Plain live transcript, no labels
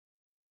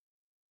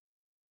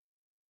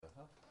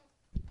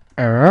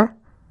Okay.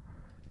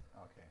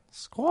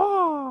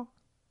 Squaw.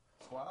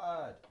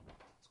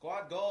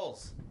 Squad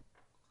goals.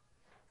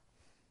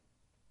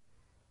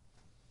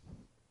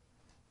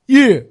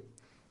 Yeah.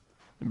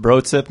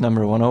 Bro tip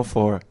number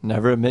 104.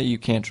 Never admit you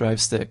can't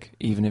drive stick,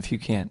 even if you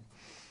can.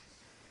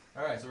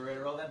 All right, so we're ready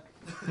to roll then?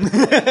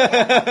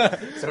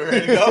 So we're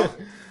ready to go?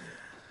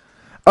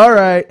 All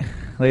right,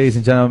 ladies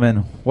and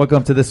gentlemen,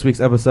 welcome to this week's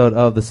episode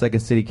of the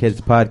Second City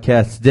Kids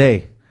podcast.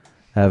 Today,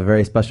 I have a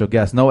very special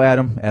guest. No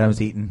Adam. Adam's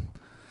eating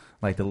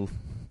like the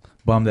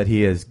bum that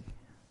he is.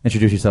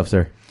 Introduce yourself,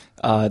 sir.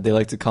 They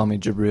like to call me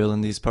Jabril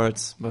in these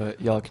parts,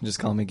 but y'all can just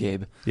call me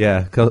Gabe.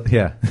 Yeah.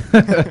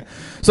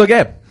 So,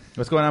 Gabe,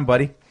 what's going on,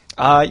 buddy?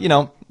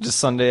 Just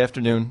Sunday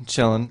afternoon,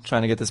 chilling,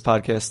 trying to get this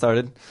podcast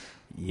started.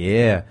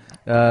 Yeah.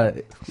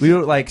 We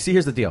were like, see,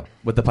 here's the deal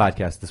with the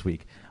podcast this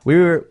week.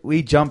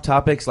 We jumped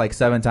topics like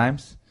 7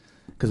 times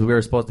because we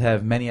were supposed to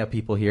have many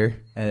people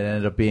here, and it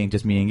ended up being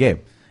just me and Gabe.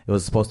 It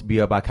was supposed to be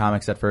about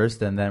comics at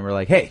first, and then we're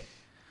like, hey,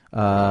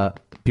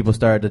 people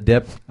started to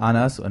dip on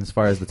us as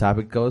far as the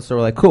topic goes, so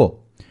we're like,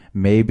 cool.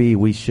 Maybe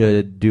we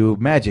should do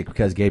Magic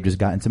because Gabe just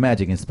got into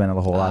Magic and spent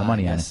a whole lot of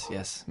money on it.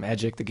 Yes,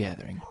 Magic the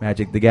Gathering.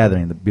 Magic the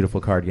Gathering, the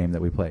beautiful card game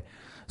that we play.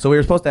 So we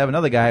were supposed to have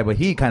another guy, but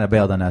he kind of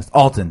bailed on us.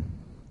 Alton,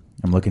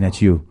 I'm looking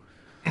at you.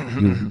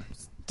 You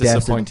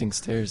Disappointing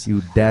stares.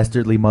 You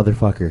dastardly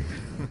motherfucker.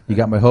 You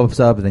got my hopes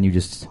up, and then you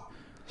just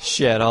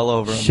Shat all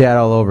over him. shat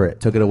all over it.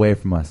 Took it away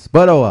from us.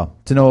 But oh well,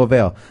 to no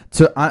avail.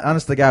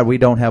 Honest to God, I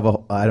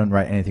don't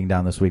write anything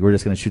down this week. We're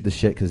just going to shoot the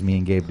shit because me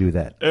and Gabe do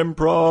that.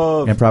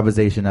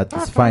 Improvisation at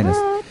its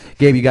finest.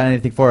 Gabe, you got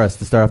anything for us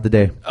to start off the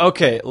day?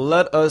 Okay,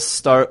 let us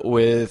start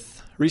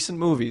with recent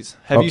movies.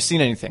 Have you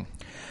seen anything?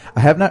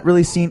 I have not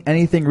really seen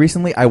anything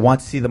recently. I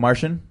want to see The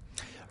Martian.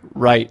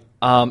 Right.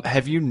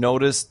 Have you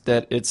noticed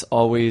that it's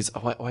always...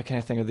 Why can't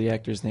I think of the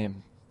actor's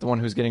name? The one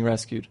who's getting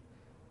rescued.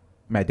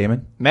 Matt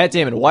Damon. Matt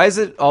Damon. Why is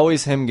it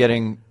always him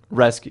getting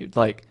rescued?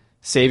 Like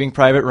Saving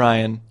Private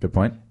Ryan, Good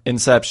point.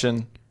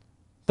 Inception,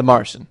 The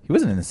Martian. He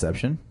wasn't in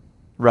Inception.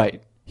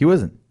 Right. He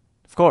wasn't.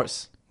 Of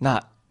course.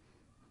 Not.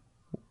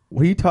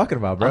 What are you talking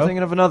about, bro? I'm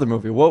thinking of another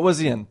movie. What was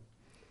he in?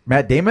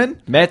 Matt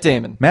Damon? Matt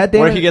Damon. Matt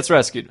Damon? Where he gets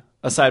rescued,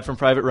 aside from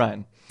Private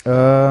Ryan.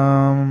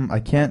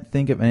 I can't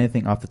think of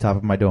anything off the top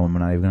of my dome.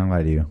 I'm not even gonna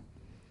lie to you.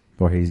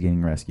 Where he's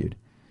getting rescued,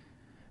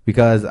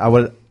 because I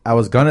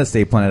was gonna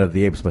say Planet of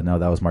the Apes, but no,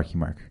 that was Marky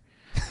Mark.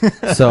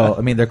 So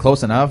I mean, they're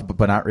close enough,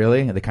 but not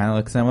really. They kind of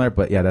look similar,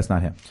 but yeah, that's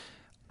not him.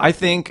 I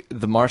think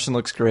The Martian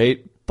looks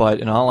great, but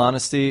in all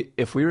honesty,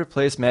 if we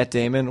replace Matt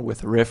Damon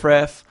with Riff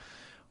Raff,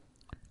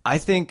 I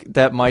think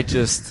that might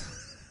just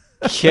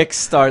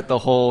kickstart the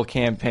whole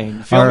campaign.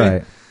 You feel All me?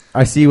 right,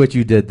 I see what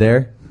you did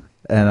there,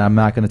 and I'm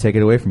not gonna take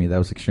it away from you. That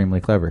was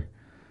extremely clever.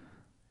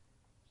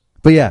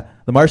 But yeah,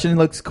 The Martian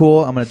looks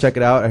cool. I'm going to check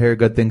it out. I hear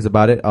good things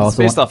about it. It's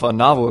based off a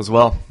novel as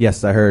well.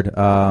 Yes, I heard.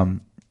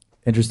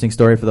 Interesting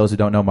story. For those who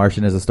don't know,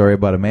 Martian is a story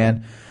about a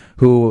man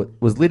who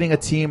was leading a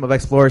team of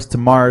explorers to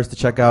Mars to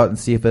check out and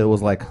see if it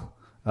was like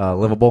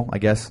livable, I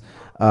guess.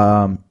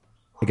 I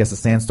guess a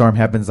sandstorm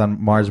happens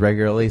on Mars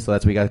regularly, so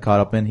that's what he got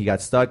caught up in. He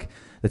got stuck.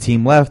 The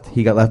team left.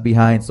 He got left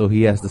behind, so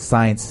he has to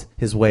science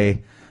his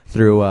way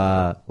through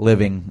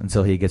living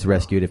until he gets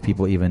rescued, if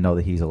people even know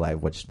that he's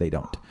alive, which they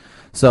don't.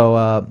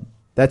 So...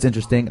 that's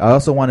interesting. I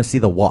also want to see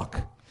The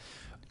Walk.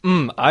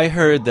 I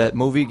heard that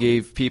movie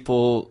gave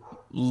people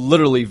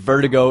literally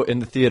vertigo in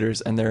the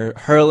theaters, and they're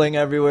hurling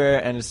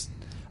everywhere. And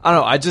I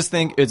don't know. I just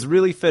think it's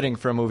really fitting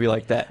for a movie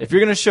like that. If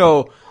you're going to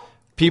show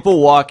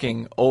people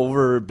walking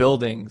over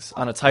buildings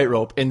on a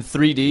tightrope in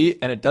 3D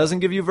and it doesn't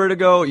give you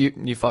vertigo,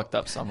 you fucked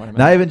up somewhere, man.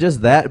 Not even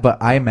just that, but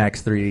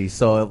IMAX 3D.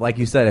 So, like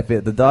you said, if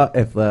the dog,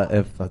 I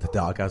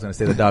was going to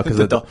say the dog because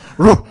the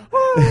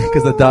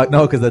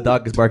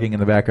dog is barking in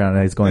the background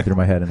and it's going through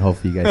my head, and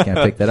hopefully you guys can't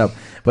pick that up.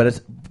 But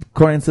it's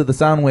according to the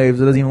sound waves,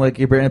 it doesn't even look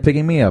like you're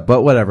picking me up.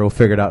 But whatever, we'll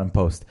figure it out in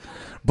post.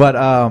 But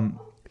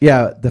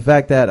yeah, the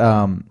fact that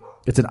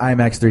it's an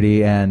IMAX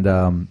 3D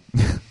and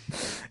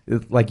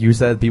like you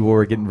said, people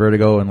were getting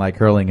vertigo and like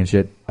hurling and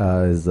shit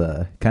is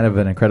kind of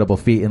an incredible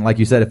feat. And like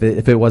you said,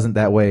 if it wasn't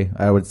that way,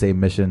 I would say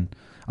mission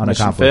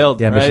unaccomplished.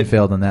 Failed. Yeah, right? mission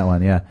failed on that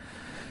one. Yeah.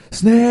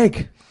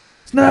 Snake.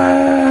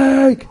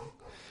 You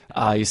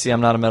see,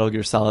 I'm not a Metal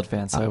Gear Solid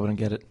fan, so I wouldn't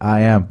get it.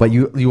 I am, but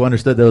you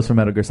understood that it was from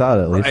Metal Gear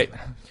Solid at least.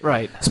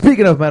 Right.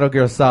 Speaking of Metal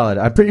Gear Solid,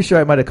 I'm pretty sure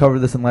I might have covered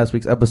this in last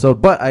week's episode,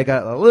 but I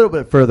got a little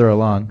bit further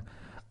along.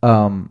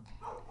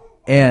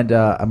 And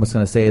I'm just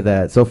going to say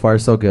that so far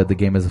so good. The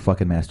game is a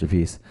fucking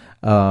masterpiece.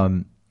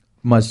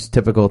 Much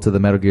typical to the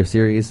Metal Gear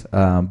series.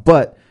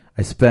 But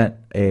I spent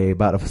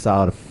about a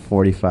solid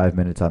 45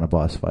 minutes on a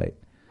boss fight.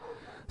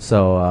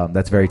 So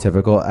that's very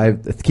typical. I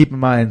keep in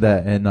mind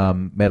that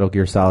in Metal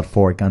Gear Solid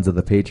 4, Guns of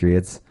the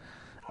Patriots,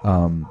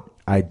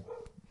 I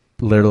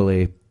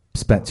literally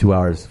spent 2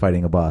 hours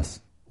fighting a boss,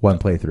 one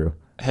playthrough.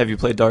 Have you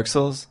played Dark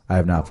Souls? I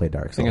have not played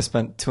Dark Souls. I think I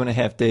spent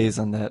 2.5 days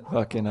on that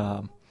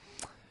fucking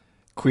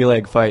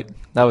Quelaag fight.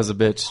 That was a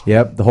bitch.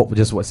 Yep. The whole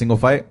just what single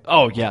fight.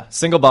 Oh yeah,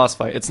 single boss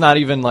fight. It's not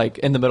even like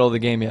in the middle of the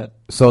game yet.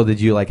 So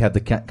did you like have to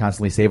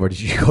constantly save, or did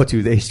you go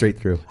to the straight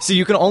through? See,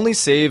 you can only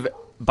save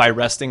by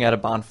resting at a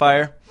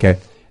bonfire. Okay.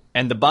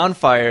 And the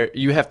bonfire,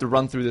 you have to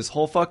run through this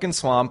whole fucking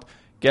swamp,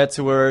 get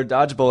to her,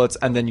 dodge bullets,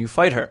 and then you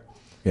fight her.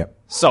 Yep.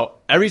 So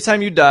every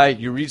time you die,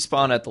 you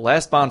respawn at the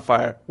last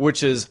bonfire,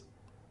 which is,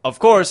 of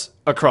course,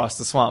 across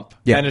the swamp.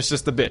 Yeah. And it's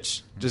just a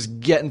bitch, just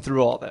getting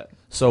through all that.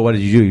 So what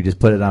did you do? You just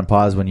put it on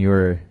pause when you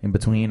were in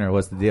between, or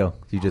what's the deal?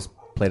 You just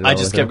played it. I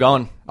just kept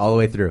going. All the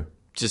way through,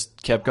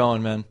 Just kept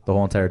going, man. the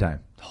whole entire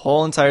time. The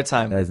whole entire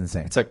time. That is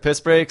insane. I took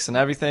piss breaks and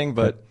everything,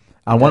 but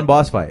On one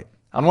boss fight,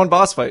 on one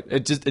boss fight,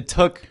 it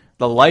took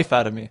the life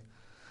out of me.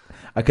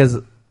 because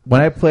when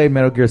I played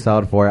Metal Gear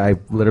Solid 4, I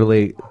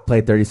literally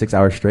played 36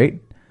 hours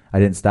straight. I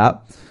didn't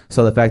stop.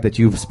 So the fact that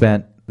you've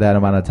spent that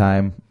amount of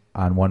time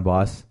on one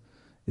boss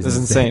Is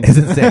insane. It's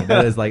insane.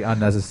 That is like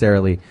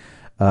unnecessarily.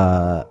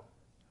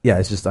 Yeah,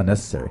 it's just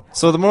unnecessary.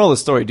 So the moral of the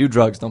story, do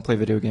drugs, don't play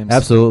video games.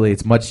 Absolutely,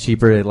 it's much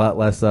cheaper, a lot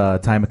less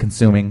time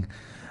consuming.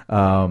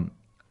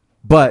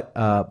 But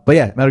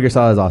yeah, Metal Gear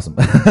Solid is awesome.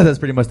 That's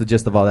pretty much the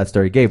gist of all that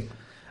story. Gabe,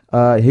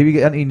 have you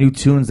got any new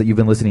tunes that you've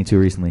been listening to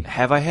recently?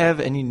 Have I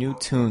any new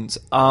tunes?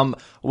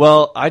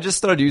 Well, I just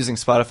started using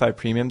Spotify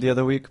Premium the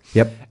other week.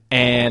 Yep.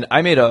 And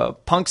I made a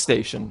punk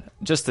station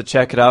just to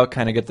check it out,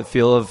 kind of get the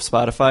feel of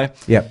Spotify.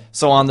 Yep.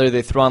 So on there,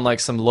 they threw on like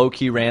some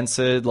low-key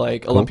Rancid,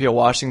 like Olympia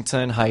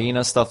Washington,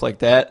 Hyena, stuff like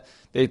that.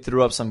 They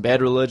threw up some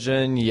Bad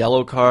Religion,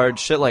 Yellow Card,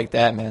 shit like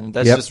that, man.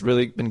 That's just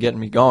really been getting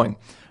me going.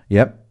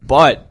 Yep.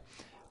 But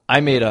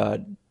I made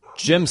a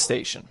gym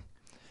station.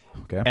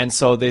 Okay. And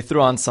so they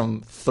threw on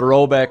some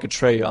throwback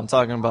Atreyu. I'm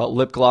talking about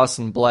Lip Gloss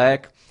and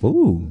Black.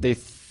 Ooh. They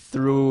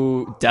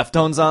threw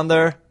Deftones on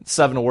there,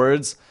 7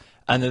 words.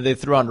 And then they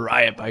threw on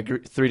Riot by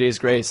 3 Days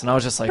Grace. And I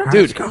was just like,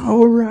 dude,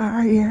 Go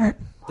Riot.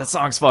 that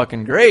song's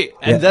fucking great.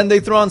 And Yeah. then they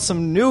threw on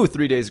some new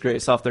 3 Days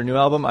Grace off their new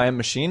album, I Am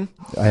Machine.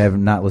 I have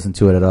not listened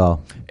to it at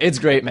all. It's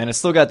great, man. It's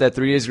still got that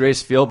 3 Days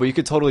Grace feel, but you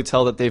could totally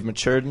tell that they've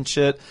matured and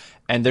shit.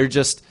 And they're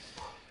just,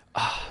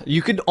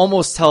 you could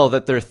almost tell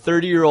that they're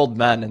 30-year-old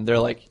men. And they're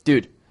like,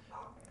 dude,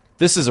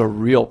 this is a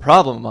real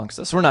problem amongst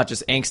us. We're not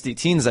just angsty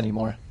teens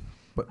anymore.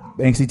 But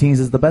Angsty Teens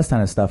is the best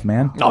kind of stuff,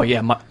 man. Oh,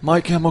 yeah, My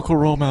Chemical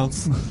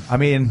Romance. I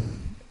mean,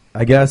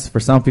 I guess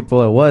for some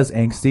people it was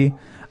angsty.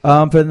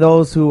 For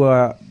those who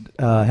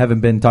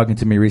haven't been talking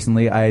to me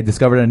recently, I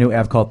discovered a new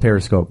app called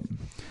Periscope.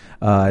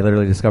 I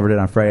literally discovered it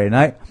on Friday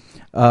night.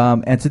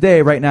 And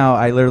today, right now,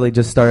 I literally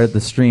just started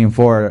the stream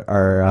for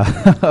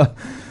our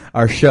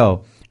our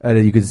show.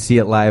 You could see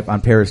it live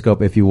on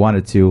Periscope if you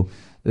wanted to.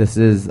 This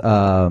is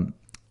hi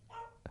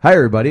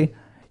everybody.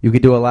 You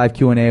could do a live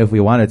Q&A if we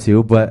wanted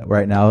to, but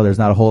right now there's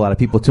not a whole lot of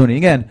people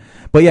tuning in.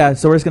 But yeah,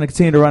 so we're just going to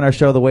continue to run our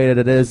show the way that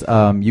it is.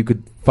 You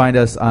could find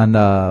us on,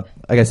 like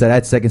I said,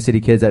 at Second City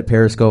Kids at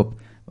Periscope,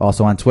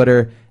 also on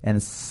Twitter and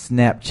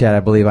Snapchat, I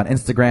believe, on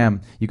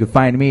Instagram. You could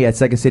find me at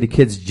Second City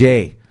Kids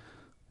J,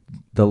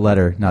 the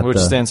letter, not Which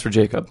the... stands for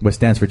Jacob. Which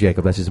stands for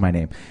Jacob. That's just my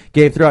name.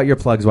 Gabe, throw out your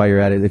plugs while you're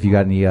at it. If you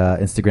got any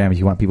Instagram, if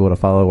you want people to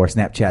follow, or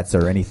Snapchats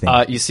or anything.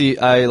 You see,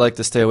 I like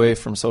to stay away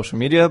from social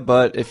media,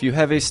 but if you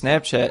have a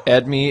Snapchat,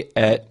 add me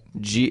at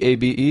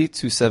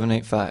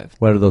GABE2785.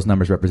 What do those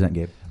numbers represent,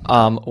 Gabe?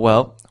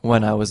 Well,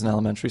 when I was in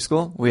elementary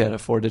school, we had a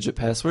 4-digit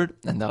password,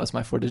 and that was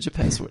my 4-digit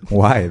password.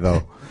 Why,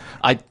 though?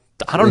 I don't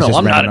It's know. just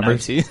I'm not random an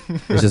numbers? IT.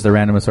 It's just a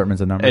random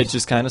assortment of numbers. It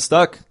just kind of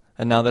stuck,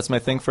 and now that's my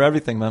thing for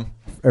everything, man.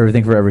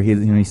 Everything forever.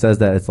 He says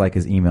that it's like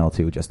his email,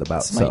 too, just about.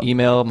 It's my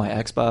email, my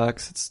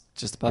Xbox. It's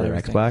just about Your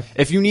everything. Xbox?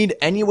 If you need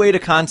any way to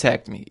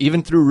contact me,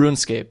 even through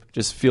RuneScape,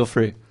 just feel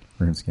free.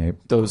 RuneScape.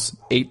 Those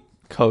 8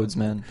 codes,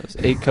 man. Those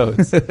 8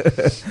 codes.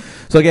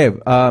 So,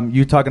 Gabe,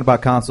 you talking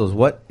about consoles.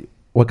 What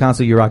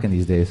console you rocking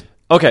these days?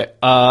 Okay,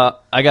 I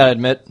gotta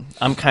admit,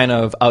 I'm kind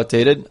of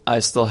outdated. I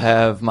still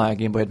have my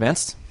Game Boy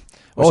Advanced,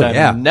 which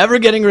I'm never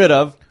getting rid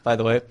of, by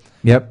the way.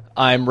 Yep.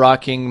 I'm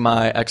rocking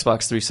my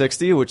Xbox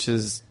 360, which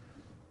is...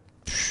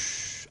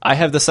 I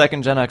have the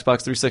second-gen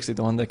Xbox 360,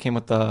 the one that came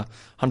with the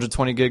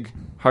 120 gig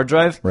hard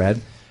drive.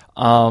 Red.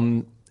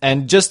 And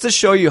just to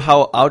show you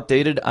how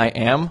outdated I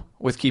am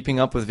with keeping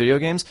up with video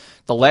games,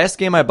 the last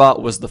game I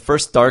bought was the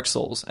first Dark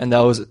Souls, and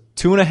that was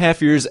 2.5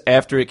 years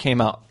after it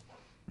came out.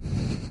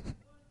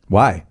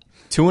 Why?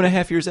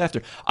 2.5 years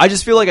after. I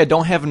just feel like I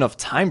don't have enough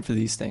time for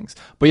these things.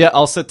 But yet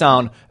I'll sit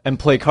down and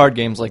play card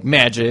games like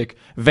Magic,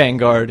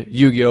 Vanguard,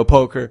 Yu-Gi-Oh!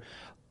 Poker.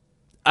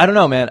 I don't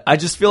know, man. I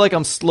just feel like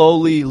I'm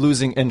slowly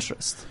losing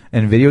interest.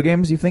 And video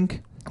games, you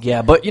think?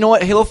 Yeah, but you know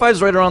what? Halo 5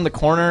 is right around the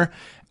corner,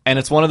 and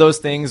it's one of those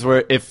things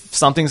where if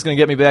something's going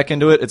to get me back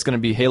into it, it's going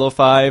to be Halo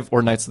 5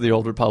 or Knights of the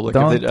Old Republic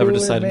if they'd ever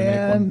decided to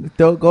make one.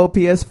 Don't go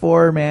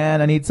PS4,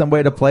 man. I need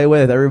somebody to play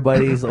with.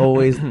 Everybody's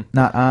always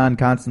not on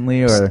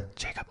constantly. Or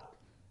Jacob.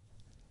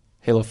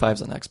 Halo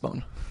 5's on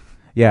Xbone.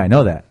 Yeah, I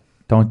know that.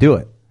 Don't do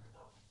it.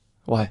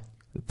 Why?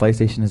 The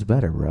PlayStation is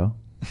better, bro.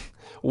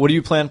 What do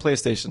you play on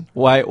PlayStation?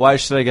 Why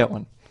should I get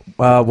one?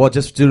 Well,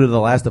 just due to The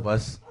Last of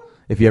Us.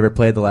 if you ever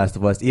played The Last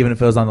of Us, even if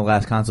it was on the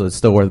last console, it's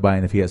still worth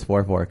buying the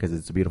PS4 for because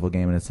it's a beautiful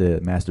game and it's a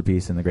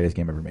masterpiece and the greatest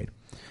game ever made.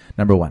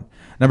 Number one.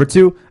 Number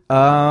two,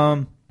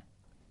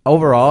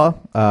 overall,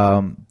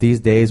 these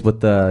days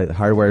with the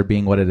hardware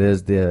being what it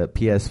is, the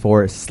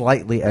PS4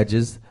 slightly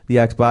edges the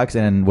Xbox,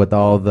 and with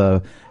all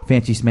the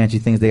fancy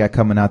smanchy things they got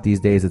coming out these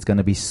days, it's going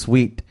to be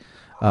sweet.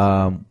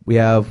 We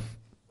have,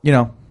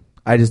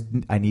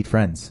 I need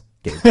friends,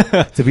 Gabe,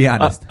 to be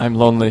honest. I'm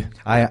lonely.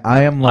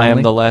 I am lonely. I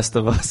am the Last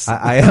of Us.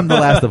 I am the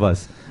Last of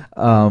Us.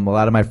 A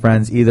lot of my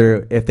friends,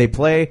 either if they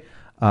play,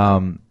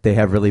 they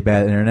have really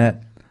bad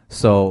internet,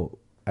 so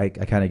I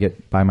kind of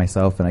get by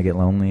myself and I get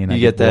lonely and you I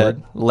get that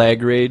bored.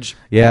 lag rage.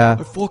 Yeah.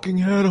 I fucking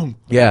had him.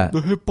 Yeah. The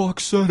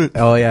hitbox said it.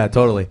 Oh yeah,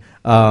 totally.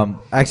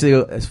 Actually,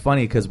 it's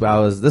funny because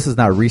this is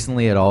not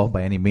recently at all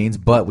by any means,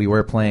 but we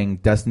were playing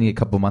Destiny a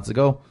couple months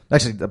ago.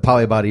 Actually,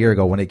 probably about a year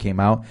ago when it came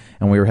out,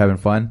 and we were having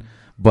fun.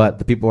 But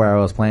the people I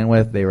was playing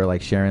with, they were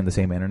like sharing the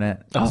same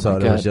internet, Oh so my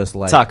it God. was just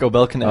like Taco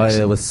Bell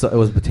connection. it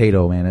was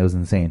potato, man. It was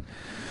insane.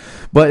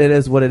 But it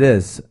is what it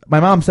is.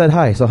 My mom said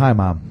hi, so hi,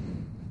 Mom.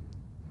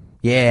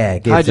 Yeah.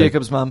 Gabe Hi, said-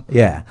 Jacob's mom.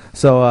 Yeah.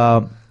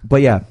 So,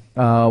 but yeah.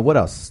 What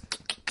else?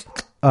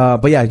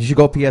 But yeah, you should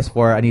go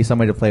PS4. I need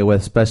somebody to play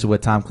with, especially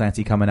with Tom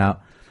Clancy coming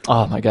out.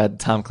 Oh my God,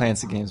 Tom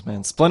Clancy games,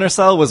 man. Splinter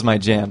Cell was my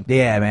jam.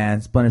 Yeah,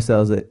 man. Splinter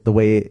Cell is the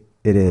way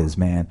it is,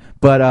 man.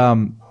 But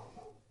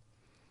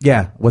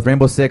yeah, with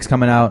Rainbow Six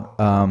coming out,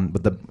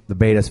 with the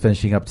beta's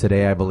finishing up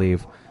today, I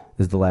believe,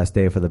 is the last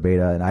day for the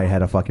beta, and I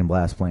had a fucking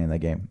blast playing that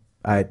game.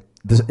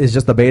 This is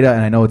just the beta,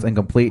 and I know it's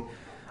incomplete.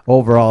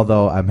 Overall,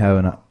 though, I'm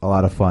having a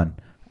lot of fun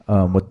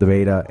with the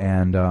beta,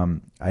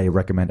 and I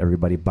recommend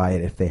everybody buy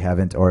it if they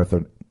haven't, or if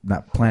they're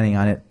not planning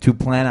on it, to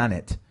plan on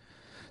it.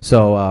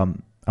 So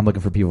I'm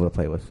looking for people to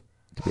play with,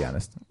 to be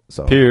honest.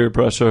 So Peer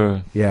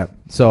pressure. yeah,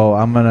 so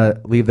I'm gonna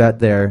leave that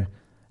there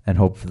and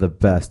hope for the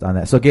best on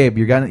that. So Gabe,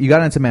 you got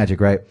into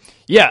Magic, right?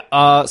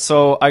 Yeah,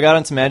 so I got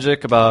into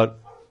Magic about,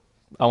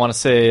 I want to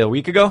say a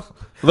week ago.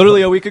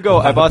 Literally a week ago.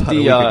 I bought About a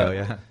week ago,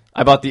 yeah.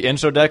 I bought the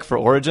intro deck for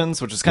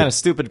Origins, which is kind of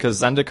stupid because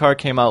Zendikar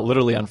came out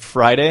literally on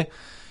Friday.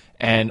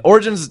 And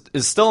Origins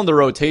is still in the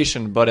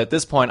rotation, but at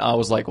this point I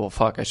was like, well,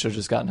 fuck, I should have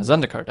just gotten a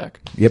Zendikar deck.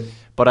 Yep.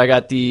 But I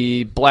got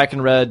the Black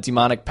and Red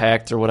Demonic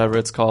Pact or whatever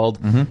it's called,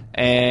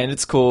 and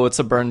it's cool. It's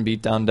a burn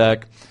beatdown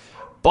deck.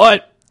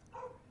 But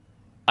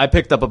I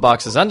picked up a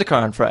box of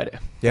Zendikar on Friday.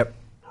 Yep.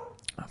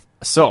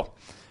 So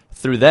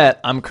through that,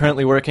 I'm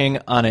currently working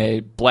on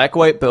a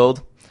black-white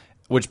build,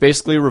 which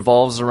basically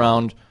revolves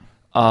around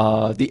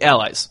the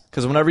allies.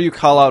 Because whenever you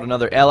call out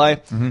another ally,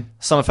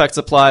 some effects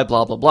apply,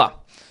 blah, blah, blah.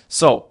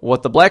 So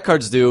what the black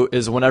cards do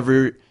is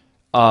whenever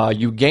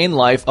you gain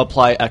life,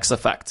 apply X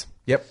effect.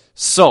 Yep.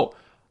 So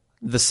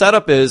the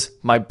setup is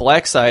my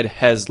black side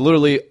has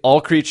literally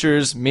all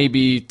creatures,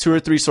 maybe 2 or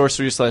 3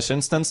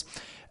 sorcery/instants.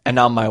 And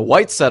now my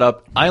white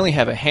setup, I only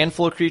have a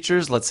handful of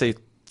creatures, let's say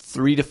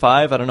 3 to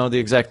 5, I don't know the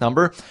exact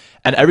number.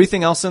 And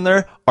everything else in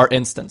there are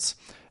instants.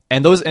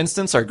 And those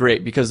instants are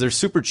great because they're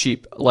super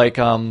cheap. Like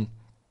Tandem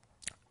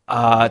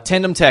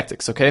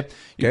Tactics, okay?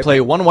 You Okay.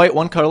 play 1 white,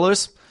 1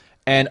 colorless,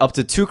 and up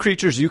to 2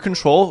 creatures you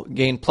control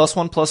gain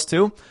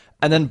 +1/+2,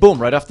 and then boom,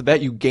 right off the bat,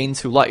 you gain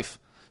 2 life.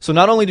 So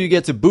not only do you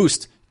get to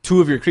boost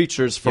 2 of your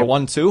creatures for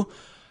 1/2,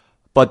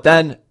 but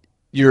then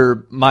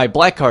my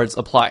black cards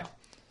apply.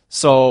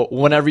 So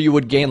whenever you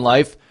would gain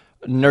life,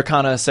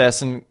 Nirkana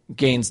Assassin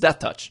gains Death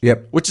Touch.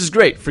 Yep. Which is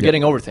great for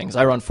getting over things.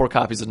 I run 4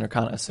 copies of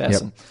Nirkana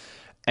Assassin. Yep.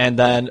 And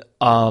then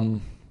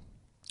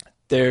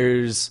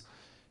there's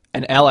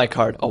an ally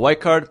card, a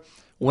white card.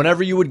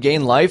 Whenever you would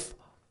gain life,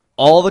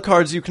 all the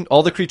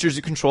creatures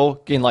you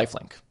control gain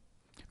lifelink,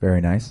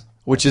 Very nice.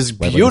 which is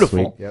White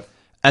beautiful. Sweet. Yep.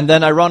 And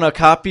then I run a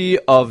copy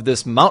of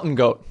this Mountain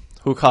Goat,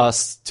 who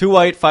costs 2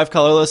 white, 5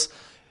 colorless.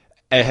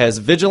 It has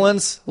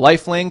Vigilance,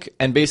 Lifelink,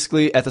 and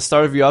basically at the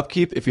start of your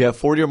upkeep, if you have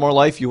 40 or more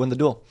life, you win the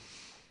duel.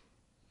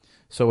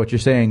 So what you're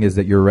saying is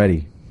that you're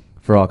ready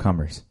for all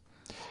comers.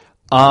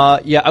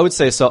 Yeah, I would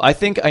say so. I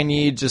think I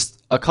need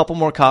just a couple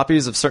more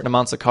copies of certain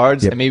amounts of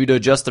cards and maybe to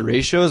adjust the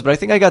ratios, but I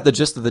think I got the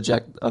gist of the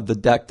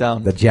deck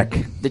down. The Jack.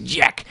 The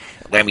Jack,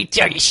 let me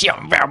tell you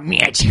something about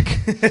magic.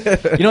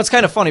 You know, it's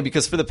kind of funny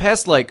because for the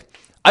past,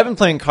 I've been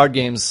playing card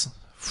games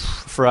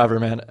forever,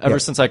 man. Ever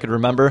since I could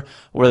remember,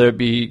 whether it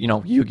be,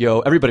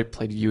 Yu-Gi-Oh! Everybody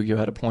played Yu-Gi-Oh!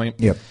 At a point.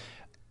 Yep.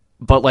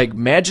 But,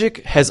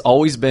 Magic has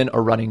always been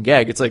a running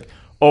gag. It's like,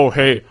 oh,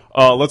 hey,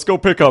 let's go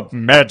pick up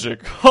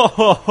Magic. Ha,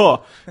 ha,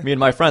 ha. Me and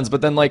my friends.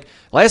 But then,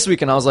 last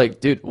weekend, I was like,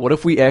 dude, what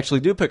if we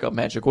actually do pick up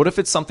Magic? What if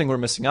it's something we're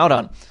missing out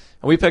on? And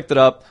we picked it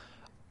up.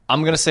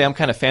 I'm going to say I'm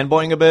kind of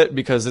fanboying a bit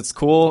because it's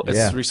cool.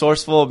 It's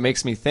resourceful. It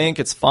makes me think.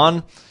 It's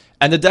fun.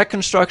 And the deck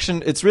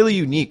construction, it's really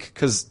unique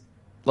because,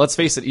 let's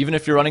face it, even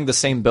if you're running the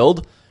same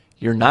build,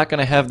 you're not going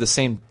to have the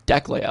same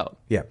deck layout.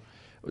 Yeah.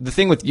 The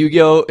thing with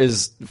Yu-Gi-Oh!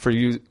 Is, for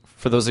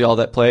those of y'all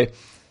that play,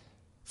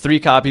 3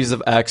 copies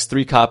of X,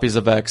 3 copies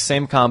of X,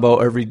 same combo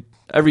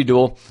every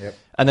duel. Yep.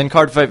 And then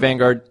Card Fight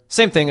Vanguard,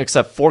 same thing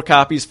except 4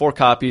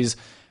 copies.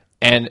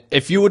 And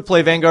if you would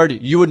play Vanguard,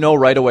 you would know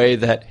right away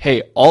that,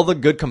 hey, all the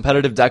good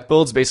competitive deck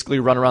builds basically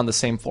run around the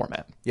same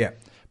format. Yeah.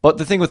 But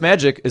the thing with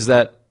Magic is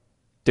that,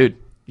 dude,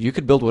 you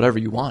could build whatever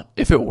you want.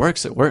 If it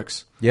works, it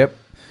works. Yep.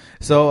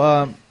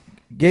 So,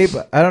 Gabe,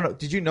 I don't know.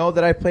 Did you know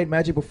that I played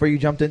Magic before you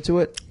jumped into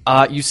it?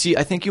 You see,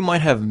 I think you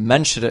might have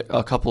mentioned it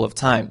a couple of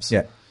times.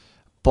 Yeah.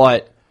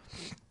 But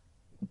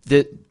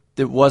it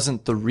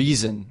wasn't the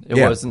reason. It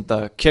wasn't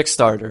the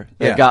Kickstarter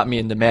that got me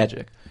into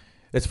Magic.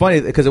 It's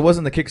funny because it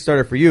wasn't the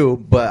Kickstarter for you,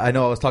 but I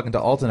know I was talking to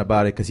Alton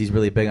about it because he's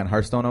really big on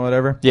Hearthstone or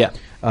whatever. Yeah.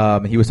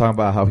 He was talking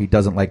about how he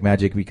doesn't like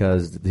Magic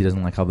because he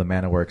doesn't like how the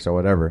mana works or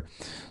whatever.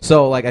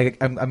 So, like,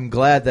 I'm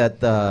glad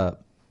that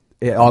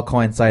it all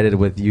coincided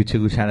with you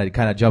two kind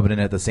of jumping in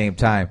at the same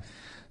time.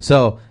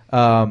 So,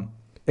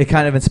 it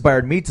kind of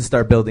inspired me to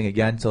start building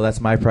again. So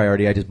that's my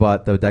priority. I just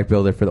bought the deck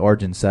builder for the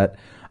Origin set.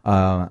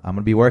 I'm going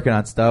to be working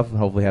on stuff and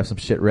hopefully have some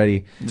shit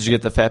ready. Did you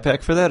get the fat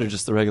pack for that or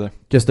just the regular?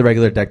 Just the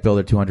regular deck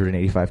builder,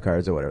 285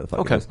 cards or whatever the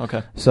fuck it is.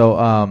 Okay. So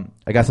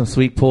I got some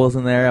sweet pulls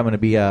in there. I'm going to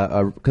be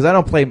because I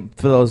don't play,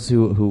 for those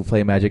who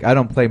play Magic, I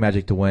don't play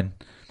Magic to win.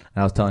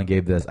 And I was telling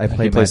Gabe this. I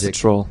play Magic to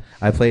troll.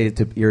 I play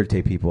to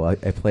irritate people. I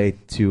play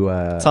to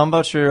Tell them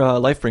about your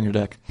Lifebringer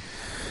deck.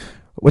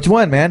 which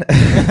one, man?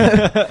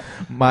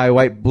 My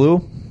white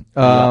blue.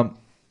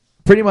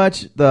 Pretty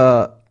much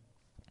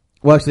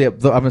well, actually, I'm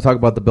going to talk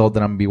about the build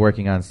that I'm going to be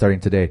working on starting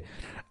today.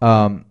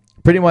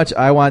 Pretty much,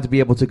 I want to be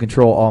able to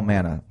control all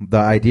mana. The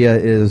idea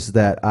is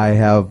that I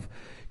have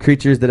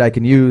creatures that I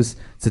can use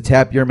to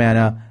tap your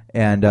mana,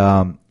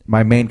 and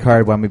my main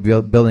card, what I'm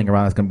building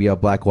around, is going to be a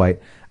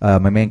black-white.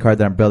 My main card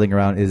that I'm building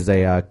around is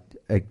a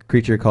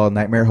creature called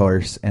Nightmare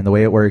Horse, and the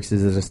way it works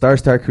is it's a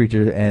star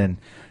creature, and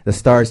the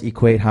stars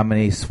equate how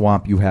many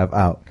swamp you have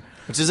out.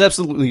 Which is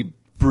absolutely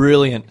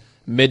brilliant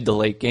mid to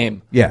late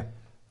game. Yeah.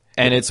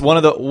 And it's one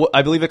of the,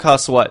 I believe it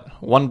costs what?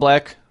 1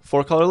 black,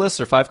 4 colorless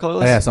or 5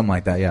 colorless? Yeah, something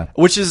like that, yeah.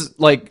 Which is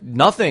like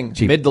nothing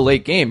Cheap. mid to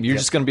late game. You're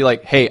just going to be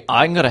like, hey,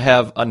 I'm going to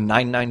have a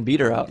 9/9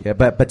 beater out. Yeah,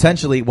 but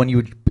potentially,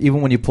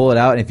 even when you pull it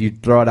out, and if you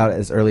throw it out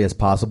as early as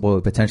possible,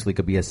 it potentially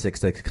could be a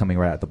 6/6 coming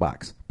right out the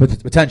box.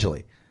 But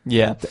potentially.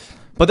 Yeah.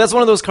 But that's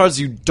one of those cards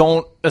you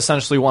don't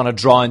essentially want to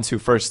draw into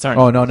first turn.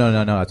 Oh, no,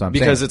 that's what I'm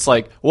Because saying. it's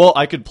like, well,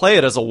 I could play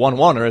it as a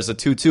 1/1 or as a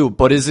 2/2,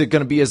 but is it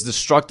going to be as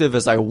destructive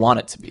as I want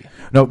it to be?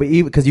 No, but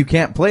because you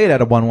can't play it at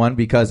a 1/1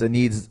 because it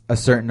needs a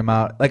certain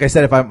amount. Like I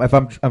said, if I'm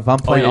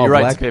playing all you're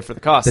right, black, to pay for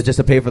the cost. just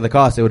to pay for the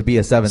cost, it would be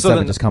a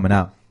 7/7 just coming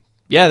out.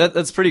 Yeah,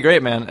 that's pretty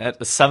great, man. At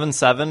the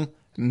 7/7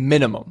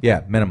 minimum.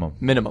 Yeah, minimum.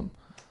 Minimum.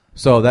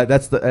 So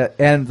that's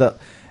the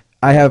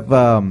I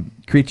have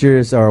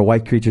creatures or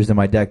white creatures in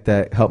my deck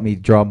that help me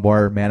draw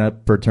more mana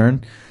per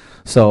turn.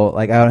 So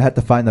like I would have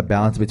to find the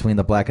balance between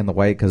the black and the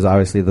white because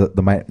obviously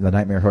the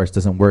Nightmare Horse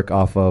doesn't work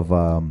off of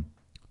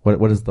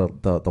what is the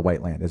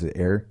white land? Is it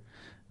air?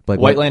 Like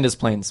White land is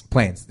plains.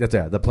 Plains. That's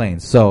the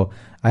plains. So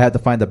I had to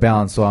find the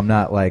balance so I'm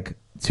not like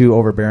too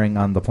overbearing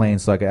on the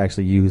plains so I could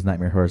actually use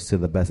Nightmare Horse to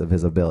the best of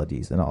his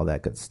abilities and all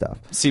that good stuff.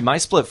 See, my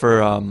split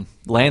for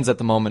lands at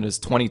the moment is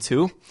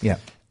 22. Yeah.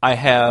 I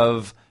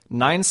have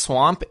 9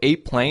 swamp,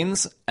 8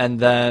 plains, and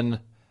then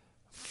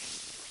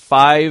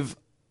 5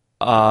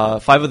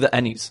 of the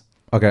Ennies.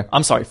 Okay.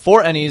 I'm sorry,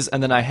 4 Ennies,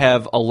 and then I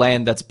have a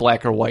land that's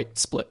black or white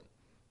split.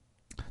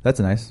 That's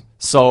nice.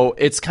 So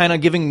it's kind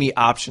of giving me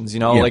options,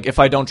 Yeah. like if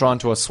I don't draw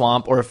into a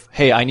swamp or if,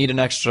 hey, I need an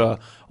extra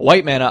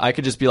white mana, I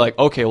could just be like,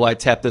 okay, well, I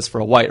tap this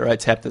for a white or I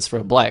tap this for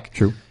a black.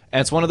 True.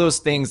 And it's one of those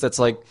things that's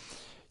like,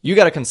 you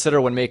got to consider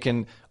when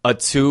making a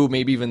 2,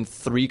 maybe even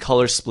 3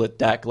 color split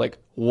deck, like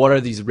what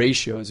are these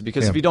ratios?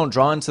 Because if you don't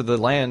draw into the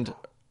land,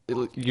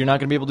 you're not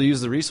going to be able to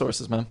use the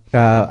resources, man.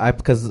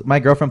 Because my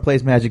girlfriend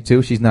plays Magic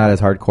too. She's not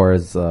as hardcore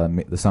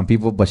as some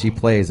people, but she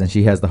plays and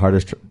she has the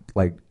hardest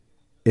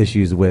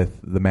issues with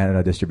the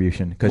mana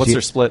distribution. What's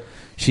her split?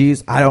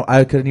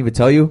 I couldn't even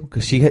tell you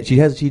because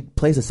she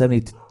plays a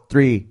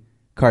 73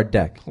 card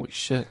deck. Holy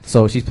shit!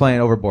 So she's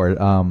playing overboard.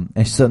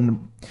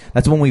 And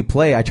that's when we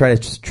play. I try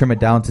to trim it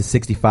down to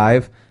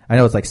 65. I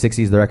know it's like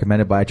 60 is the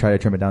recommended, but I try to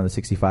trim it down to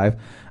 65.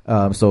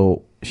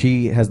 So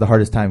she has the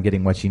hardest time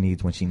getting what she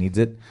needs when she needs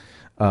it.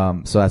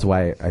 So that's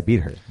why I beat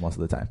her most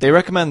of the time. They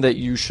recommend that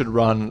you should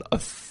run a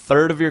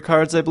third of your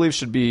cards, I believe,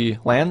 should be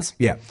lands.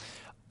 Yeah.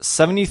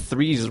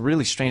 73 is a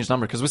really strange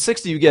number because with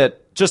 60 you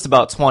get just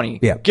about 20,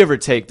 Yeah. give or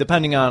take,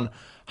 depending on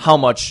how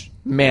much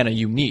mana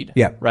you need.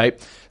 Yeah. Right?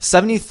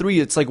 73,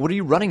 it's like, what are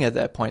you running at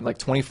that point? Like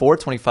 24,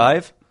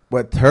 25?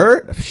 With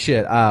her?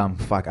 Shit.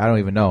 Fuck. I don't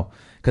even know.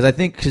 Because I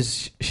think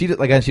she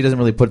doesn't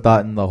really put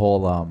thought in the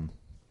whole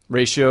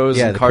Ratios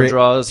and the card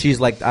draws. She's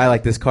like, I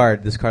like this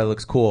card. This card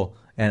looks cool,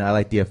 and I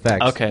like the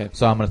effects. Okay.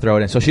 So I'm gonna throw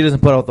it in. So she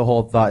doesn't put out the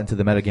whole thought into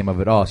the metagame of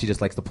it all. She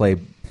just likes to play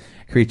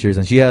creatures,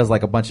 and she has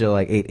like a bunch of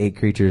like 8/8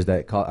 creatures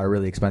that are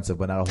really expensive,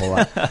 but not a whole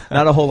lot,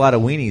 not a whole lot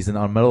of weenies in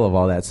the middle of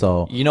all that.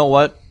 So You know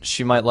what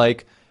she might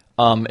like?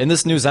 In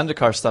this new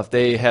Zendikar stuff,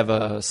 they have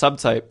a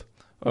subtype.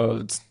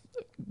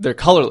 They're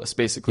colorless,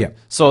 basically. Yeah.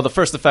 So the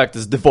first effect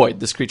is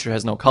devoid. This creature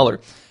has no color.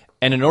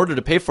 And in order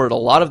to pay for it, a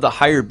lot of the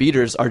higher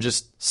beaters are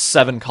just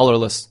 7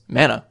 colorless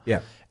mana. Yeah.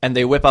 And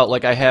they whip out,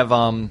 like I have,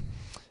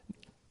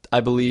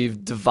 I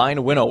believe, Divine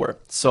Winnower.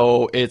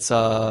 So it's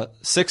a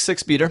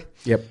 6/6 beater.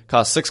 Yep.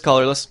 Costs 6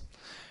 colorless.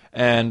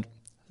 And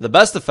the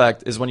best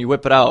effect is when you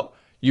whip it out,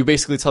 you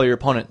basically tell your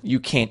opponent you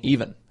can't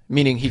even.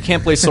 Meaning he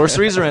can't play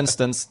sorceries or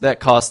instants that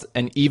cost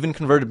an even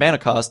converted mana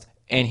cost,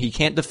 and he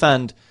can't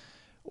defend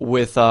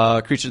with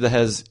a creature that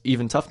has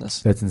even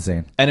toughness. That's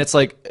insane. And it's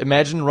like,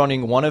 imagine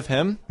running one of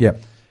him,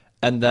 Yep.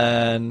 and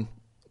then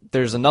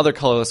there's another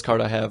colorless card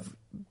I have,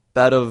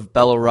 Bed of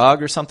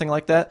Belorog or something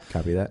like that.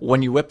 Copy that.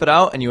 When you whip it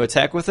out and you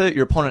attack with it,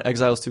 your opponent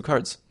exiles 2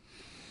 cards.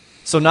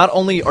 So not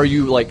only are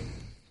you like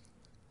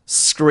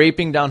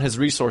scraping down his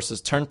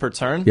resources turn per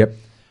turn, Yep.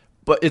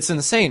 but it's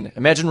insane.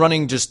 Imagine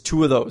running just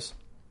 2 of those.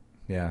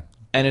 Yeah.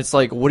 And it's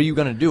like, what are you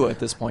going to do at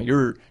this point?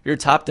 You're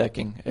top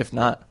decking, if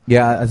not.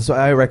 Yeah, so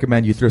I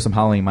recommend you throw some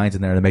Howling Minds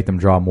in there to make them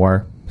draw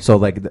more. So,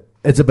 like,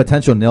 it's a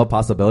potential nil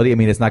possibility. I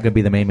mean, it's not going to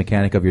be the main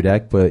mechanic of your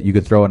deck, but you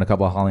could throw in a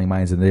couple of Howling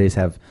Minds, and they just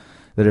have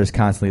they're just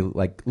constantly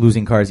like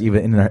losing cards either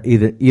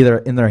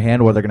in their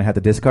hand, where they're going to have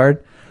to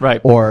discard, Right.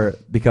 or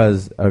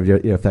because of your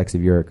effects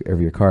of your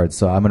cards.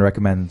 So I'm going to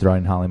recommend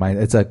throwing Howling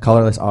Minds. It's a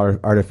colorless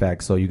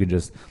artifact, so you can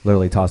just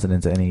literally toss it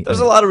into any. There's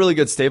a lot of really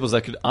good staples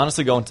that could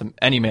honestly go into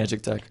any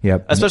Magic deck.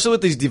 Yep. Especially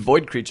with these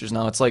devoid creatures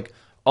now. It's like,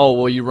 oh,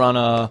 well, you run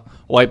a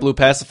white-blue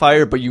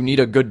pacifier, but you need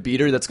a good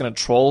beater that's going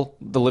to troll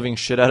the living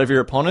shit out of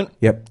your opponent.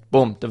 Yep.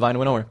 Boom, Divine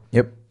Winnower.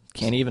 Yep.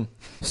 Can't even.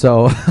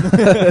 So,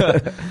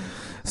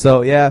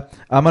 so yeah,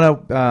 I'm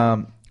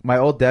gonna my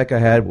old deck I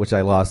had, which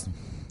I lost.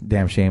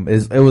 Damn shame.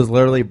 It was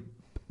literally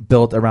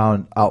built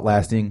around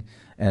outlasting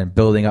and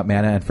building up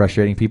mana and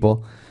frustrating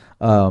people.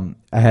 I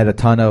had a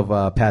ton of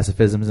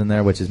pacifisms in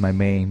there, which is my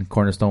main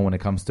cornerstone when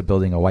it comes to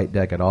building a white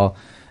deck at all.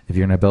 If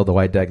you're gonna build a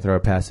white deck, throw a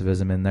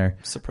pacifism in there.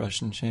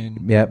 Suppression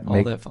chain. Yep,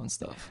 All that fun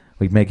stuff.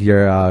 We make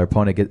your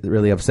opponent get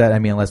really upset. I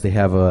mean, unless they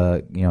have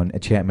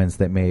enchantments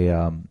that may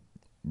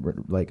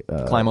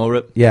Climb over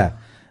it. Yeah,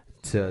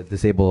 to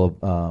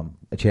disable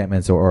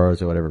enchantments or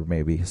auras or whatever it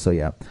may be. So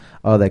yeah,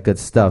 all that good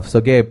stuff. So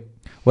Gabe,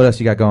 what else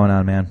you got going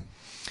on, man?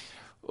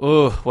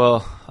 Oh,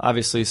 well,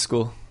 obviously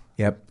school.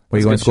 Yep.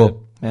 Where That's you going good to school?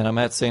 shit. Man, I'm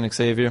at St.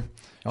 Xavier.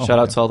 Oh, Shout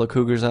out okay. to all the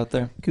Cougars out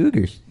there.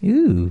 Cougars.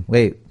 Ooh,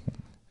 wait.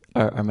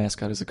 Our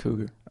mascot is a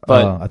cougar.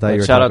 But, I thought you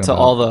were shout out talking to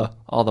about-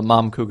 all the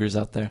mom Cougars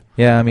out there.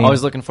 Yeah, I mean,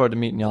 Always looking forward to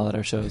meeting y'all at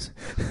our shows.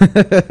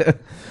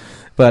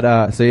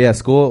 but so yeah,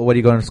 school. What are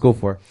you going to school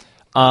for?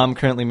 I'm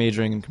currently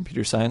majoring in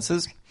computer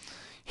sciences.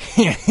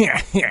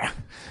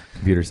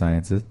 Computer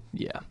sciences.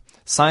 Yeah.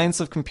 Science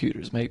of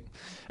computers, mate.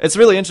 It's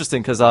really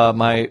interesting because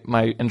my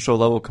intro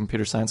level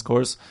computer science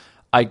course,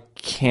 I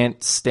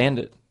can't stand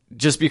it.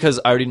 Just because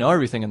I already know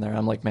everything in there.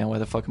 I'm like, man, why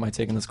the fuck am I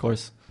taking this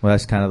course? Well,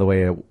 that's kind of the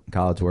way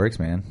college works,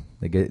 man.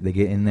 They get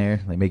in there,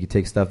 they make you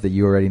take stuff that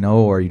you already know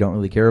or you don't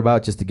really care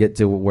about just to get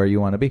to where you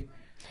want to be.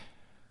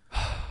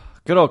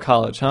 Good old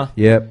college, huh?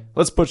 Yep.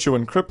 Let's put you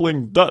in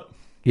crippling debt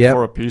Yep.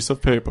 for a piece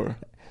of paper.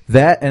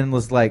 That and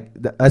was like,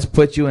 let's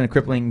put you in a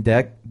crippling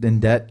debt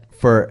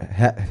for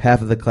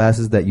half of the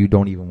classes that you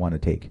don't even want to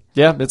take.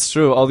 Yeah, it's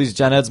true. All these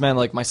gen eds, man,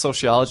 like my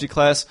sociology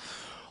class,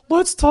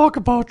 let's talk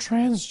about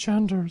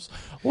transgenders.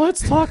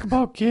 Let's talk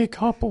about gay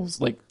couples.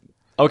 Like,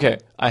 okay,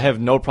 I have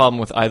no problem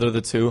with either of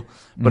the two,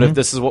 but if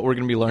this is what we're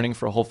going to be learning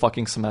for a whole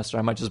fucking semester,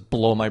 I might just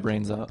blow my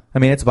brains out. I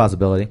mean, it's a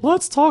possibility.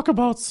 Let's talk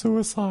about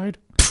suicide.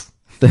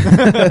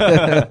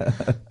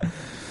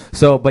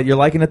 So, but you're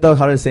liking it though?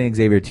 How does St.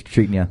 Xavier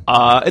treating you?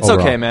 It's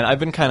overall? okay, man. I've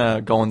been kind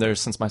of going there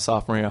since my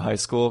sophomore year of high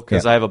school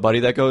because Yeah. I have a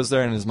buddy that goes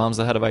there and his mom's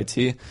the head of IT.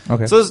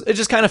 Okay. So it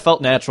just kind of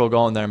felt natural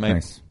going there, man.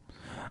 Nice.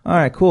 All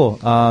right, cool.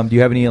 Do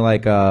you have any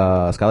like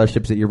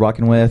scholarships that you're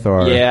rocking with,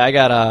 or? Yeah, I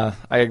got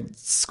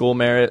school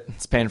merit.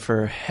 It's paying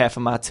for half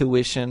of my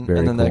tuition, Very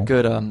and then cool. that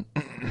good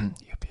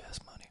UPS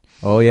money.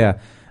 Oh yeah.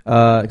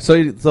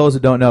 So those who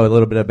don't know, a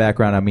little bit of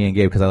background on me and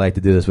Gabe, because I like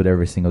to do this with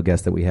every single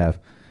guest that we have.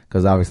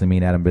 Because obviously me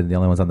and Adam have been the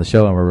only ones on the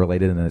show, and we're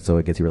related, and so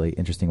it gets really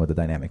interesting with the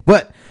dynamic.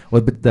 But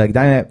with the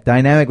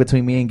dynamic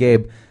between me and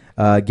Gabe,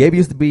 Gabe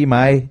used to be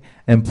my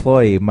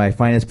employee, my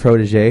finest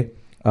protege.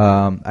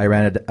 I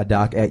ran a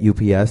dock at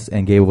UPS,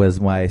 and Gabe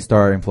was my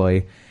star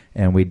employee.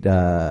 And we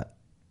had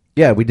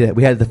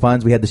the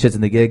funds, we had the shits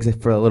and the gigs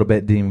for a little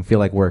bit. Didn't even feel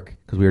like work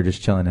because we were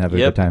just chilling and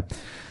having a good time.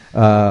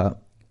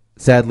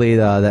 Sadly,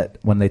 that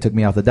when they took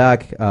me off the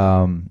dock,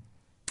 I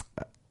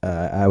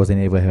wasn't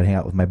able to hang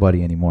out with my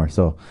buddy anymore.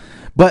 So,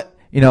 but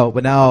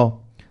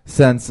now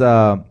since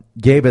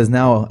Gabe is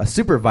now a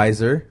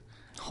supervisor,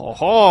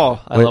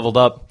 I leveled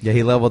up. yeah,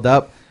 he leveled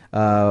up.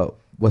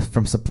 With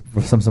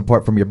some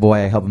support from your boy,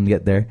 I helped him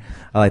get there.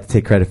 I like to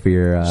take credit for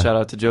your Shout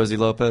out to Josie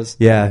Lopez.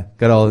 yeah,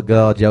 good old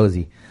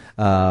Josie,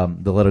 the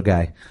little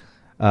guy.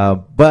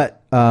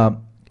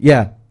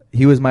 Yeah,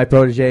 he was my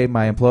protege,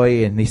 my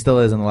employee, and he still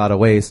is in a lot of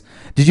ways.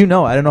 Did you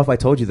know? I don't know if I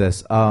told you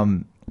this.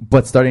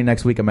 But starting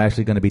next week, I'm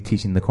actually going to be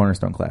teaching the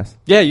Cornerstone class.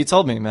 Yeah, you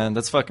told me, man.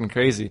 That's fucking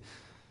crazy.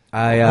 Who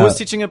was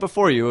teaching it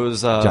before you? It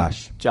was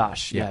Josh.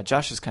 Josh. Yeah. Yeah,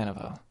 Josh is kind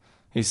of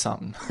he's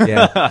something.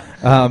 Yeah.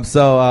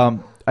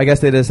 I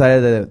guess they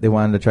decided that they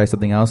wanted to try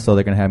something else, so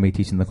they're going to have me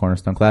teaching the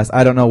Cornerstone class.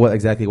 I don't know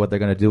exactly what they're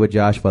going to do with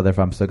Josh, whether if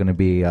I'm still going to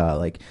be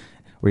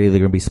we're either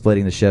going to be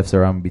splitting the shifts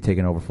or I'm going to be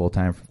taking over full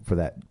time for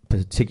that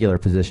particular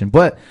position.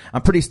 But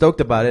I'm pretty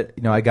stoked about it.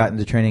 I got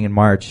into training in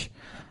March.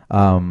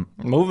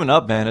 Moving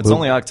up, man. It's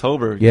only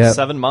October. Yeah.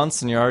 7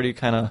 months, and you're already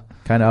kind of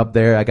up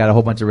there. I got a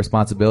whole bunch of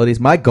responsibilities.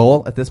 My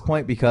goal at this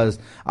point, because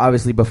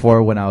obviously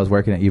before when I was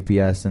working at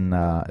UPS and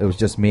it was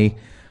just me,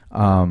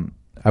 I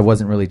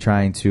wasn't really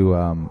trying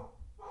to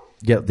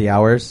get the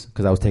hours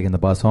because I was taking the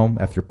bus home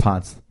after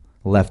Ponce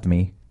left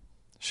me.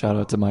 Shout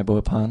out to my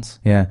boy Ponce.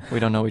 Yeah. We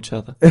don't know each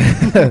other.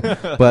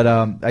 But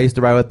I used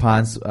to ride with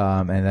Ponce,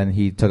 and then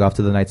he took off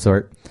to the night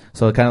sort.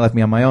 So it kind of left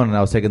me on my own, and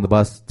I was taking the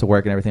bus to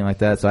work and everything like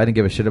that. So I didn't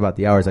give a shit about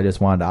the hours. I just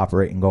wanted to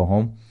operate and go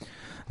home.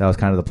 That was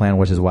kind of the plan,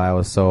 which is why I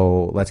was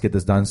so, let's get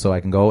this done so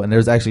I can go. And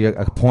there's actually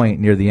a point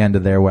near the end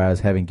of there where I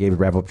was having Gabe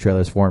wrap up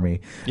trailers for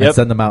me and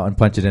send them out and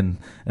punch it in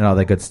and all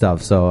that good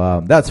stuff.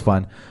 So that's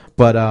fun.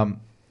 But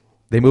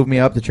they moved me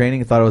up to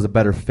training. I thought it was a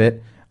better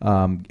fit.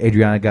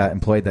 Adriana got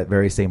employed that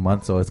very same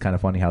month, so it's kind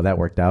of funny how that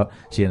worked out.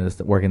 She ended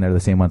up working there the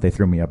same month they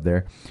threw me up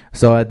there.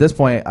 So at this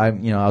point, I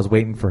was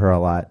waiting for her a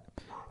lot,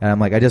 and I'm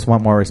like, I just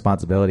want more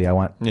responsibility. I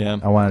want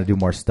to do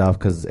more stuff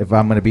because if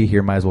I'm going to be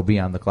here, might as well be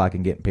on the clock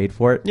and getting paid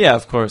for it. Yeah,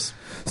 of course.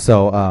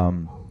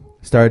 So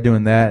started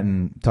doing that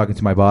and talking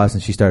to my boss,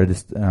 and she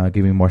started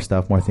giving me more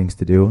stuff, more things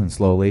to do, and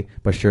slowly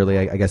but surely,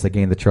 I guess I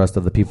gained the trust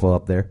of the people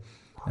up there.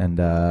 And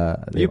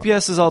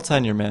UPS is all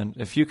tenure, man.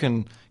 If you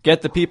can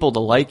get the people to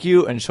like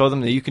you and show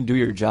them that you can do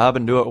your job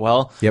and do it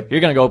well, you're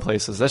going to go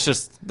places. That's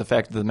just the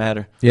fact of the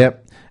matter.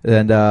 Yep.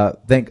 And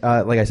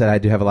like I said, I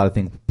do have a lot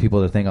of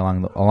people to thank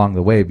along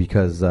the way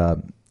because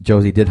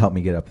Josie did help me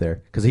get up there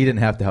because he didn't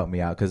have to help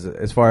me out. Because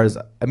as far as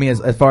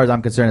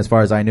I'm concerned, as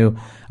far as I knew,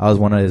 I was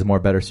one of his more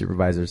better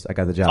supervisors. I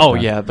got the job. Oh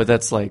done. yeah, but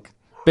that's like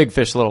big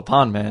fish, little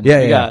pond, man.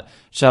 Yeah, yeah.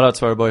 Shout out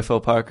to our boy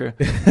Phil Parker.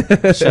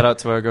 Shout out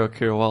to our girl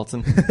Kira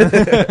Walton.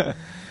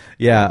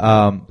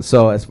 Yeah.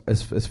 So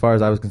as far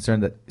as I was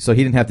concerned, so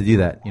he didn't have to do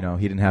that. He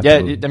didn't have to.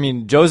 Yeah, I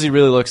mean, Josie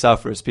really looks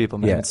out for his people,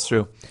 man. Yeah. It's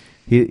true.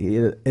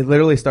 It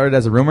literally started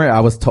as a rumor. I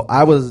was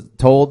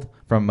told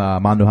from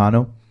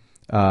Manduhano.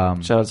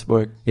 Shout out to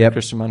boy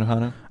Christian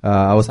Manduhano.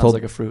 I was told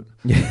like a fruit.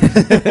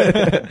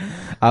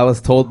 I was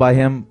told by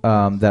him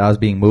that I was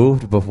being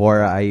moved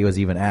before I was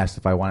even asked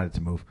if I wanted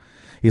to move.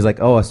 He's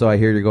like, "Oh, so I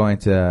hear you're going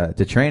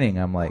to training."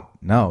 I'm like,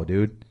 "No,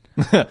 dude."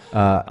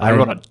 I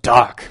run a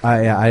dock.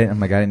 I'm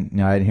like, I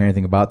didn't hear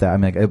anything about that.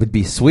 I'm like, it would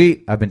be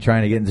sweet. I've been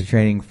trying to get into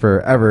training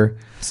forever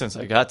since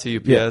I got to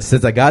UPS. Yeah,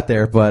 since I got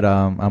there, but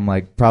I'm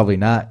like, probably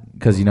not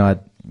because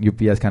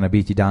UPS kind of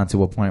beats you down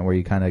to a point where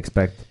you kind of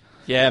expect.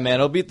 Yeah, man,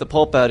 it'll beat the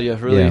pulp out of you.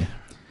 Really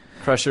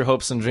crush your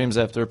hopes and dreams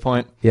after a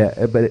point.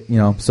 Yeah, but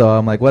so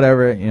I'm like,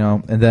 whatever,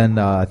 and then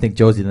I think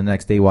Josie the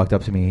next day walked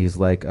up to me. He's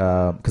like,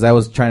 because I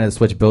was trying to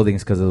switch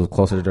buildings because it was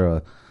closer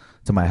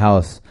to my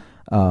house.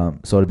 So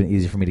it would have been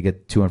easy for me to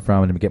get to and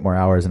from and to get more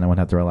hours, and I wouldn't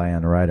have to rely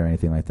on a ride or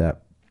anything like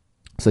that.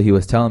 So he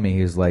was telling me,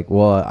 he's like,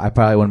 well, I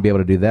probably wouldn't be able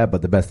to do that,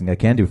 but the best thing I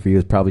can do for you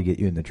is probably get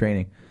you into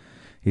training.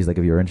 He's like,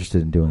 if you're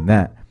interested in doing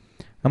that.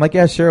 I'm like,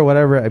 yeah, sure,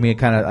 whatever. I mean,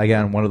 kind of,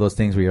 again, one of those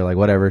things where you're like,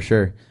 whatever,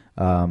 sure.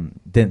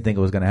 Didn't think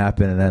it was going to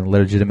happen, and then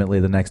legitimately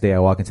the next day I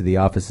walk into the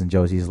office, and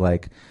Josie's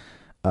like,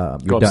 you're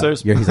go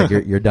upstairs. He's like,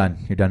 you're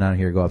done. You're done down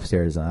here. Go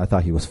upstairs. And I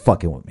thought he was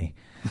fucking with me.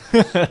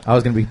 I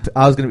was gonna be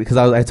because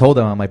I told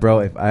him, I'm like, bro,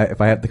 if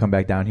I have to come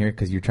back down here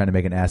because you're trying to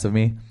make an ass of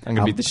me, I'm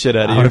gonna beat the shit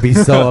out of you. I'm gonna be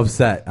so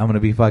upset. I'm gonna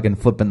be fucking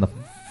flipping the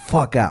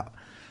fuck out.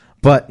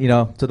 But to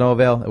no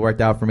avail. It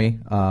worked out for me.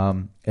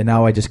 And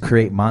now I just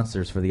create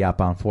monsters for the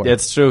outbound force. Yeah,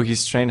 it's true.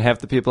 He's trained half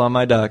the people on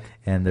my dock,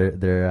 and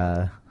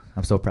they're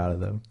I'm so proud of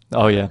them.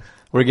 Oh yeah,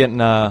 we're getting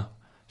shout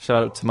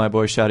out to my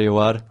boy Shadi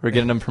Awad. We're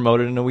getting him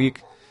promoted in a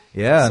week.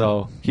 Yeah.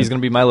 So he's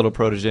going to be my little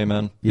protege,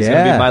 man. He's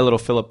going to be my little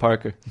Philip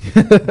Parker.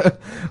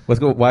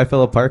 Why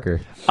Philip Parker?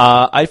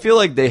 I feel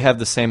like they have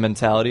the same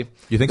mentality.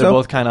 You think They're so?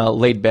 both kind of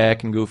laid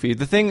back and goofy.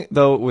 The thing,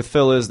 though, with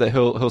Phil is that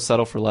he'll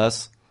settle for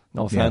less.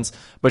 No offense. Yeah.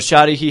 But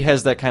Shadi, he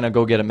has that kind of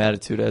go-get-him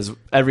attitude, as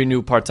every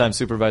new part-time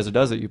supervisor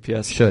does at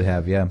UPS. Should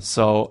have, yeah.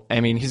 So, I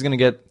mean, he's going to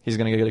get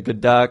a good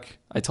doc.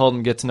 I told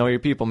him, get to know your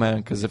people, man,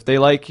 because if they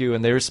like you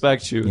and they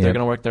respect you, they're going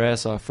to work their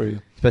ass off for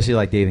you. Especially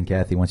like Dave and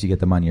Kathy. Once you get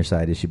them on your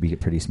side, it should be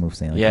pretty smooth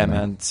sailing. Yeah,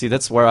 man. See,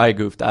 that's where I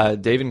goofed.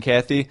 Dave and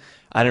Kathy,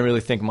 I didn't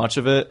really think much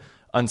of it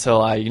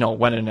until I,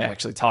 went in and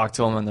actually talked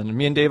to him, and then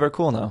me and Dave are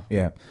cool now.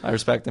 Yeah. I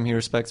respect him. He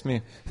respects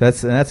me.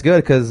 That's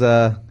good because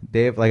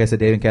Dave, like I said,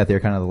 Dave and Kathy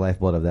are kind of the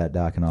lifeblood of that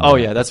doc and all. Oh,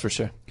 that. yeah, that's for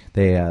sure.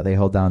 They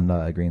hold down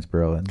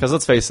Greensboro. Because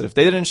let's face it, if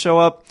they didn't show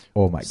up,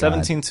 oh my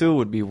God, 17-2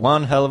 would be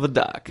one hell of a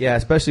doc. Yeah,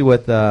 especially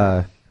with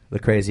the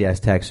crazy ass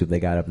tax soup they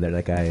got up there.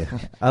 That guy,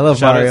 I love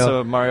Shout Mario. Shout out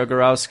to Mario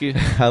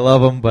Gorowski. I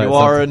love him, but you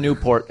are a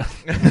Newport.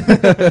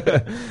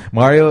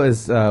 Mario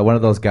is one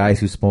of those guys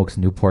who smokes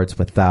Newports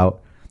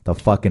without the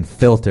fucking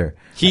filter.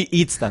 He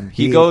eats them.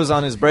 He goes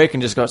on his break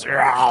and just goes. So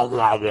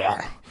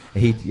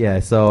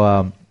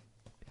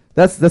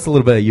that's a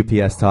little bit of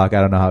UPS talk.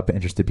 I don't know how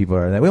interested people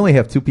are in that. We only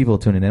have 2 people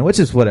tuning in, which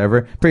is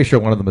whatever. Pretty sure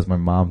one of them is my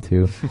mom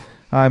too.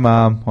 Hi,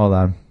 Mom. Hold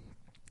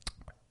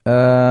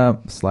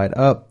on. Slide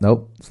up.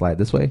 Nope. Slide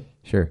this way.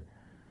 Sure.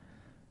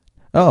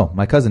 Oh,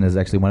 my cousin is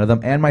actually one of them,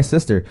 and my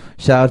sister.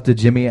 Shout out to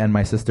Jimmy and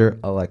my sister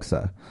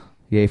Alexa.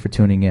 Yay for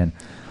tuning in.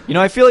 You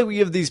know, I feel like we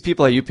give these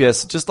people at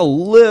UPS just a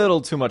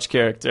little too much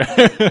character.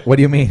 What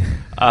do you mean?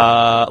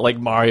 Like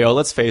Mario,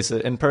 let's face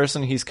it. In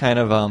person, he's kind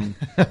of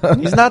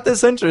he's not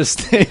this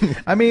interesting.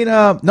 I mean,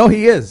 no,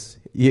 he is.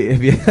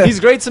 He's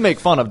great to make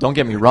fun of. Don't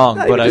get me wrong,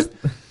 but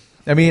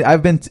I mean,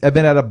 I've been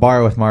at a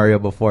bar with Mario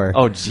before.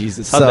 Oh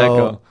Jesus, how'd that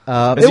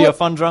go? Is he a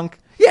fun drunk?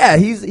 Yeah,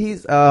 he's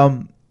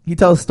he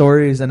tells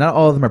stories, and not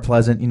all of them are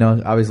pleasant. You know,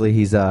 obviously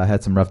he's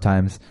had some rough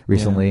times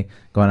recently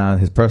going on with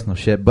his personal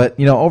shit. But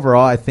you know,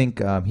 overall, I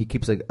think he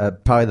keeps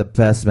probably the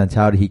best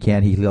mentality he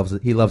can. He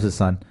loves his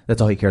son.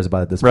 That's all he cares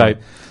about at this point. Right.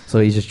 So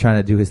he's just trying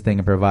to do his thing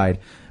and provide.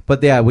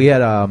 But yeah, we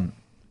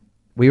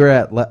were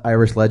at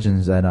Irish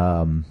Legends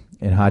and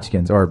in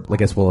Hodgkins, or I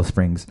guess Willow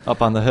Springs,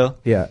 up on the hill.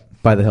 Yeah.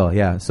 By the hill,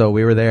 yeah. So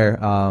we were there.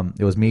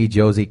 It was me,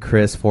 Josie,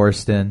 Chris,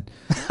 Forston.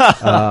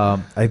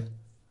 I'm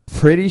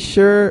pretty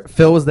sure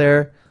Phil was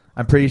there.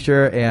 I'm pretty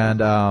sure.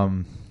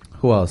 And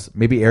who else?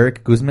 Maybe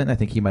Eric Guzman. I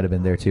think he might have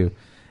been there too.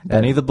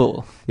 Benny the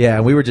Bull. Yeah,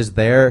 and we were just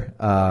there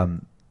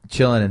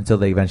chilling until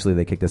they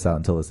eventually kicked us out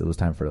until it was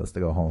time for us to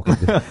go home.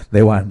 'Cause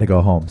they wanted to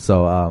go home.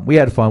 So we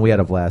had fun. We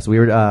had a blast. We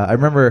were. I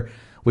remember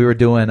we were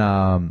doing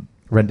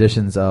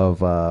renditions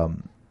of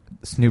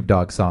Snoop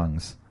Dogg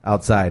songs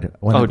outside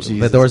when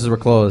the doors were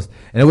closed,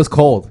 and it was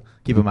cold.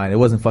 Keep in mind, it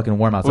wasn't fucking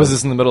warm outside. Was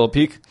this in the middle of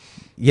peak?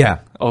 Yeah.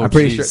 Oh, I'm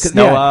pretty sure.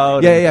 Snow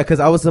out. Yeah. Because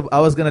I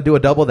was gonna do a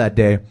double that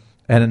day,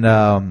 and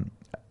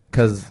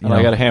because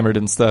I got hammered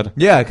instead.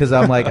 Yeah, because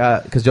I'm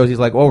like, because Josie's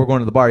like, oh, we're going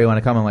to the bar. You want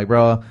to come? I'm like,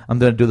 bro, I'm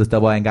gonna do this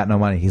double. I ain't got no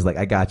money. He's like,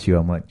 I got you.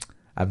 I'm like,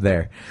 I'm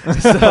there.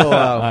 So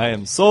I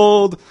am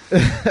sold.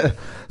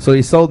 So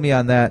he sold me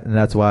on that, and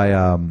that's why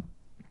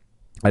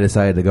I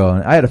decided to go,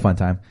 and I had a fun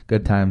time,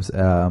 good times.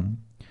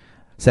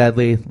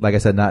 Sadly, like I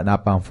said,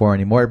 not bound for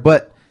anymore,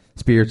 but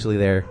spiritually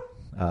there,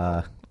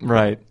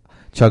 right,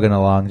 chugging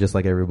along just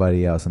like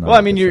everybody else. And well, I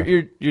mean,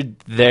 you're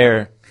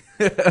there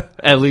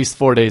at least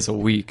 4 days a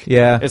week.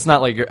 Yeah, it's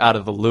not like you're out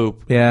of the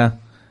loop. Yeah,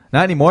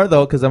 not anymore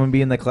though, because I'm gonna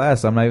be in the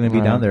class. I'm not even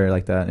gonna be down there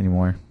like that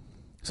anymore.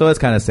 So it's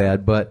kind of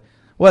sad, but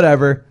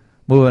whatever.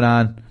 Moving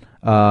on.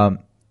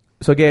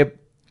 So Gabe,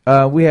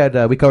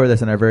 we covered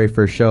this in our very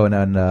first show, and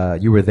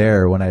then you were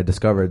there when I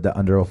discovered that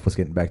Under Oath was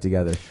getting back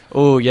together.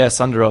 Oh yes,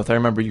 Under Oath. I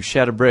remember you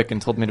shat a brick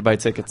and told me to buy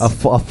tickets. A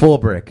full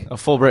brick. A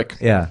full brick.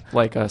 Yeah,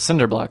 like a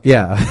cinder block.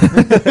 Yeah.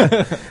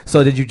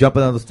 So did you jump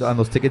in on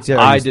those tickets yet?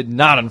 I did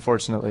not,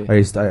 unfortunately.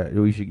 You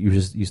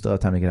still have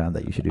time to get on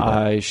that. You should do that.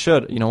 I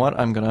should. You know what?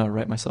 I'm gonna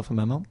write myself a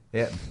memo.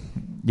 Yeah.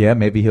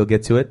 Maybe he'll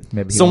get to it.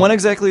 Maybe. So when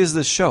exactly is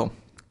this show?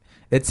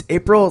 It's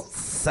April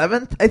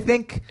 7th, I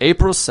think.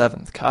 April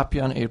 7th. Copy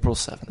on April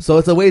 7th. So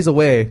it's a ways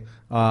away.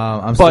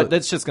 But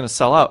that's just going to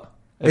sell out.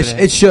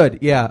 It should,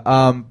 yeah.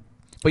 But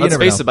let's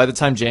face it, by the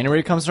time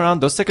January comes around,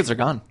 those tickets are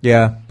gone.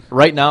 Yeah.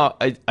 Right now,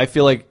 I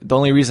feel like the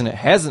only reason it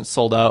hasn't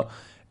sold out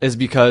is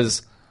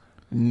because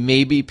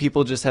maybe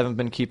people just haven't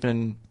been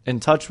keeping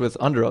in touch with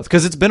Under Oath.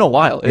 Because it's been a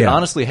while. It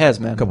honestly has,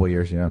 man. A couple of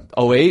years, yeah.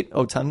 08,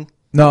 010?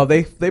 No,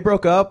 they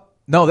broke up.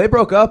 No, they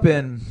broke up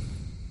in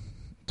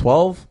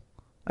 12.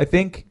 I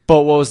think.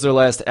 But what was their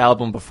last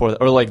album before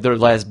that? Or like their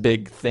last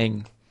big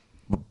thing?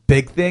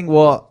 Big thing?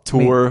 Well,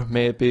 tour,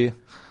 may it be?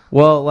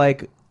 Well,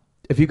 like,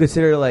 if you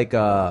consider, like, if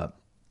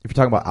you're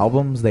talking about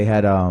albums, they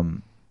had, I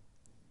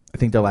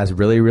think their last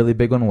really, really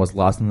big one was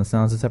Lost in the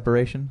Sounds of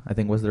Separation, I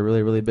think was their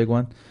really, really big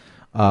one.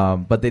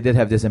 But they did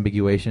have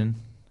Disambiguation.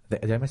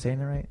 Am I saying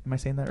that right? Am I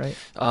saying that right?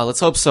 Let's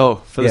hope so,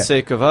 for the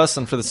sake of us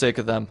and for the sake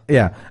of them.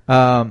 Yeah.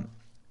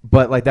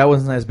 But, like, that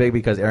wasn't as big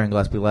because Aaron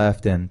Gillespie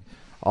left and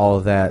all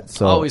of that.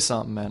 So always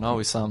something, man.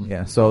 Always something.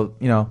 Yeah. So,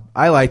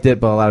 I liked it,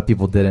 but a lot of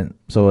people didn't.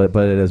 So,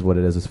 but it is what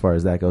it is as far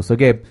as that goes. So,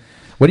 Gabe,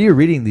 what are you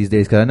reading these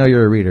days? Because I know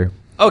you're a reader.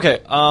 Okay.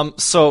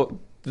 So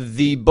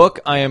the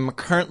book I am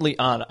currently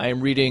on, I am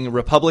reading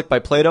Republic by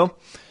Plato.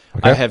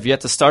 Okay. I have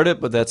yet to start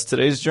it, but that's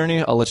today's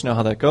journey. I'll let you know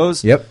how that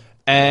goes. Yep.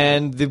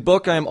 And the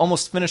book I am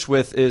almost finished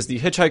with is The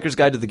Hitchhiker's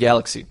Guide to the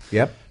Galaxy.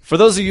 Yep. For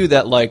those of you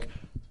that like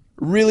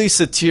really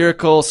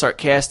satirical,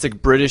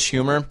 sarcastic British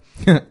humor,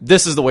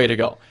 this is the way to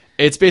go.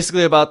 It's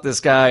basically about this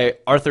guy,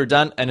 Arthur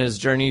Dent, and his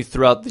journey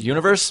throughout the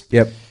universe.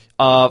 Yep.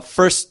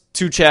 First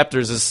 2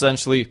 chapters is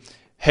essentially,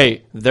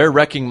 hey, they're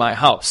wrecking my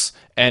house.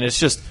 And it's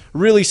just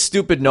really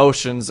stupid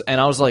notions.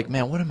 And I was like,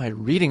 man, what am I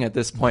reading at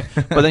this point?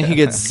 But then he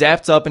gets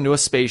zapped up into a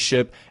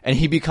spaceship, and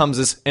he becomes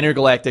this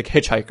intergalactic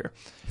hitchhiker.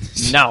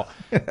 Now,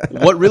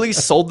 what really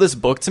sold this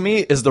book to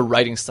me is the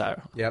writing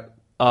style. Yep.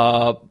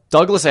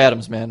 Douglas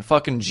Adams, man,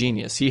 fucking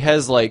genius. He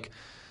has like...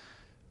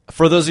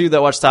 For those of you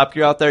that watch Top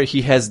Gear out there,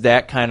 he has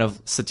that kind of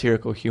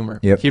satirical humor.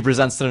 Yep. He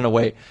presents it in a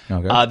way.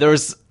 Okay. There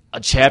was a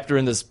chapter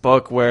in this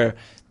book where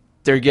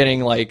they're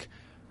getting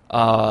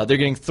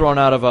thrown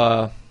out of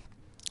a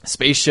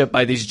spaceship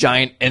by these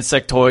giant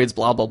insectoids,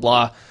 blah, blah,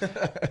 blah.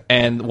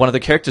 And one of the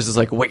characters is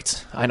like,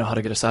 wait, I know how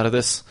to get us out of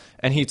this.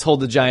 And he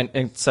told the giant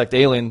insect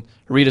alien,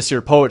 read us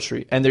your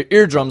poetry. And their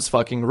eardrums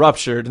fucking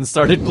ruptured and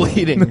started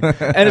bleeding.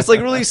 And it's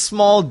like really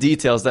small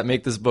details that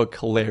make this book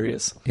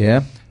hilarious.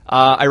 Yeah.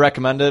 I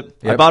recommend it.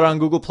 Yep. I bought it on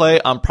Google Play.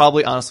 I'm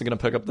probably honestly going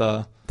to pick up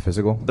the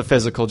Physical. The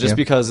Physical, just Yeah.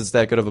 because it's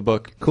that good of a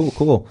book.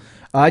 Cool.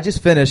 I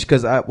just finished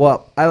because I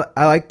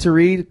like to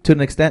read to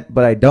an extent,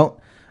 but I don't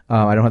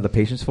have the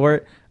patience for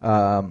it.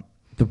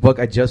 The book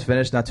I just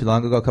finished not too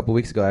long ago, a couple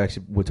weeks ago,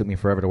 actually it took me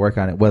forever to work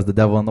on it, was The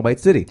Devil in the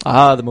White City.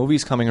 The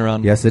movie's coming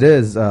around. Yes, it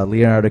is.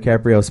 Leonardo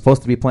DiCaprio is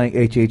supposed to be playing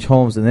H.H.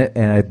 Holmes in it,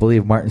 and I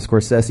believe Martin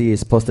Scorsese is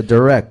supposed to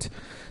direct.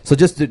 So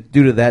just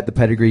due to that, the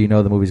pedigree,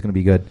 the movie's going to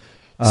be good.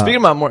 Speaking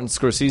about Martin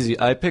Scorsese,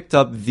 I picked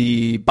up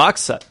the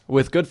box set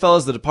with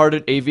Goodfellas, The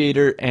Departed,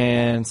 Aviator,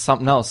 and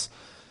something else.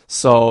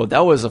 So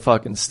that was a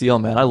fucking steal,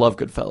 man. I love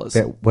Goodfellas.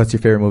 Okay, what's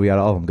your favorite movie out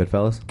of all of them?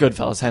 Goodfellas?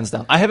 Goodfellas, hands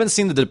down. I haven't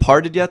seen The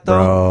Departed yet, though.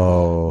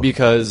 Bro.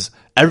 Because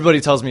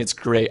everybody tells me it's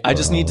great. I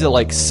just need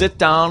to, sit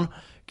down,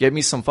 get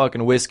me some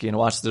fucking whiskey, and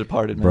watch The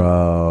Departed, man.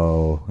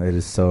 Bro, it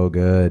is so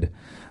good.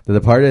 The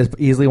Departed is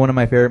easily one of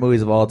my favorite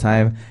movies of all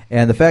time,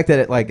 and the fact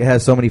that it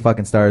has so many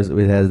fucking stars.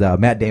 It has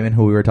Matt Damon,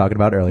 who we were talking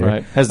about earlier.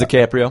 Right. Has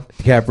DiCaprio.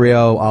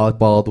 Alec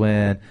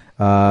Baldwin,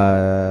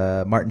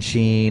 Martin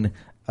Sheen.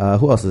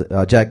 Who else?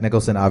 Jack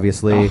Nicholson,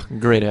 obviously. Oh,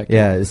 great actor.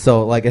 Yeah,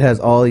 so it has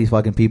all these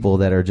fucking people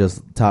that are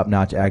just top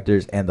notch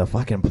actors, and the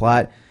fucking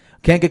plot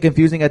can get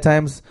confusing at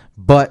times.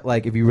 But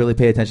if you really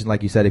pay attention,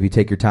 like you said, if you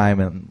take your time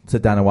and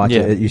sit down and watch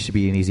it, you should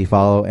be an easy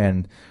follow.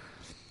 And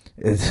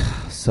it's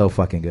so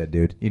fucking good,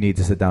 dude. You need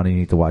to sit down and you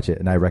need to watch it,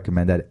 and I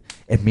recommend that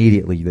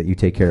immediately that you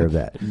take care of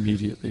that.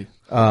 Immediately.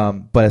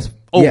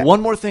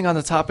 One more thing on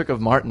the topic of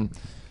Martin.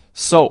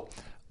 So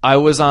I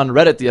was on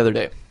Reddit the other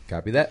day.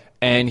 Copy that.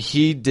 And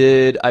he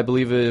did, I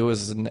believe it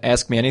was an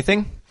Ask Me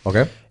Anything.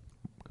 Okay.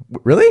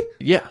 Really?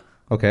 Yeah.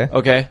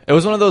 Okay. It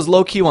was one of those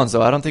low-key ones,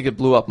 though. I don't think it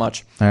blew up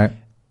much. All right.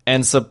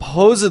 And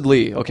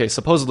supposedly,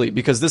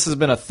 because this has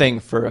been a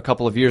thing for a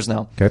couple of years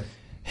now, Okay.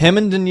 him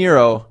and De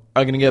Niro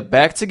are going to get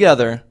back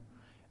together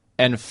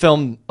and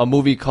film a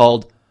movie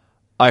called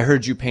I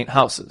Heard You Paint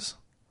Houses.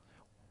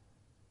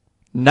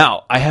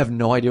 Now, I have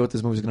no idea what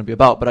this movie is going to be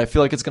about, but I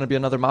feel like it's going to be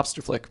another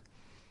mobster flick.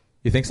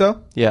 You think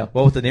so? Yeah.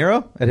 Well, with De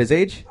Niro at his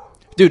age?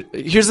 Dude,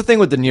 here's the thing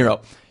with De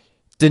Niro.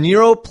 De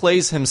Niro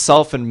plays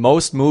himself in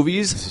most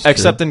movies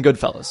except in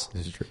Goodfellas.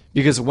 This is true.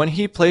 Because when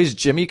he plays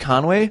Jimmy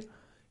Conway,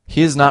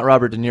 he is not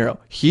Robert De Niro.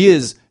 He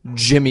is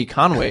Jimmy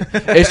Conway.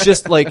 It's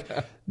just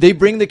they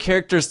bring the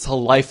characters to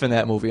life in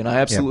that movie, and I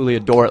absolutely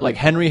adore it. Like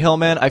Henry Hill,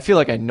 man, I feel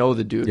like I know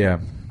the dude. Yeah.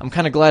 I'm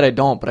kind of glad I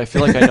don't, but I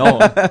feel like I know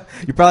him.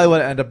 You probably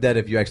would end up dead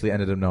if you actually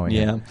ended up knowing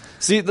Yeah. it.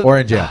 See, Or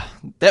in jail.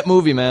 That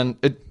movie, man,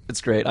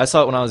 it's great. I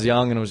saw it when I was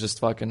young, and it was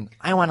just fucking.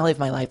 I want to live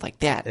my life like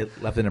that.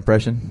 It left an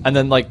impression. And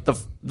then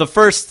the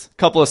first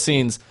couple of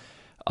scenes,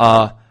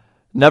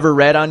 never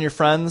rat on your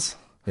friends.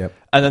 Yep.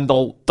 And then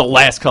the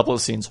last couple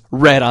of scenes,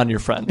 rat on your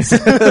friends.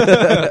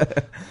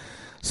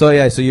 So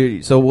what's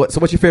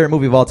your favorite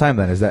movie of all time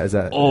then? Is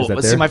that Oh,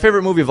 there? see, my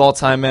favorite movie of all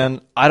time,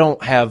 man. I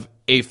don't have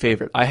a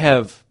favorite.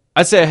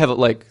 I'd say I have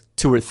like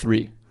 2 or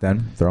 3.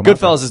 Then throw 'em out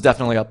Goodfellas is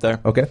definitely up there.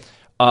 there. Okay.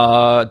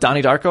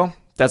 Donnie Darko.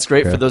 That's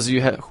great Okay. for those of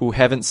you who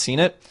haven't seen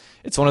it.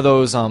 It's one of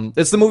those.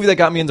 It's the movie that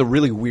got me into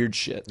really weird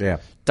shit. Yeah.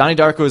 Donnie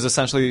Darko is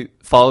essentially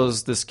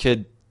follows this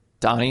kid,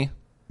 Donnie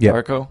Yep.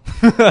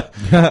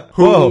 Darko,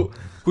 Whoa.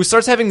 who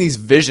starts having these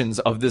visions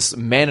of this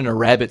man in a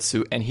rabbit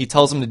suit, and he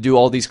tells him to do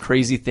all these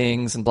crazy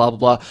things and blah blah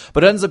blah.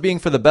 But it ends up being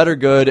for the better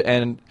good,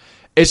 and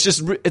it's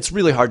just it's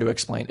really hard to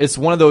explain. It's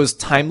one of those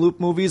time loop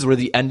movies where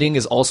the ending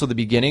is also the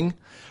beginning,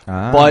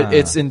 but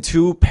it's in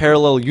 2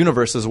 parallel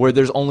universes where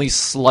there's only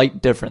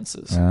slight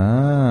differences.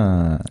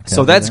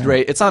 So that's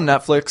great. It's on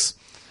Netflix.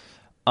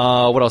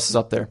 What else is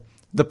up there?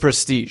 The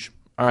Prestige.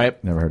 All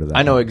right. Never heard of that.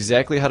 I know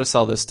exactly how to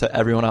sell this to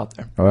everyone out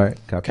there. All right.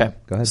 Copy. Okay.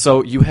 Go ahead.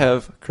 So you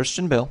have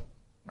Christian Bale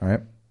All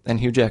right. and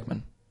Hugh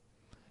Jackman.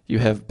 You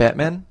have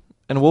Batman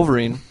and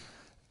Wolverine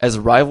as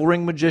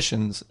rivaling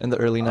magicians in the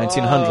early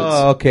 1900s.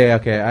 Oh, okay.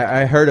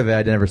 I heard of it.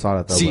 I never saw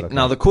it though. See, but okay.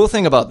 now the cool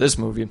thing about this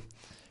movie,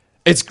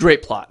 it's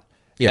great plot.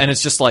 Yeah. And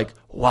it's just like,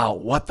 wow,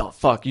 what the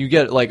fuck? You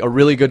get like a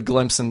really good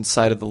glimpse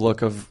inside of the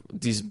look of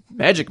these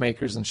magic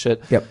makers and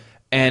shit. Yep.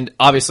 And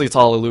obviously it's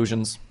all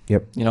illusions.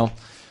 Yep. You know?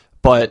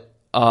 But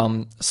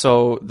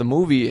so the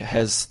movie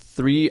has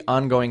 3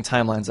 ongoing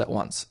timelines at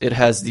once. It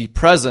has the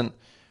present,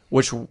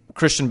 which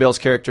Christian Bale's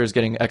character is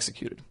getting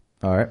executed.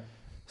 All right.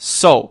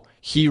 So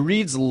he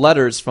reads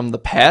letters from the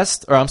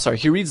past,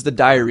 he reads the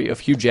diary of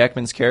Hugh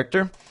Jackman's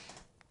character,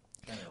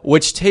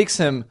 which takes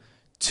him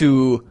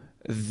to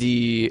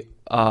the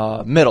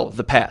middle,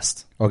 the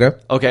past. Okay.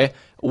 Okay?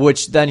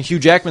 Which then Hugh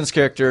Jackman's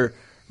character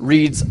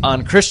reads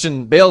on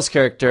Christian Bale's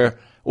character,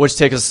 which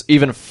takes us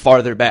even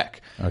farther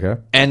back.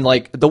 Okay. And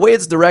like the way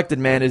it's directed,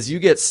 man, is you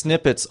get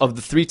snippets of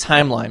the 3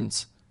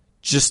 timelines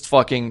just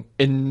fucking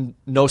in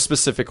no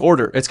specific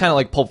order. It's kind of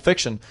like Pulp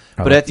Fiction.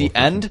 But at the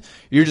end,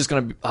 you're just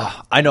going to be...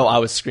 I know I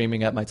was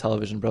screaming at my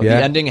television, bro. Yeah?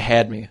 The ending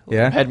had me.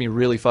 Yeah? Had me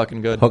really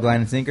fucking good. Hook, line,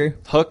 and sinker.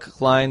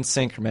 Hook, line,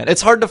 sinker, man.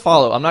 It's hard to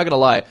follow. I'm not going to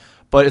lie.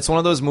 But it's one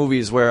of those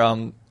movies where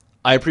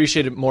I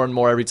appreciate it more and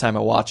more every time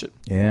I watch it.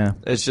 Yeah.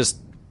 It's just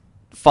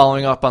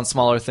following up on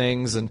smaller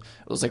things. And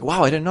it was like,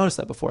 wow, I didn't notice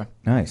that before.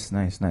 Nice.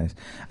 I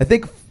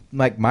think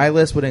like my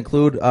list would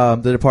include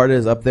The Departed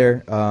is up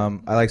there.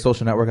 I like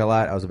Social Network a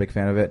lot. I was a big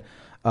fan of it.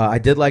 I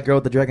did like Girl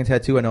with the Dragon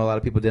Tattoo. I know a lot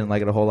of people didn't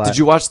like it a whole lot. Did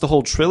you watch the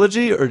whole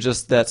trilogy or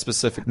just that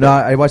specific? No,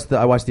 I watched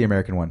the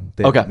American one.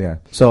 Okay. Yeah.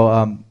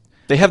 So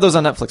They have those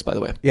on Netflix, by the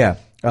way. yeah,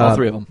 All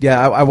three of them.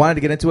 Yeah, I wanted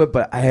to get into it,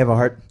 but I have a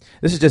hard.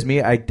 This is just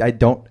me. I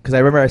don't, because I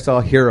remember I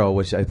saw Hero,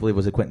 which I believe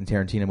was a Quentin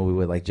Tarantino movie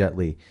with like Jet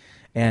Li,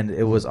 and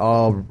it was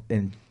all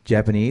in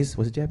Japanese.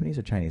 Was it Japanese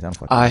or Chinese?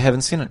 I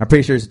haven't seen it. I'm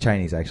pretty sure it's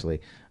Chinese, actually.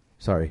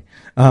 Sorry,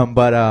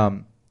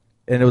 and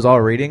it was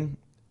all reading,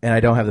 and I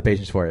don't have the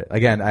patience for it.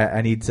 Again,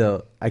 I need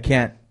to. I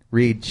can't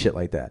read shit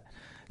like that.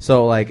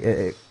 So like,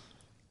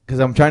 because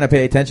I'm trying to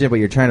pay attention, but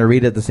you're trying to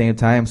read it at the same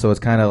time, so it's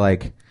kind of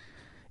like,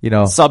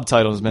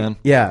 Subtitles, man.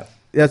 yeah,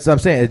 that's what I'm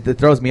saying. It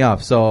throws me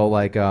off. So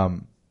like, There's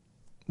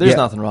yeah.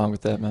 nothing wrong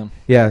with that, man.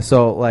 Yeah,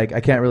 so like I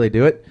can't really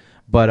do it,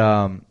 but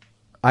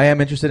I am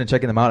interested in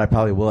checking them out. I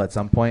probably will at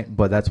some point,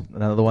 but that's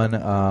another one.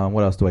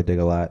 What else do I dig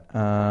a lot?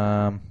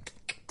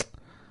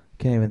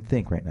 Can't even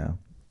think right now.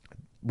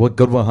 Well,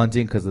 Good Will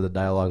Hunting, because of the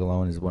dialogue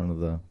alone, is one of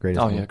the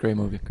greatest. Oh yeah, great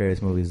movie.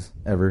 Greatest movies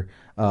ever.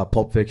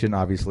 Pulp Fiction,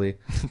 obviously.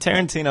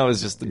 Tarantino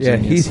is just the Yeah,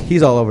 genius.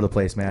 he's all over the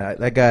place, man.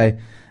 That guy,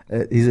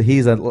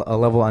 he's a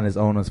level on his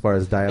own as far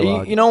as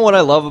dialogue. You know what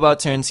I love about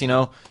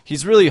Tarantino?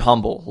 He's really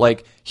humble.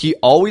 Like, he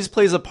always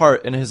plays a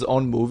part in his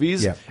own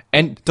movies. Yeah.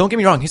 And don't get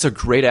me wrong, he's a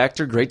great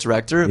actor, great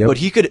director, Yep. but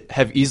he could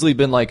have easily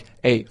been like,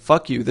 hey,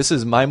 fuck you, this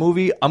is my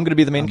movie, I'm going to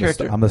be the main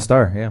character. I'm the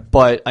star, yeah.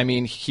 But, I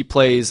mean, he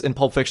plays, in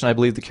Pulp Fiction, I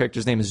believe the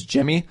character's name is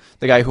Jimmy,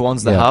 the guy who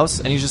owns the Yeah. house,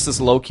 and he's just this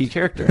low-key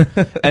character.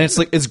 And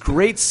it's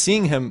great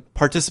seeing him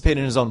participate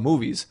in his own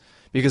movies,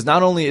 because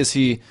not only is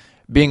he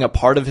being a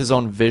part of his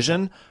own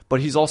vision, but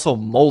he's also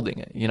molding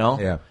it,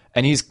 Yeah.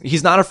 And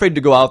he's not afraid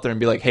to go out there and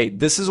be like, hey,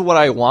 this is what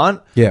I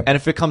want. Yeah. And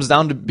if it comes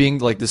down to being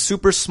like the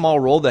super small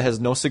role that has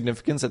no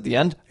significance at the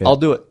end, Yeah. I'll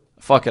do it.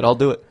 Fuck it, I'll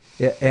do it.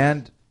 Yeah,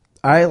 and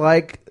I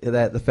like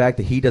that the fact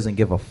that he doesn't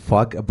give a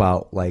fuck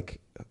about like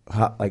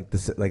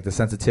the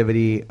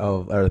sensitivity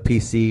of or the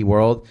PC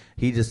world.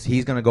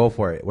 He's gonna go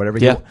for it.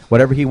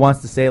 Whatever he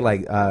wants to say,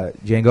 like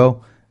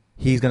Django,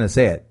 he's gonna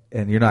say it,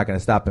 and you're not gonna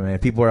stop him. And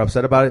if people are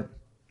upset about it,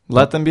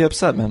 Let them be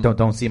upset, man.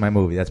 don't see my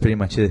movie. That's pretty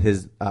much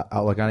his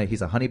outlook on it.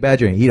 He's a honey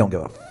badger, and he don't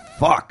give a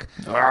fuck.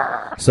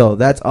 So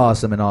that's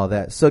awesome and all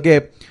that. So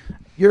Gabe,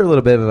 you're a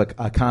little bit of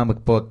a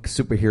comic book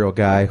superhero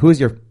guy. Who's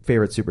your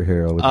favorite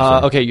superhero? Would you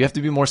say? Okay, you have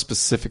to be more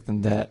specific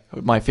than that.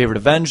 My favorite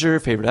Avenger,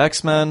 favorite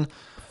X-Men.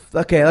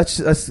 Okay, let's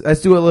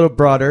do it a little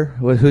broader.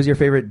 Who's your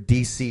favorite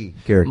DC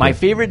character? My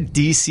favorite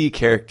DC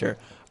character.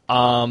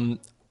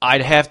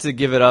 I'd have to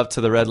give it up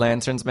to the Red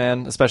Lanterns,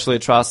 man, especially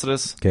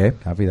Atrocitus. Okay,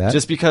 copy that.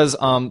 Just because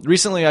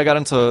recently I got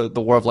into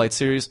the War of Light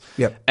series.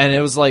 Yep. And it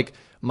was like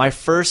my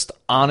first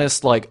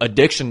honest like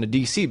addiction to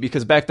DC,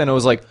 because back then it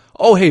was like,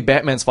 oh hey,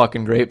 Batman's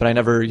fucking great, but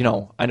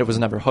I was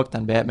never hooked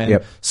on Batman.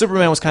 Yep.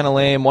 Superman was kind of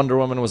lame, Wonder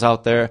Woman was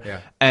out there.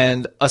 Yeah.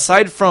 And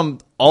aside from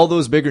all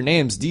those bigger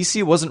names,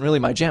 DC wasn't really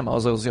my jam. I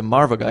was a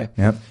Marvel guy.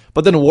 Yep.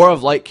 But then War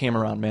of Light came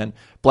around, man.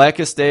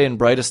 Blackest Day and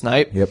Brightest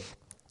Night. Yep.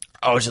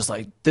 I was just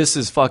like, this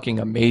is fucking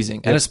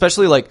amazing. And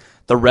especially like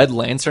the Red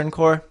Lantern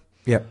Corps.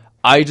 Yep.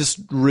 I just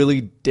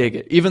really dig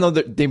it. Even though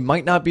they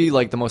might not be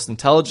like the most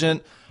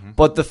intelligent,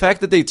 but the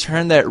fact that they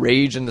turn that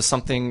rage into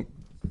something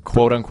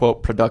quote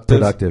unquote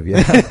productive,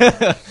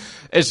 Yeah.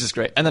 it's just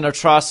great. And then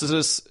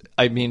Atrocitus,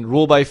 I mean,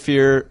 rule by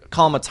fear,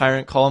 call him a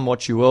tyrant, call him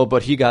what you will,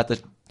 but he got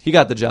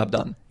the job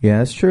done. Yeah,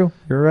 that's true.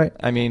 You're right.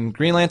 I mean,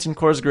 Green Lantern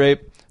Corps is great.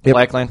 Yep.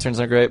 Black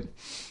Lanterns are great.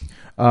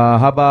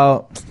 How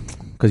about,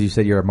 because you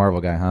said you're a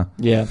Marvel guy, huh?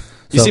 Yeah.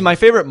 You So- see, my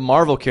favorite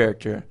Marvel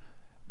character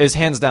is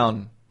hands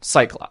down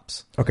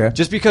Cyclops. Okay.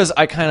 Just because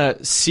I kind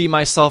of see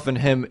myself and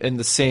him in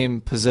the same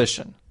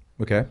position.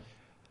 Okay.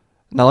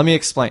 Now let me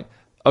explain.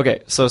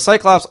 Okay, so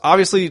Cyclops,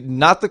 obviously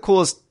not the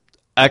coolest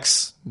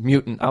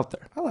ex-mutant out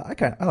there.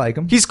 I like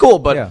him. He's cool,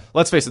 but Yeah.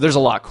 let's face it, there's a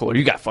lot cooler.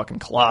 You got fucking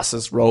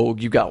Colossus,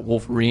 Rogue, you got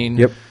Wolverine,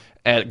 Yep.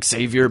 and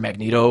Xavier,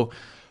 Magneto.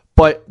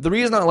 But the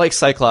reason I like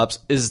Cyclops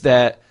is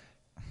that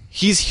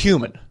he's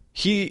human.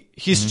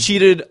 He's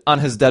cheated on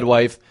his dead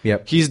wife.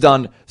 Yep. He's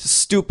done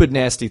stupid,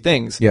 nasty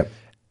things. Yep.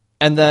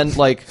 And then,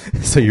 like,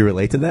 So you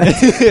relate to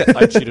that?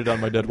 I cheated on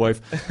my dead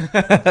wife.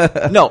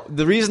 No,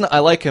 the reason I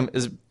like him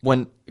is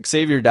when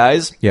Xavier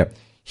dies, Yep.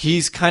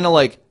 he's kind of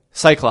like,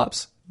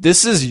 Cyclops,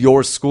 this is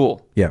your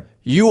school. Yeah.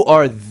 You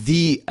are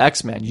the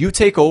X-Men. You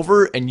take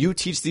over and you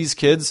teach these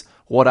kids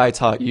what I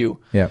taught you.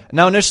 Yeah.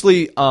 Now,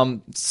 initially, for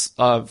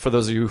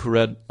those of you who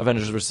read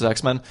Avengers vs.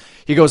 X-Men,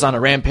 he goes on a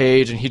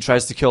rampage and he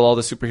tries to kill all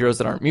the superheroes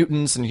that aren't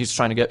mutants, and he's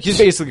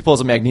basically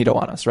pulls a Magneto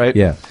on us, right?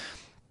 Yeah.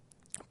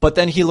 But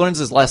then he learns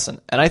his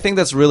lesson. And I think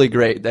that's really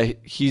great that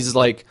he's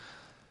like,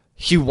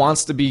 he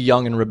wants to be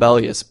young and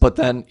rebellious, but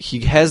then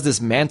he has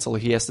this mantle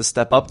he has to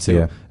step up to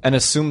Yeah. and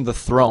assume the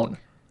throne.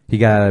 He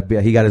got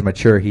to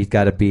mature. He's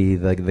got to be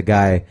the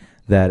guy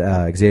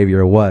that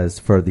Xavier was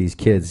for these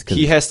kids. 'Cause-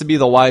 He has to be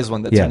the wise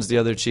one that Yeah. turns the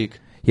other cheek.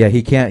 yeah,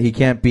 he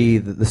can't be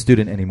the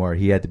student anymore.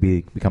 He had to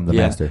become the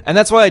master. And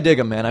that's why I dig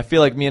him, man. I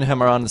feel like me and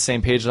him are on the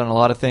same page on a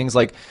lot of things.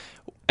 Like,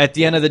 at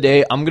the end of the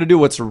day, I'm going to do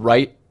what's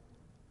right,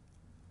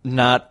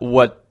 not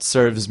what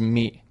serves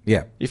me.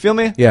 Yeah. You feel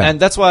me? Yeah. And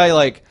that's why I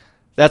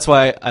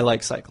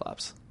like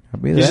Cyclops.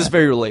 Copy He's that. just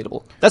very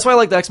relatable. That's why I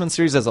like the X-Men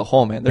series as a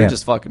whole, man. They're Yeah.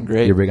 just fucking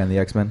great. You're big on the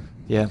X-Men.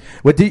 Yeah.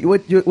 Would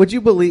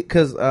you believe?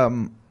 Because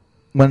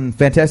when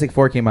Fantastic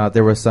Four came out,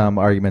 there were some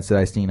arguments that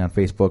I seen on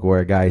Facebook where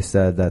a guy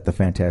said that the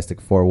Fantastic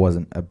Four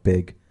wasn't a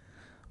big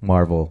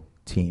Marvel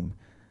team.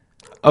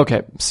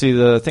 Okay. See,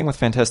 the thing with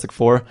Fantastic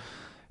Four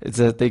is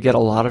that they get a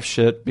lot of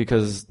shit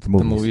because The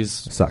movies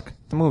suck.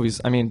 The movies.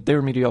 I mean, they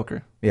were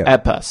mediocre. Yeah.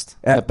 At best.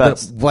 At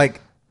best.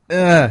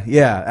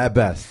 Yeah, at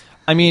best.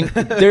 I mean,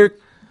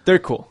 they're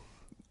cool.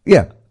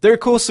 Yeah. They're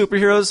cool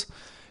superheroes.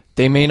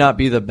 They may not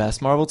be the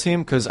best Marvel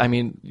team because, I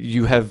mean,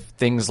 you have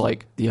things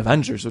like the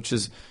Avengers, which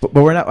is... But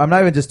we're not. I'm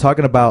not even just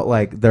talking about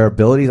like their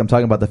abilities. I'm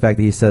talking about the fact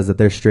that he says that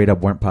they're straight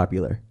up weren't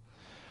popular.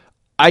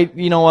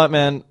 You know what,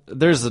 man?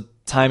 There's a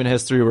time in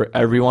history where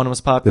everyone was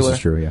popular. This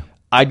is true. Yeah.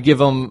 I'd give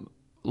them,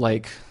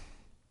 like...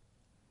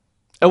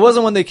 It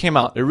wasn't when they came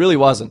out. It really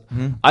wasn't.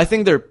 Mm-hmm. I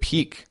think their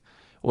peak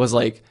was,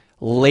 like,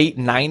 late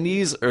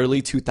 90s,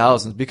 early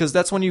 2000s, because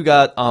that's when you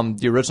got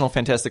the original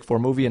Fantastic Four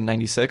movie in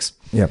 96.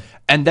 Yeah.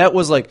 And that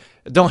was like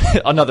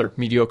another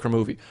mediocre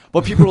movie.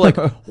 But people were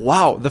like,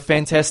 wow, the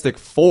Fantastic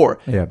Four.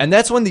 Yeah. And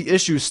that's when the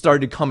issues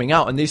started coming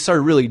out and they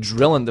started really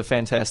drilling the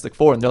Fantastic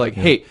Four. And they're like,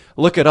 hey,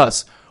 look at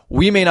us.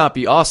 We may not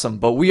be awesome,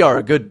 but we are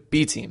a good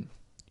B team.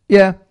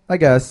 Yeah, I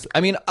guess.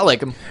 I mean, I like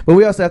them. But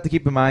we also have to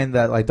keep in mind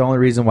that like the only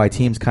reason why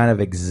teams kind of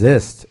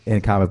exist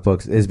in comic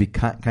books is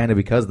kind of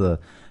because of the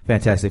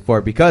Fantastic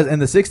Four. Because in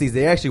the 60s,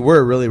 they actually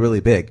were really, really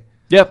big.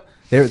 Yep.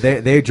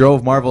 They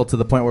drove Marvel to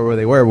the point where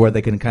they were, where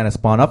they can kind of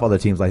spawn up other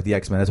teams like the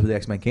X-Men. That's where the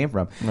X-Men came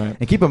from. Right.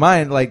 And keep in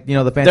mind, like, you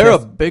know, the They're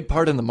Fantastic... a big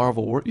part in the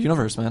Marvel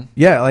universe, man.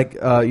 Yeah, like, you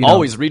know...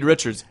 Always Reed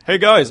Richards. Hey,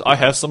 guys, I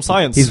have some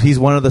science. He's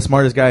one of the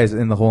smartest guys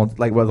in the whole...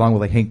 Like, along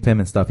with, like, Hank Pym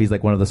and stuff. He's,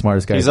 like, one of the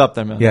smartest guys. He's up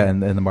there, man. Yeah, in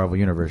the Marvel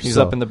universe. He's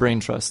so. up in the brain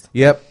trust.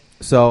 Yep.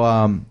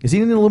 So, is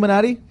he in the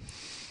Illuminati?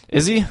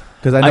 Is he?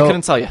 Because I know...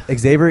 couldn't tell you.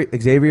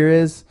 Xavier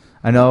is.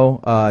 I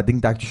know. I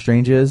think Doctor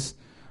Strange is.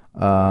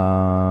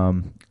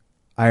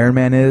 Iron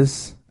Man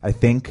is, I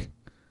think.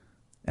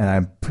 And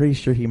I'm pretty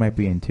sure he might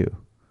be in too.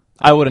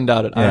 I wouldn't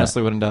doubt it. I Yeah.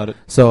 honestly wouldn't doubt it.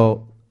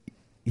 So,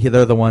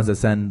 they're the ones that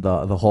send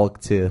the Hulk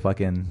to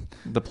fucking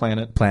The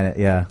planet.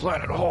 yeah.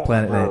 Planet Hulk.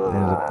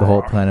 The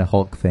whole Planet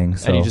Hulk thing.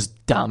 So. And he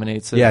just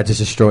dominates it. Yeah, it just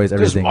destroys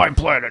This is everything. my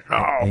planet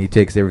now. And he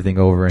takes everything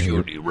over. And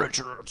Judy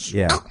Richards.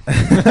 yeah.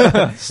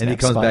 And he Snap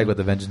comes spine. back with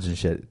a vengeance and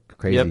shit.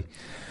 Crazy.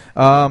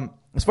 Yep.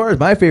 As far as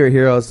my favorite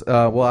heroes,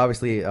 well,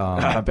 obviously...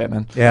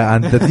 Batman. Yeah,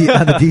 on the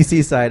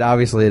DC side,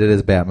 obviously it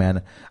is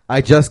Batman.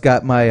 I just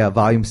got my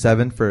Volume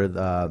 7 for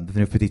the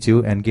New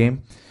 52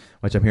 Endgame,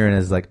 which I'm hearing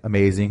is like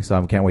amazing, so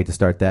I can't wait to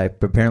start that.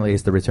 But apparently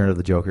it's the return of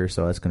the Joker,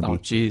 so it's going to Oh, be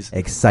jeez.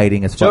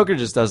 exciting as fuck. Joker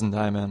just doesn't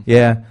die, man.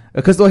 Yeah,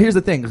 because well, here's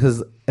the thing,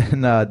 because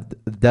in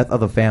Death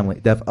of a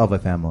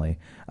Family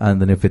on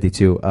the New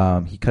 52,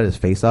 he cut his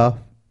face off.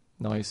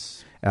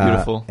 Nice.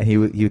 Beautiful. And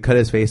he cut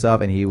his face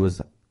off, and he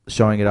was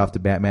showing it off to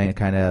Batman,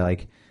 kind of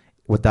like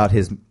without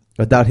his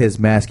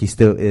mask, he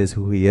still is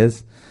who he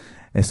is.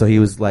 And so he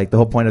was like, the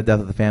whole point of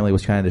Death of the Family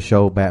was trying to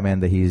show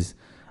Batman that he's,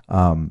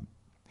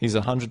 He's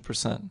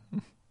 100%.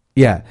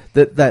 yeah,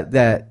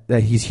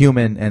 that he's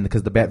human, and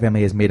because the Bat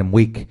Family has made him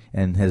weak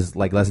and has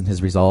like lessened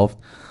his resolve,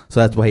 so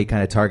that's why he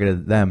kind of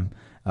targeted them,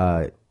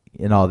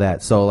 and all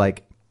that. So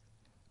like,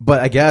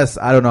 but I guess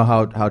I don't know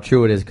how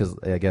true it is, because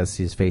I guess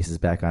his face is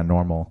back on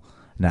normal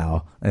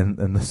now,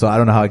 and so I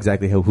don't know how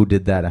exactly who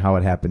did that and how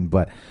it happened,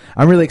 but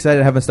I'm really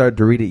excited. I haven't started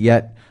to read it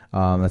yet.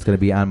 That's going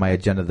to be on my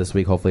agenda this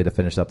week, hopefully, to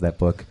finish up that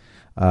book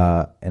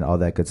and all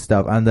that good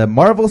stuff. On the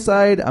Marvel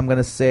side, I'm going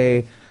to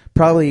say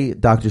probably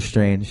Doctor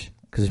Strange,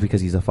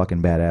 because he's a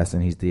fucking badass,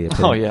 and he's the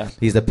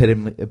he's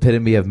the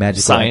epitome of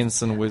magical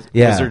Science and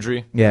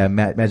wizardry. Yeah,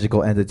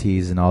 magical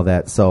entities and all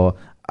that. So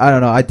I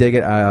don't know. I dig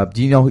it.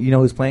 Do you know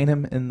who's playing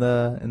him in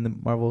the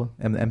Marvel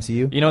and the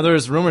MCU? You know,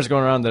 there's rumors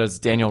going around that it's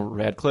Daniel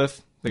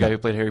Radcliffe, the guy who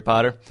played Harry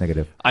Potter.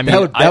 Negative. I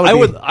mean,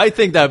 I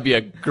think that would be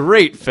a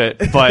great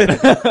fit,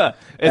 but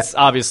it's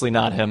obviously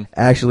not him.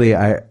 Actually,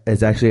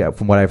 it's actually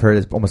from what I've heard,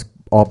 it's almost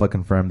all but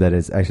confirmed that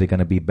it's actually going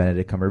to be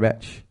Benedict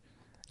Cumberbatch.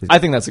 I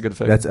think that's a good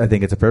fit. I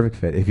think it's a perfect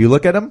fit. If you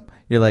look at him,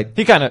 you're like,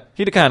 he kind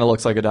of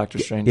looks like a Doctor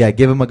Strange. yeah,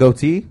 give him a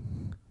goatee.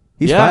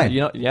 He's fine.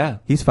 Yeah.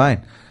 He's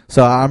fine.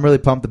 So I'm really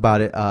pumped about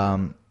it.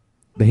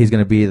 That he's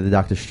going to be the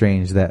Doctor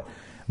Strange that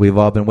we've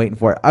all been waiting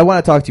for. I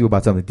want to talk to you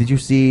about something. Did you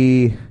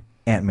see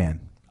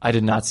Ant-Man? I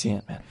did not see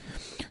Ant-Man.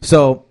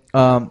 So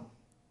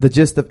the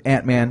gist of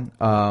Ant-Man.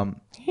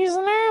 He's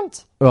an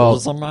ant. Well,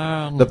 He's a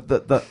man.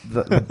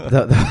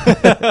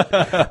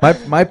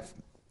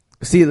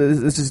 See,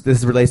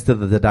 this relates to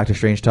the Doctor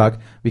Strange talk,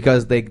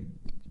 because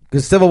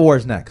Civil War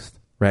is next,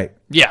 right?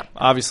 Yeah,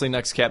 obviously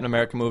next Captain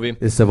America movie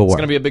Is Civil War. It's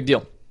going to be a big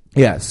deal.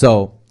 Yeah,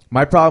 so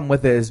my problem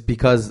with it is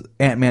because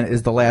Ant-Man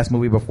is the last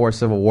movie before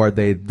Civil War,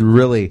 they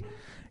really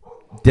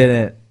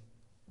didn't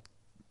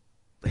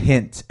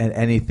hint at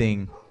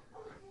anything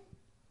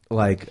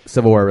like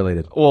Civil War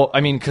related. Well,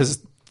 I mean,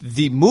 because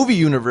the movie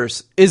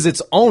universe is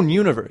its own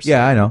universe.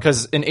 Yeah, I know.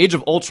 Because in Age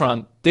of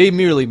Ultron, they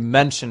merely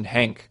mentioned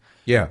Hank.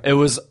 Yeah. It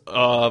was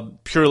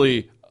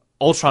purely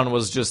Ultron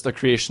was just a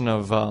creation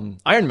of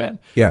Iron Man.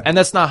 Yeah. And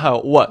that's not how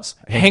it was.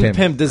 Hank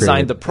Pym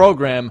designed the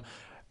program,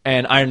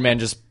 and Iron Man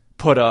just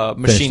put a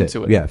machine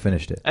to it. Yeah,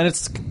 finished it. And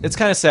it's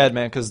kind of sad,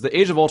 man, because the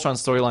Age of Ultron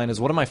storyline is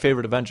one of my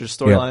favorite Avengers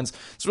storylines.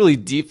 It's really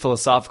deep,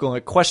 philosophical, and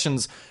it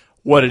questions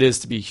what it is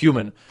to be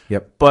human.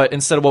 Yep. But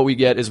instead of what we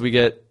get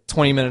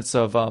 20 minutes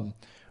of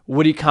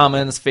witty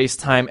comments,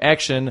 FaceTime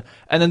action,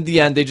 and then at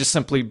the end they just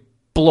simply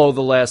blow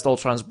the last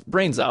Ultron's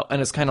brains out.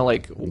 And it's kind of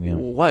like,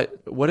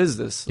 what is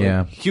this? Like,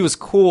 Yeah. he was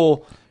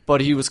cool,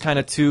 but he was kind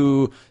of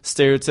too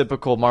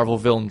stereotypical Marvel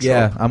villain trope.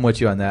 Yeah, I'm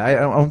with you on that. I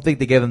don't think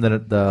they gave him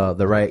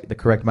the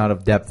correct amount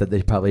of depth that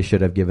they probably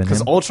should have given him.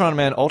 Because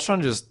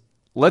Ultron just,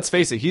 let's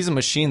face it, he's a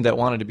machine that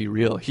wanted to be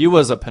real. He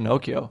was a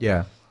Pinocchio.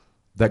 Yeah,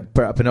 that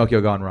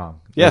Pinocchio gone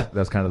wrong. Yeah.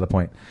 That's kind of the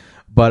point.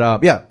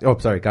 But yeah. Oh,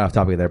 sorry, got off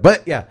topic there.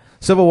 But yeah,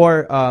 Civil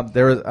War.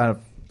 There was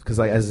because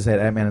as I said,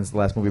 Ant-Man is the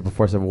last movie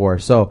before Civil War,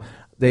 so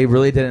they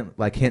really didn't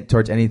hint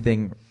towards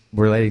anything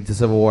relating to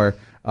Civil War.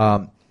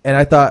 And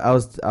I thought I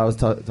was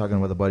talking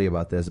with a buddy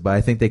about this, but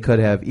I think they could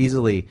have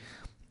easily,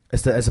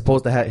 as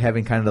opposed to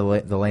having kind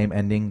of the lame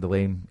ending, the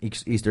lame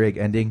Easter egg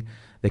ending,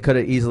 they could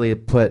have easily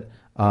put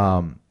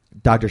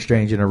Doctor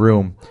Strange in a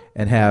room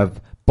and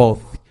have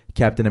both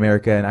Captain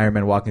America and Iron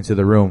Man walk into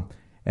the room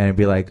and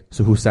be like,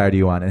 "So whose side are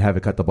you on?" and have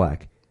it cut to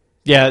black.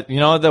 Yeah,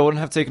 that wouldn't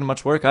have taken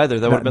much work either.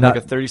 That would have been like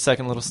a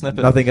 30-second little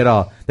snippet. Nothing at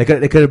all. It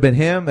could have been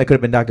him. It could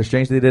have been Doctor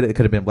Strange that they did it. It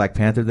could have been Black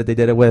Panther that they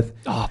did it with.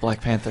 Oh, Black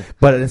Panther.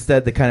 But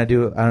instead, they kind of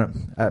do.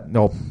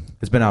 No,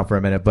 it's been out for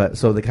a minute. But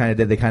so they kind of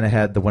did. They kind of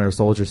had the Winter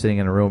Soldier sitting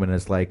in a room, and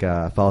it's like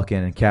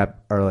Falcon and Cap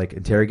are like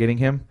interrogating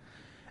him,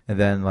 and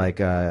then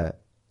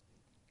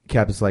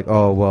Cap is like,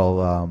 "Oh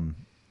well,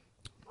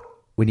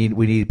 we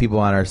need people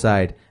on our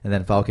side." And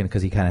then Falcon,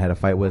 because he kind of had a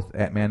fight with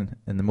Ant-Man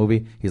in the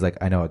movie, he's like,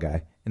 "I know a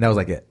guy," and that was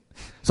like it.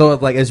 So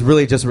it's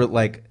really just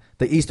the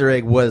Easter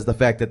egg was the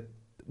fact that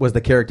was the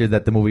character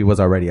that the movie was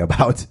already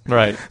about.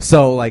 Right.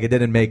 So it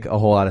didn't make a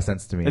whole lot of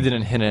sense to me. It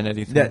didn't hint at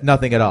anything. Yeah,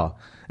 nothing at all.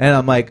 And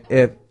I'm like,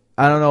 I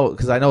don't know,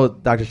 because I know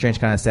Doctor Strange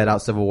kind of sat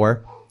out Civil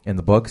War in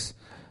the books,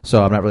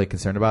 so I'm not really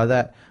concerned about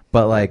that.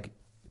 But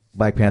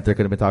Black Panther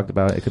could have been talked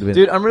about. It could have been.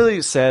 Dude, I'm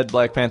really sad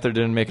Black Panther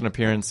didn't make an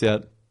appearance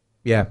yet.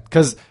 Yeah.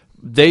 Because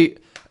they,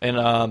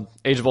 in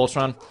Age of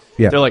Ultron,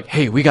 they're like,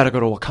 "Hey, we got to go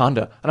to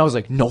Wakanda." And I was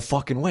like, no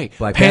fucking way.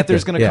 Black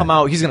Panther's Panther, going to come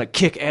out. He's going to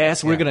kick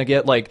ass. We're going to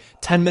get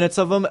 10 minutes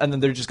of him, and then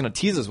they're just going to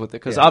tease us with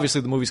it. Because obviously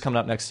the movie's coming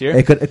out next year.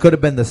 It could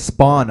have been the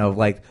spawn of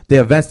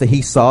the events that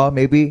he saw,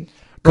 maybe.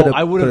 Bro,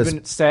 I would have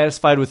been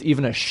satisfied with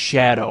even a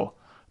shadow.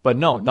 But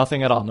no,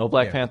 nothing at all. No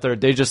Black Panther.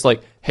 They just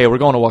hey, we're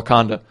going to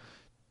Wakanda.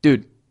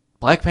 Dude,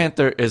 Black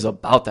Panther is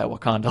about that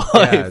Wakanda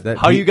life. Yeah,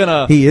 How are you going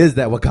to... He is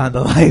that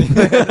Wakanda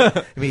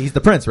life. I mean, he's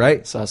the prince,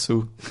 right?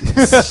 Sasu.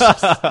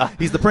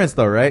 He's the prince,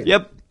 though, right?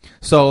 Yep.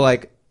 So,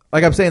 like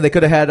I'm saying, they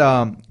could have had,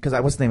 because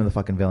what's the name of the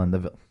fucking villain?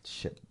 The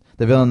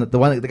villain,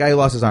 the guy who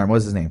lost his arm.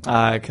 What's his name?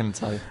 I couldn't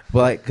tell you.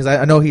 But because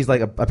I know he's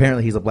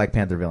apparently he's a Black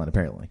Panther villain.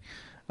 Apparently,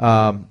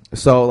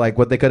 so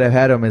what they could have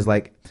had him is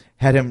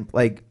had him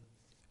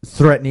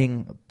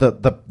threatening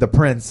the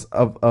prince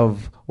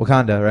of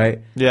Wakanda,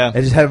 right? Yeah.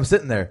 And just had him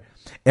sitting there,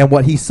 and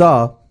what he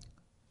saw,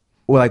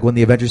 when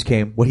the Avengers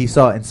came, what he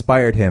saw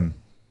inspired him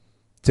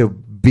to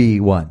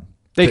be one.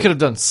 They could have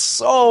done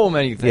so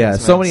many things. Yeah, man.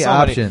 so many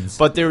options.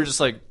 But they were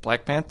just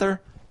Black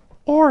Panther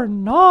or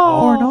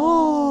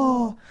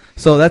no.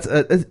 So that's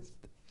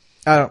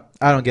I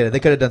don't get it. They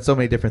could have done so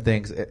many different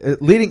things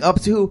leading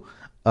up to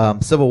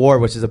Civil War,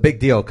 which is a big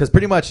deal because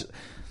pretty much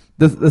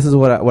this is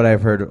what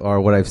I've heard or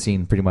what I've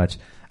seen pretty much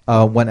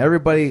when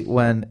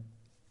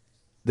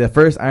the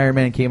first Iron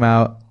Man came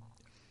out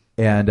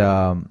and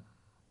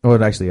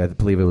actually I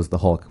believe it was the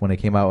Hulk when it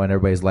came out and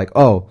everybody's like,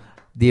 oh,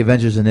 the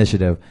Avengers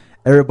Initiative.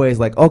 Everybody's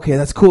like, okay,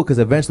 that's cool because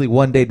eventually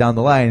one day down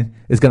the line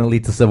it's going to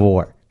lead to Civil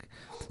War.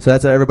 So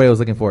that's what everybody was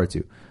looking forward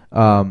to.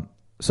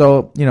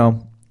 So,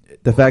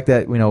 the fact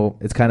that,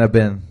 it's kind of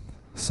been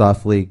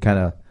softly kind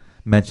of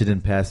mentioned in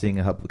passing,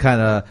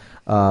 kind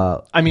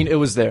of... I mean, it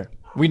was there.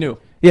 We knew.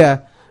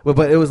 Yeah,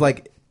 but it was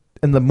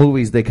in the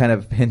movies they kind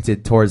of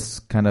hinted towards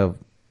kind of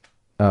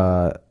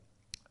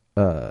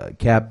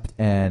Cap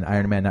and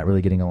Iron Man not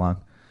really getting along.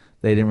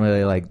 They didn't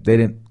really they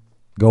didn't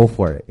go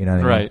for it, you know what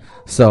I mean? Right.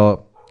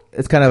 So...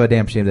 it's kind of a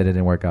damn shame that it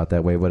didn't work out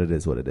that way, but it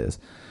is what it is.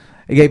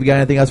 Hey, Gabe, you got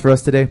anything else for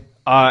us today?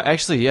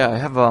 Actually, yeah, I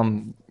have.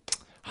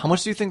 How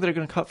much do you think they're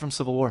going to cut from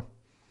Civil War?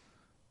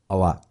 A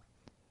lot.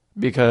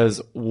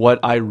 Because what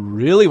I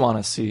really want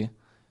to see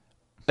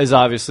is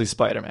obviously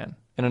Spider-Man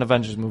in an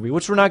Avengers movie,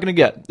 which we're not going to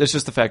get. It's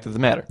just the fact of the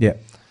matter. Yeah.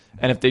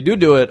 And if they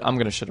do it, I'm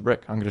going to shit a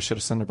brick. I'm going to shit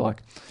a cinder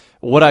block.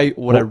 What I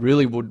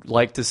really would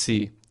like to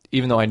see,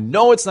 even though I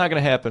know it's not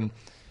going to happen,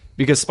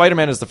 because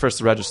Spider-Man is the first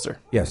to register.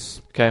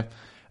 Yes. Okay.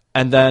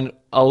 And then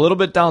a little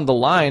bit down the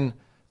line,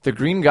 the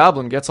Green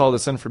Goblin gets all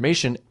this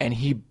information and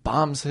he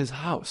bombs his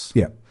house.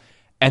 Yeah.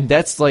 And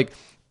that's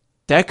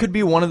that could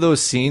be one of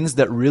those scenes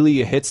that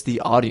really hits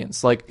the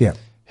audience.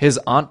 His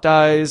aunt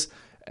dies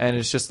and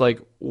it's just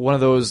one of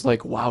those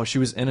wow, she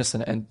was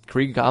innocent and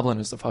Green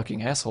Goblin is the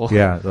fucking asshole.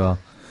 Yeah.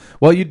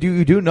 Well, you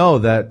do know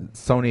that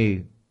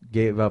Sony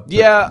gave up.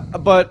 Yeah,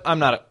 but I'm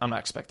not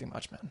expecting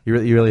much, man.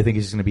 You really think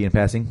he's just going to be in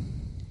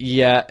passing?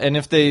 Yeah, and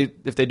if they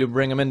do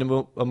bring him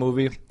into a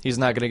movie, he's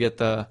not gonna get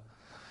the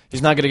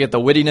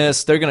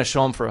wittiness. They're gonna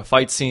show him for a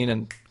fight scene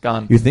and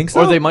gone. You think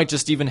so? Or they might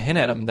just even hint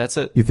at him. That's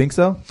it. You think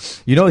so?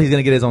 You know he's going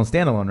to get his own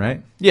standalone,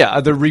 right?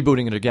 Yeah, they're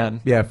rebooting it again.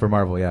 Yeah, for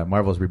Marvel. Yeah,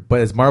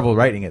 but it's Marvel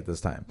writing it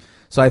this time.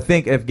 So I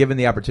think if given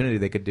the opportunity,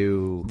 they could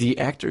do. The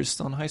actor's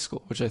still in high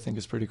school, which I think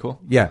is pretty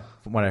cool. Yeah,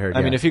 from what I heard.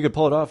 I mean, if he could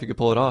pull it off, he could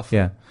pull it off.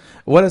 Yeah.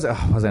 What was I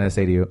going to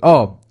say to you?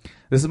 Oh,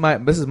 this is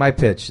my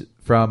pitch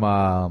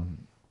from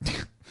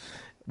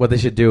what they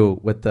should do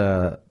with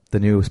the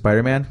new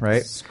Spider-Man,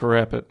 right?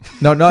 Scrap it.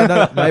 No,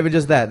 not even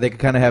just that. They could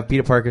kind of have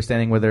Peter Parker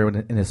standing with her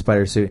in his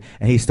spider suit,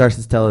 and he starts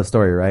to tell the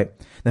story, right?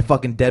 Then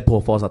fucking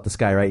Deadpool falls out the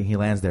sky, right? And he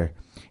lands there,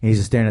 and he's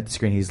just staring at the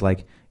screen. He's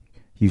like,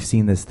 "You've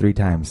seen this 3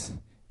 times.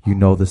 You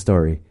know the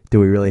story. Do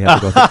we really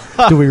have to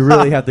go? Do we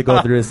really have to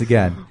go through this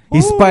again?"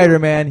 He's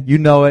Spider-Man. You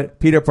know it.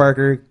 Peter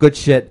Parker. Good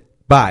shit.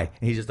 Bye.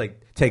 And he just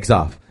like takes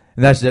off.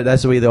 And that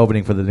should be the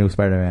opening for the new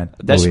Spider-Man.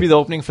 That should be the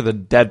opening for the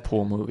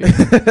Deadpool movie.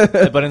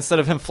 But instead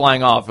of him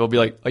flying off, it'll be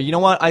like, oh, you know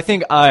what? I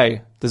think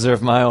I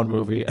deserve my own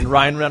movie. And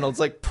Ryan Reynolds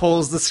like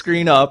pulls the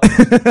screen up.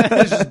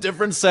 It's just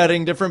different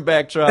setting, different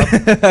backdrop.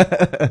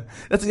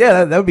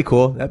 That would be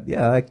cool. I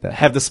like that.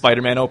 Have the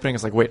Spider-Man opening.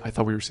 It's like, wait, I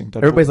thought we were seeing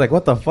Deadpool. Everybody's like,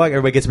 what the fuck?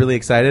 Everybody gets really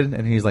excited,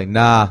 and he's like,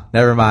 nah,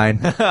 never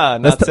mind.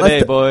 Not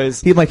today,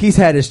 boys. He's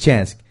had his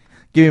chance.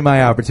 Give me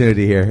my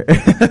opportunity here.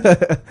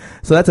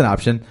 So that's an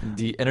option.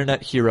 The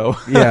internet hero.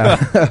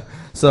 Yeah.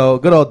 So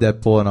good old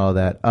Deadpool and all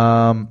that.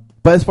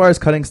 But as far as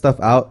cutting stuff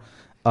out,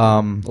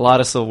 a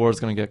lot of Civil War is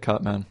going to get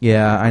cut, man.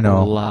 Yeah, I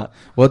know. A lot.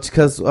 Well, it's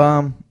because,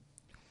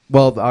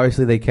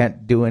 obviously they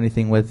can't do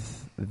anything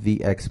with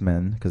the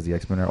X-Men because the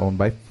X-Men are owned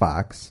by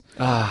Fox.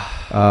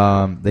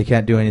 They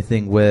can't do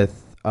anything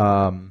with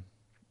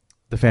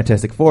the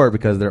Fantastic Four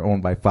because they're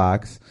owned by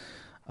Fox.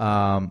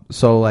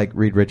 So like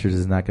Reed Richards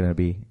is not going to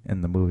be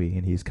in the movie,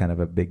 and he's kind of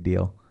a big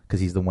deal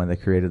because he's the one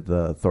that created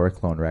the Thor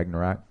clone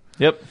Ragnarok.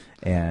 Yep.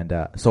 And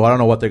so I don't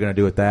know what they're going to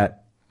do with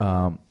that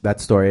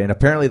story. And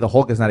apparently the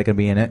Hulk is not going to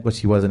be in it, which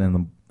he wasn't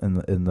in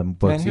the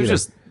books. Man, he was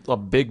just a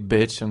big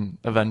bitch in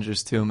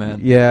Avengers 2,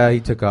 man. Yeah,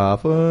 he took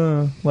off.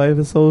 Life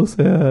is so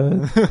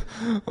sad.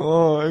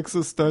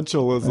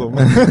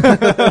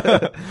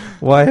 Existentialism.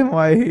 Why am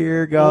I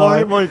here, God? Why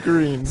am I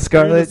green?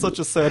 Scarlet, green is such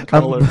a sad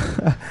color.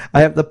 I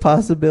have the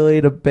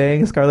possibility to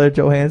bang Scarlett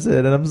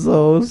Johansson, and I'm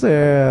so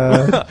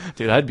sad.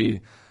 Dude, I'd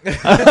be...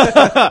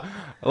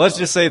 Let's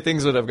just say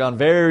things would have gone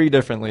very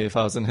differently if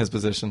I was in his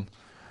position.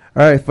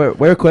 All right,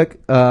 real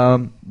quick,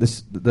 the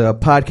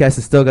podcast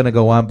is still going to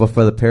go on, but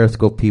for the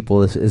Periscope people,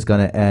 this is going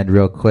to end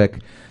real quick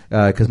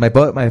because my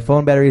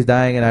phone battery is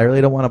dying, and I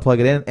really don't want to plug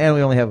it in, and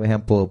we only have a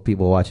handful of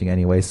people watching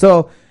anyway.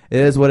 So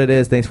it is what it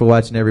is. Thanks for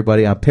watching,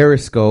 everybody, on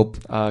Periscope.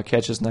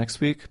 Catch us next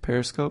week,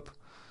 Periscope.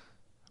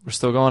 We're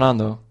still going on,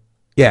 though.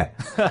 Yeah.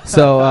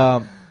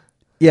 So,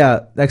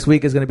 next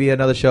week is going to be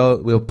another show.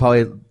 We'll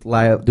probably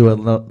do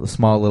a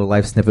small little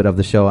live snippet of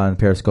the show on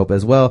Periscope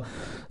as well.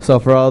 So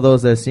for all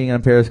those that are seeing it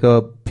on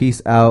Periscope,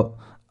 peace out.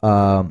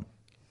 I'm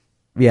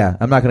not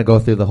going to go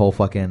through the whole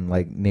fucking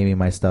like naming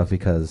my stuff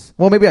because,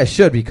 well, maybe I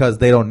should because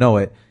they don't know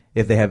it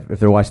if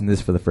they're watching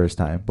this for the first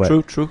time.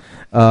 But True.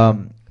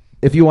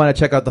 If you want to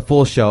check out the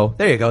full show,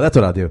 there you go. That's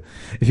what I'll do.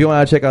 If you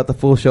want to check out the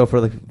full show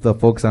for the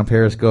folks on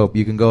Periscope,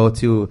 you can go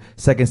to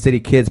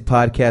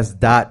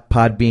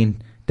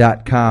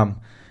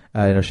secondcitykidspodcast.podbean.com.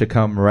 It should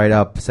come right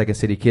up. Second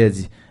City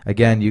Kids.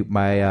 Again,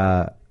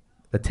 the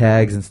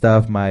tags and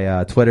stuff.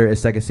 My Twitter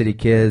is Second City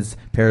Kids.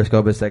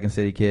 Periscope is Second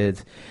City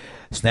Kids.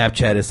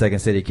 Snapchat is Second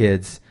City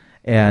Kids.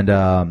 And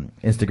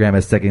Instagram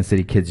is Second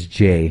City Kids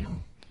J.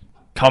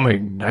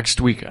 Coming next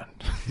weekend.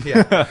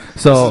 Yeah.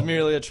 So this is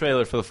merely a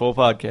trailer for the full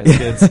podcast,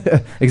 kids.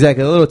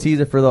 Exactly. A little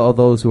teaser for all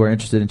those who are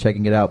interested in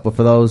checking it out. But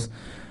for those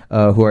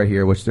who are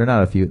here, which they're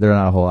not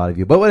a whole lot of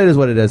you. But what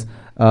it is.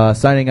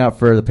 Signing out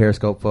for the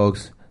Periscope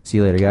folks. See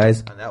you later,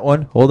 guys. On that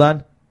one, hold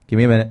on. Give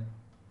me a minute.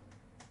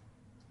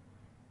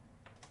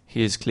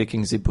 He is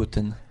clicking the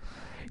button.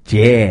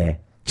 Yeah.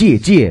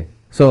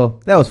 So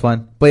that was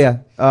fun. But yeah.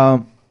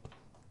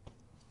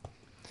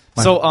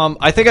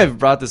 I think I've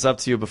brought this up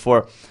to you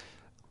before.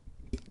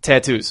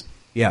 Tattoos.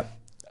 Yeah.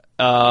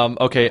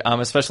 Okay,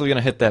 I'm especially going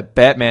to hit that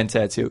Batman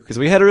tattoo because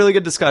we had a really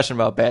good discussion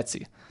about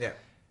Batsy. Yeah.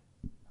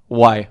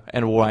 Why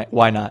and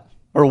why not?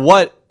 Or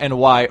what and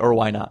why or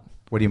why not?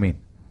 What do you mean?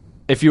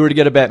 If you were to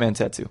get a Batman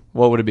tattoo,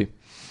 what would it be?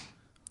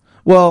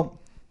 Well,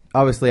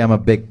 obviously I'm a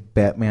big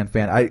Batman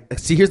fan. I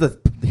see. Here's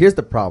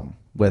the problem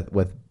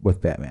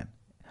with Batman,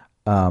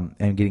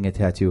 and getting a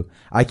tattoo.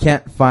 I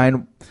can't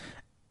find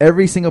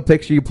every single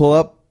picture you pull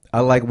up. I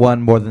like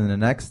one more than the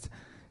next.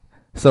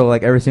 So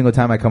like every single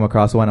time I come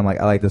across one, I'm like,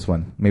 I like this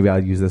one. Maybe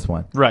I'll use this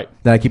one. Right.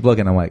 Then I keep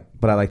looking. I'm like,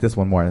 but I like this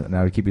one more, and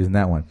I would keep using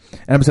that one.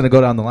 And I'm just gonna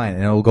go down the line,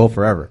 and it'll go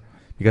forever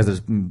because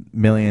there's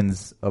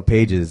millions of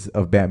pages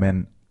of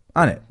Batman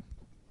on it,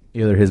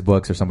 either his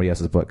books or somebody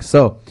else's books.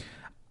 So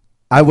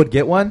I would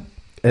get one.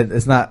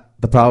 It's not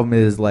the problem.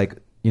 Is like,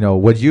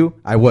 would you?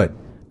 I would,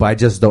 but I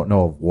just don't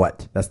know of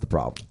what. That's the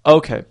problem.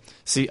 Okay.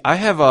 See, I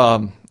have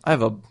a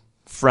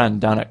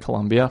friend down at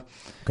Columbia,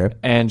 Okay.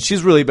 and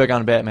she's really big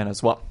on Batman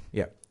as well.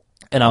 Yeah.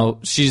 And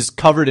she's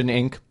covered in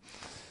ink.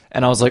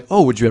 And I was like,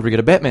 oh, would you ever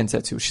get a Batman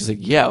tattoo? She's like,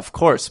 yeah, of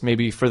course,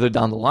 maybe further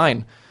down the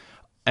line.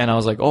 And I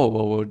was like, oh,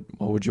 well,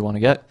 what would you want to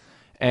get?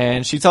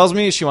 And she tells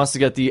me she wants to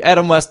get the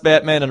Adam West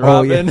Batman and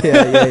Robin You did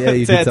tell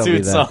me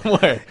tattooed that.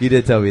 somewhere. You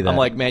did tell me that. I'm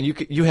like, man,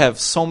 you have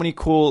so many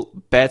cool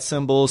bat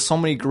symbols, so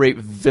many great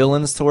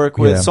villains to work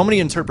with, Yeah. so many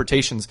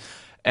interpretations.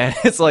 And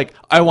it's like,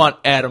 I want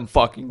Adam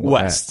fucking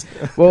West.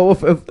 well,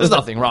 There's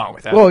nothing wrong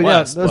with Adam Well,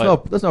 West. yeah,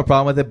 but there's no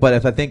problem with it. But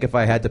if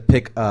I had to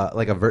pick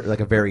like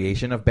a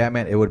variation of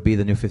Batman, it would be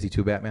the New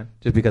 52 Batman,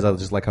 just because I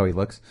just like how he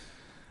looks.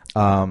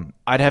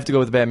 I'd have to go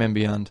with Batman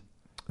Beyond.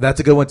 That's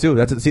a good one too.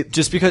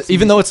 Just because,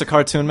 even though it's a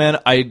cartoon, man,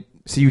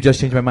 see, you just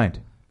changed my mind.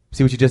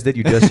 See what you just did?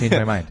 You just changed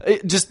my mind.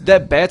 just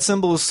that bat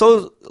symbol is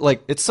so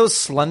it's so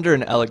slender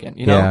and elegant,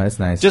 you know? Yeah, it's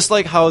nice. Just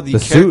like how the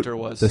suit- character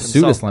was. the himself,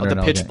 suit is slender the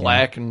and pitch elegant, yeah.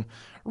 black and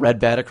red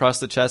bat across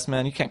the chest,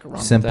 man. You can't go wrong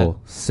with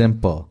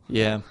Simple. that.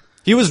 Yeah.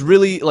 He was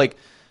really like,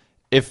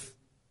 if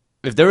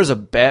there was a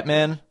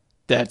Batman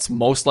that's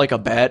most like a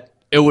bat,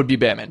 it would be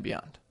Batman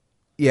Beyond.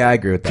 Yeah, I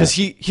agree with that. Because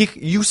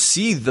you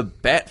see the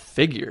bat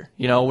figure,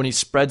 you know, when he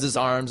spreads his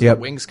arms Yep. and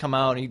the wings come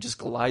out and he just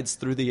glides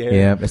through the air.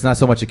 Yeah, it's not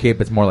so much a cape;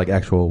 it's more like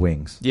actual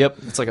wings. Yep.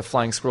 It's like a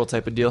flying squirrel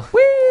type of deal.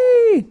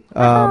 Whee!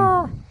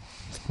 How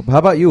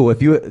about you?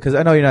 Because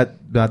I know you're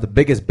not the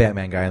biggest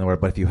Batman guy in the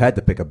world, but if you had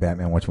to pick a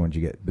Batman, which one would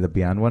you get? The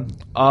Beyond one?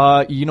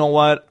 You know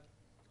what?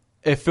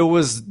 If it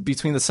was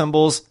between the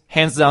symbols,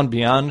 hands down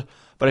Beyond.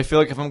 But I feel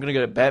like if I'm going to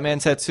get a Batman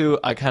tattoo,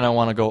 I kind of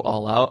want to go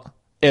all out.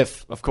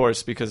 If, of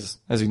course, because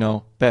as you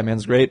know,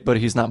 Batman's great, but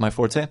he's not my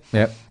forte.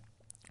 Yep.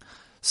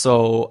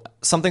 So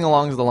something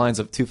along the lines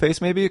of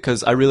Two-Face maybe,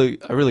 because I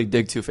really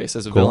dig Two-Face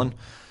as a villain.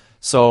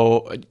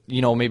 So,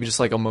 you know, maybe just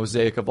like a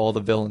mosaic of all the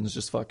villains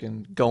just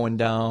fucking going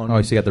down.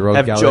 Oh, so you got the rogue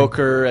Have gallery?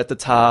 Joker at the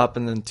top,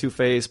 and then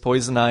Two-Face,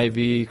 Poison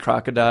Ivy,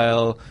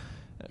 Crocodile,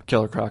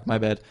 Killer Croc, my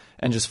bad,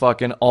 and just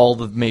fucking all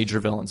the major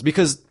villains.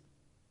 Because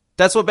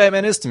that's what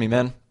Batman is to me,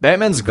 man.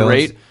 Batman's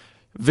Villains. great,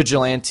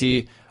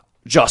 vigilante,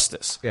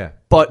 justice. Yeah.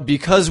 But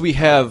because we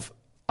have,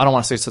 I don't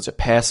want to say such a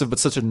passive, but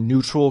such a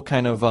neutral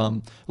kind of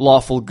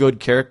lawful good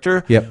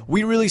character, Yep.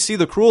 we really see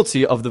the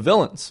cruelty of the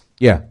villains.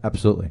 Yeah,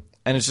 absolutely.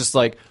 And it's just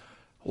like,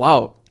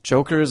 wow,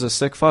 Joker is a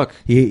sick fuck.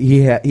 He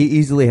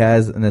easily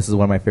has, and this is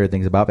one of my favorite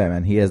things about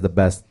Batman. He has the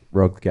best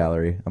rogue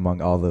gallery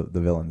among all the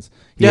villains.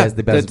 He Yeah, has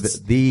the that's-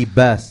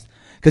 best.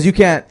 Because you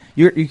can't.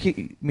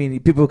 I mean,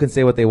 people can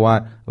say what they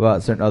want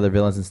about certain other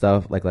villains and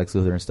stuff, like Lex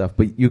Luthor and stuff,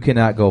 but you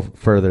cannot go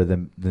further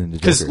than the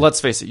Because Joker. let's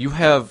face it, you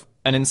have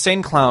an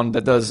insane clown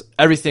that does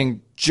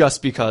everything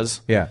just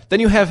because. Yeah.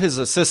 Then you have his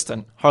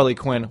assistant, Harley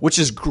Quinn, which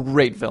is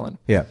great villain.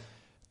 Yeah.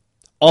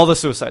 All the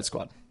Suicide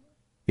Squad.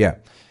 Yeah.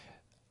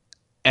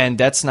 And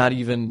that's not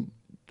even,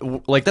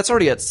 like, that's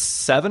already at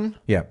 7,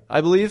 Yeah. I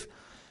believe.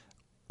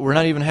 We're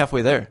not even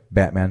halfway there.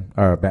 Batman.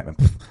 You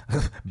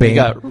Bane.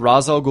 got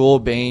Ra's al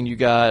Ghul, Bane, you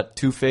got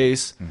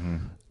Two-Face,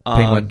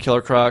 Penguin.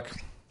 Killer Croc,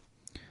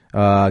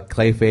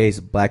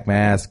 Clayface, Black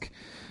Mask.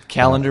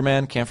 Calendar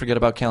Man, can't forget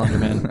about Calendar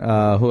Man.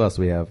 Who else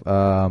do we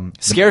have?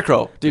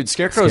 Scarecrow. Dude,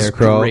 Scarecrow's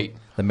Scarecrow, great.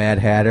 the Mad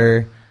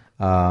Hatter.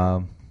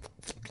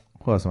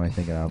 Who else am I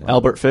thinking of?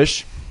 Albert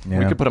Fish. We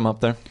Yeah. could put him up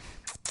there.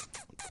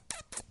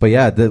 But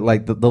yeah, the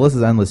list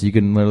is endless. You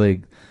can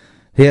literally,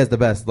 he has the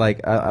best.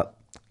 Like I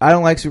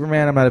don't like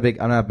Superman. I'm not big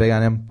on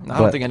him. I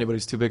don't think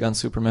anybody's too big on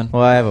Superman.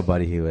 Well, I have a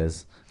buddy who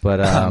is, but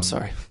I'm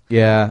sorry.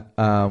 Yeah,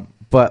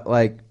 but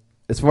like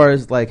as far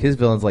as like his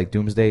villains, like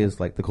Doomsday is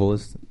like the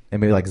coolest, and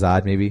maybe like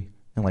Zod, maybe.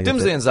 And like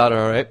Doomsday and Zod are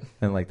all right.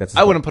 and like that's.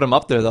 I wouldn't put him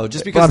up there, though,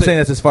 just because Well, I'm saying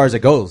that's as far as it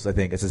goes. I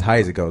think it's as high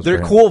as it goes. they're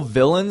for him. cool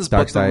villains,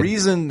 but the Darkseid.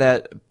 reason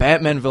that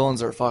Batman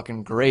villains are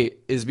fucking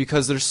great is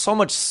because there's so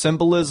much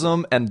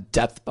symbolism and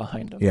depth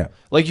behind them. Yeah.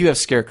 Like you have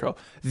Scarecrow,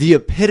 the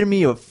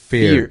epitome of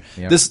fear.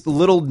 Yep. This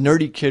little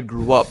nerdy kid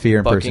grew up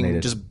Fear fucking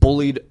impersonated. just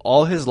bullied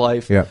all his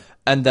life. Yep.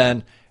 And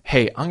then,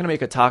 hey, I'm going to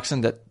make a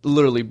toxin that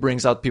literally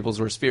brings out people's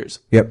worst fears.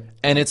 Yep.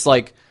 And it's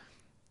like,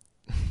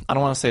 I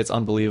don't want to say it's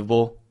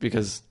unbelievable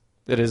because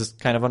it is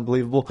kind of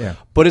unbelievable. Yeah.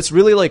 But it's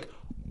really like,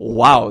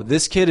 wow,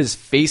 this kid is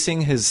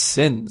facing his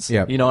sins.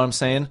 Yeah. You know what I'm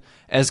saying?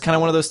 And it's kind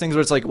of one of those things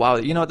where it's like, wow,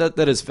 you know, that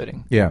is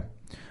fitting. Yeah.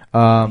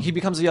 He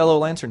becomes a Yellow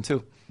Lantern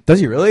too. Does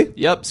he really?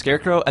 Yep,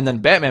 Scarecrow. And then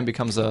Batman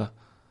becomes a...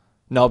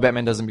 No,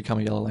 Batman doesn't become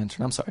a Yellow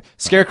Lantern. I'm sorry.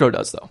 Scarecrow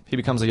does, though. He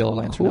becomes a Yellow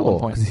Lantern at one Cool.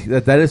 point.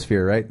 'Cause that is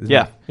fear, right? Isn't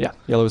Yeah, it? yeah.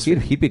 Yellow is...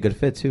 He'd be a good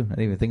fit too. I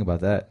didn't even think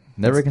about that.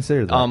 Never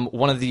considered that.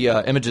 One of the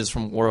images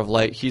from War of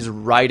Light, he's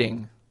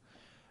riding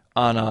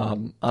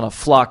on a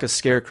flock of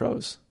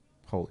scarecrows.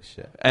 Holy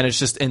shit. And it's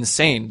just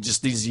insane.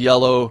 Just these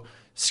yellow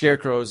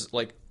scarecrows,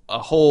 like a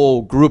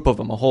whole group of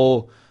them, a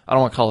whole, I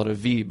don't want to call it a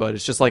V, but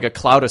it's just like a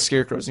cloud of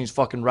scarecrows, and he's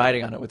fucking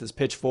riding on it with his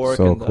pitchfork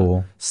So and the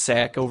cool.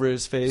 sack over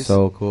his face.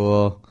 So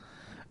cool.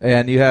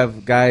 And you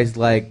have guys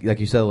like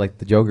you said, like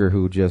the Joker,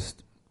 who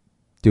just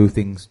do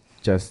things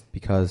just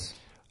because.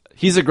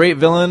 He's a great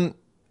villain,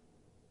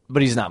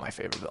 but he's not my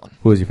favorite villain.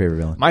 Who is your favorite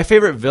villain? My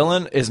favorite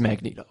villain is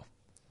Magneto.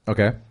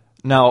 Okay.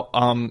 Now,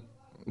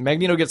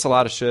 Magneto gets a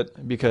lot of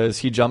shit because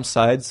he jumps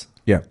sides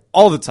Yeah.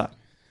 all the time.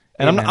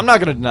 And Amen. I'm not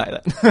going to deny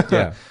that.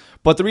 Yeah.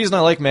 But the reason I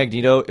like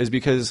Magneto is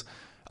because,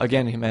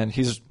 again, man,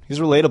 he's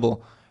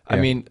relatable. I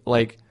Yeah. mean,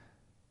 like,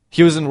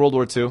 he was in World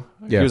War II.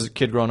 Yeah. He was a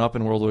kid growing up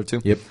in World War II.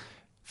 Yep.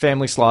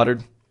 Family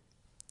slaughtered.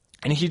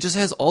 And he just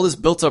has all this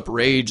built-up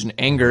rage and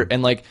anger,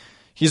 and, like,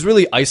 he's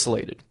really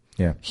isolated.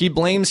 Yeah. He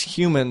blames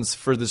humans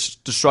for the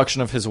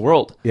destruction of his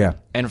world. Yeah.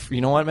 And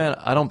you know what, man?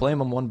 I don't blame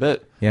him one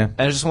bit. Yeah.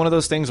 And it's just one of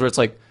those things where it's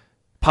like,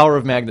 power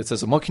of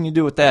magnetism. What can you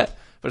do with that?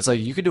 But it's like,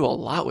 you could do a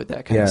lot with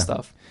that kind Yeah. of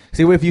stuff.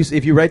 See,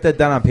 if you write that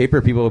down on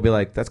paper, people will be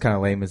like, "That's kind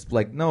of lame." It's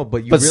like, no,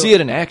 but But see it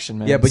in action,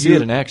 man. Yeah, but see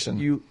it in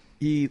action.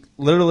 He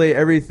literally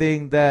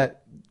everything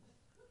that,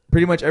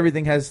 pretty much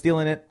everything has steel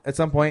in it at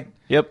some point.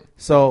 Yep.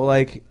 So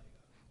like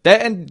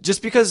That, and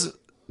just because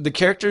the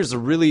character is a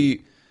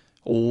really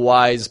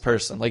wise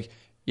person. Like,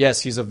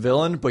 yes, he's a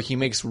villain, but he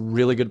makes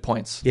really good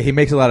points. yeah, he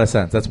makes a lot of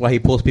sense. That's why he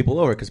pulls people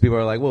over, because people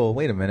are like, "Well,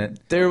 wait a minute."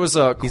 There was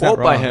a He's not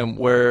quote by wrong. him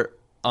where,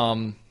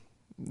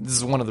 this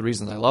is one of the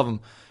reasons I love him.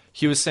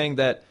 He was saying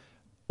that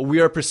we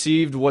are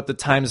perceived what the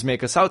times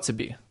make us out to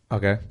be.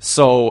 Okay.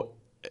 So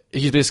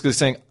he's basically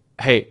saying,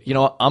 hey, you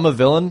know what? I'm a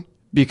villain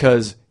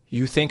because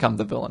you think I'm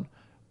the villain.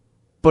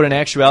 But in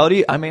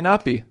actuality, I may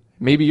not be.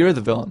 Maybe you're the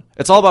villain.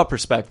 It's all about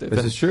perspective.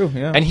 This is true,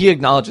 yeah. And he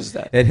acknowledges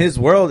that. In his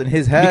world, in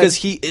his head, Because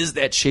he is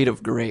that shade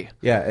of gray.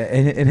 yeah,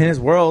 in his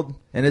world,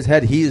 in his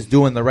head, he is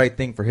doing the right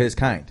thing for his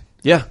kind.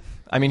 Yeah.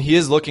 I mean, he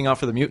is looking out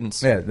for the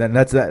mutants. Yeah,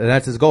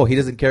 that's his goal. He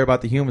doesn't care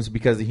about the humans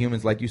because the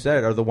humans, like you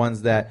said, are the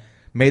ones that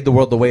made the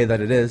world the way that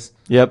it is.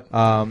 Yep.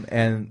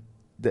 And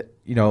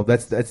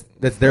that's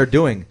their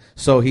doing.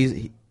 So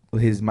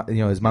his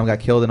mom got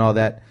killed and all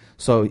that.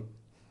 So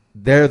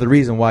they're the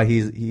reason why he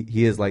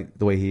is like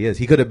the way he is.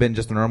 He could have been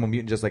just a normal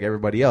mutant, just like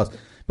everybody else,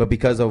 but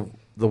because of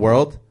the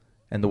world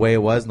and the way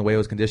it was and the way it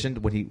was conditioned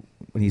when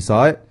he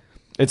saw it,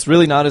 It's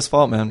really not his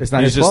fault, man. it's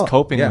not He's his just fault.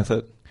 coping Yeah. with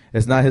it.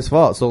 It's not his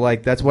fault. So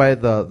like that's why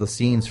the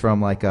scenes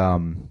from like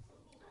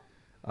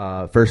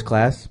First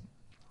Class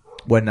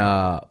when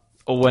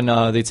When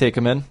they take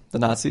him in, the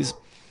Nazis.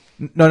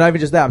 no, not even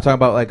just that. I'm talking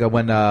about like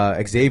when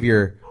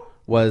Xavier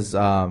was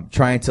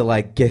trying to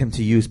like get him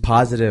to use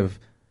positive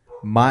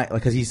mind,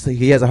 like because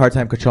he has a hard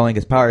time controlling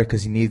his power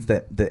because he needs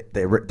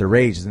the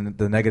rage and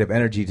the negative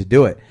energy to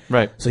do it.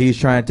 Right. So he's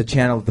trying to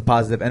channel the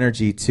positive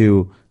energy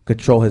to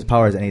control his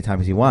powers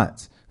anytime he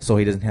wants, so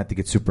he doesn't have to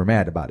get super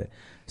mad about it.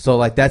 So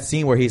like that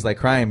scene where he's like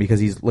crying because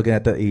he's looking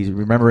at he's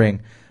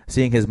remembering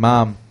seeing his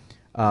mom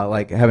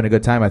like having a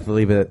good time. I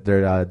believe that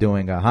they're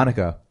doing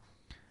Hanukkah.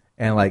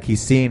 And like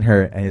he's seeing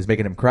her and it's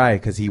making him cry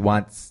because he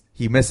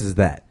misses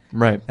that.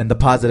 Right. And the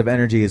positive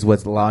energy is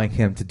what's allowing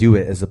him to do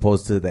it as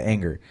opposed to the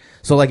anger.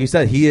 So like you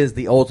said, he is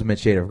the ultimate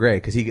shade of gray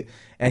because he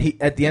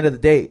at the end of the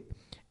day,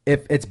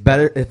 if it's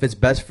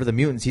best for the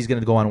mutants, he's going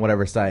to go on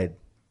whatever side.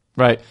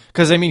 Right.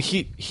 Because, I mean,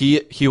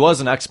 he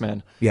was an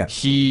X-Man. Yeah.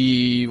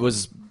 He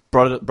was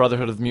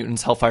Brotherhood of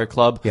Mutants, Hellfire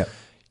Club. Yeah.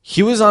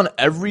 He was on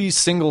every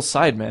single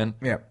side, man.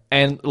 Yeah.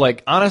 And,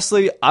 like,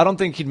 honestly, I don't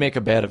think he'd make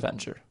a bad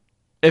Avenger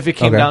if it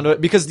came Okay. down to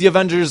it. Because the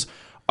Avengers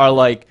are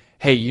like,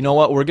 hey, you know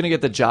what? We're going to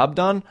get the job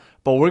done,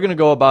 but we're going to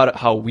go about it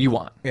how we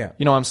want. Yeah.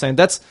 You know what I'm saying?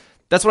 That's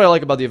what I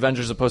like about the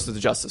Avengers opposed to the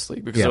Justice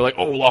League. Because Yeah. they're like,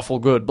 oh, lawful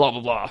good, blah, blah,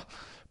 blah.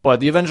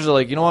 But the Avengers are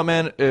like, you know what,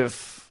 man?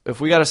 If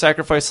we got to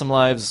sacrifice some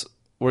lives,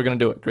 we're going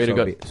to do it. Greater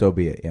good. So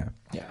be it, yeah.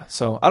 Yeah,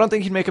 so I don't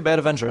think he'd make a bad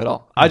Avenger at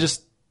all. I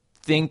just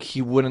think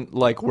he wouldn't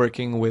like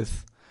working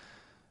with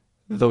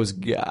those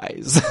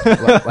guys.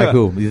 like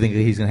who? Do you think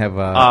he's going to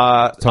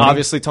have Tony?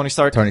 Obviously, Tony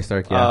Stark. Tony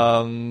Stark, yeah.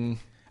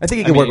 I think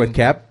he can I work mean, with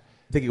Cap.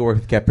 I think he can work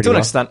with Cap pretty to an well.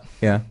 extent.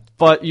 Yeah.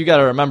 But you got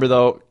to remember,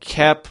 though,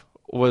 Cap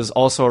was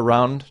also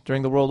around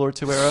during the World War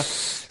II era,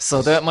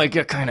 so that might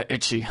get kind of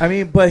itchy. I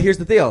mean, but here's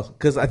the deal,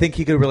 because I think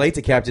he could relate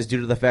to Cap just due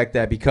to the fact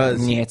that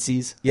because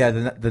Nazis. yeah,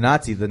 the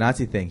Nazi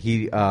thing.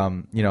 He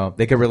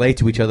they could relate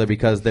to each other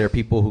because they're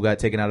people who got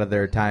taken out of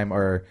their time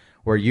or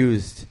were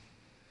used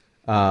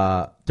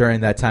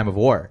during that time of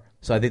war.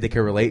 So I think they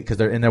can relate because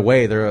they're in their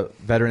way they're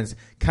veterans,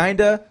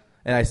 kinda.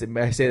 And I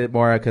say that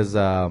more because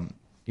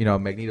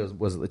Magneto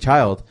was a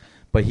child.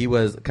 But he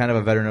was kind of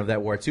a veteran of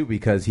that war too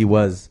because he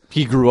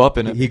grew up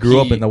in it. He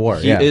grew up in the war.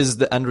 He yeah. is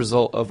the end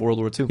result of World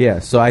War II. Yeah,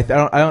 so I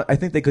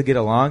think they could get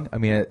along. I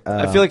mean,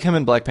 I feel like him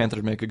and Black Panther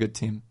would make a good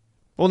team.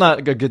 Well,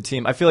 not a good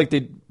team. I feel like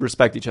they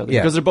respect each other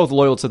Yeah. because they're both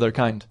loyal to their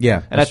kind.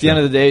 Yeah, and at the end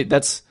of the day,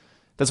 that's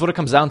what it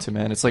comes down to,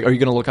 man. It's like, are you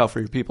going to look out for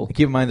your people?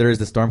 keep in mind there is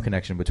the Storm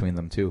connection between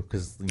them too,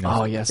 because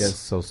Oh, yes.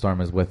 so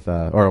Storm is with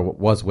or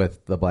was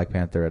with the Black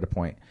Panther at a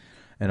point,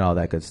 and all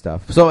that good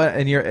stuff. So,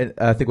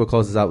 I think we'll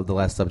close this out with the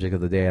last subject of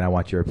the day, and I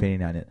want your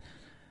opinion on it.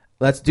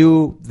 Let's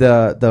do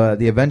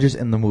the Avengers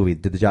in the movie,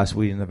 the Joss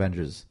Whedon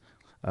Avengers,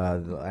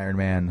 the Iron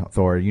Man,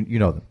 Thor, you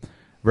know them,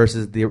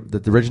 versus the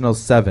original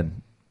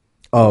 7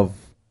 of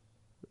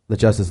the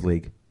Justice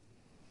League.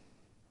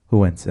 Who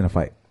wins in a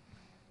fight?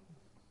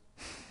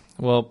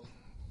 Well,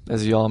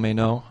 as you all may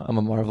know, I'm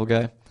a Marvel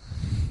guy.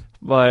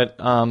 But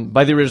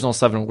by the original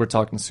 7, we're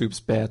talking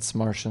Supes, Bats,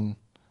 Martian,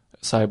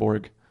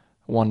 Cyborg,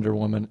 Wonder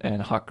Woman,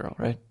 and Hawkgirl,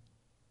 right?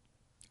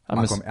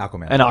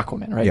 Aquaman. And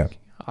Aquaman, right? Yeah.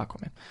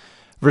 Aquaman.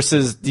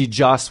 Versus the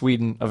Joss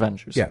Whedon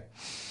Avengers. Yeah.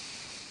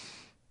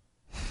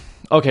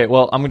 Okay,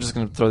 well, I'm just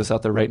going to throw this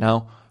out there right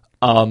now.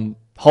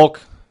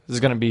 Hulk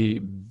is going to be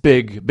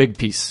big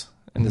piece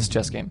in this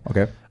chess game.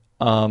 Okay.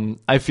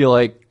 I feel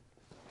like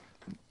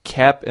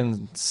Cap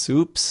and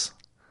Soups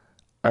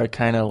are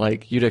kind of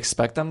like you'd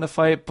expect them to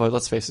fight, but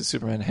let's face it,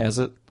 Superman has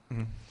it.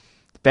 Mm-hmm.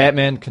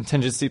 Batman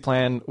contingency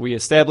plan. We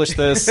established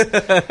this.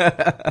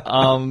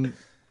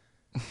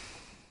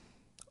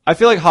 I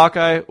feel like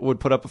Hawkeye would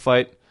put up a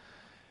fight,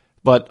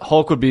 but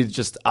Hulk would be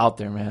just out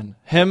there, man.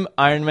 Him,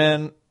 Iron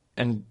Man,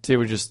 and they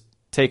would just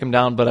take him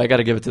down. But I got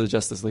to give it to the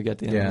Justice League at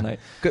the end of the night.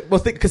 Well,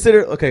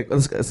 consider. Okay,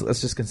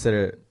 let's just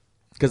consider,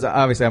 because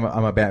obviously I'm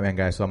a Batman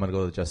guy, so I'm gonna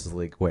go the Justice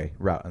League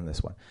route on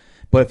this one.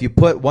 But if you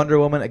put Wonder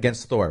Woman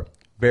against Thor,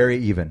 very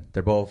even.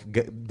 They're both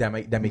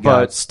demigods.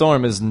 But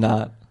Storm is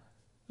not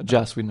a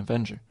Joss Whedon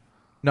Avenger.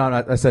 No,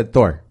 I said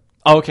Thor.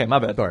 Oh, okay, my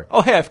bad. Thor.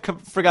 Oh, hey, I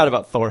forgot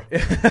about Thor.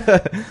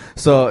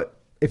 So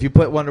if you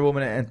put Wonder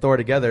Woman and Thor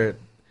together,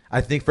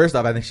 I think first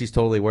off, she's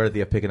totally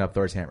worthy of picking up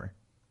Thor's hammer.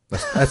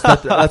 Let's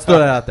throw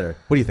that out there.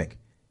 What do you think?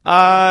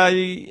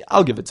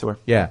 I'll give it to her.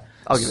 Yeah,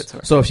 I'll give it to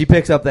her. So if she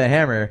picks up that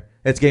hammer,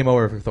 it's game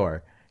over for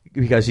Thor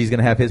because she's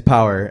gonna have his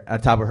power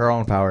on top of her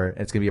own power. And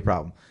it's gonna be a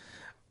problem.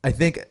 I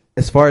think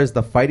as far as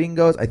the fighting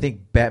goes, I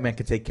think Batman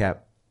could take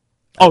Cap.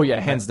 Oh yeah,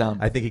 hands down.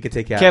 I think he could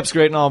take Cap. Cap's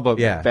great and all, but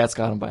Yeah. Bat's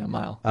got him by a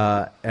mile.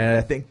 And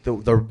I think the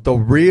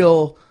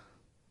real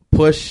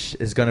push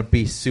is going to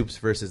be Soups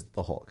versus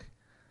the Hulk.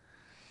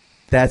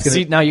 That's going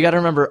See, now you got to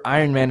remember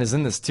Iron Man is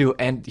in this too,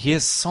 and he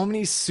has so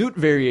many suit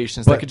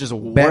variations that could just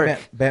work.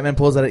 Batman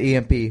pulls out an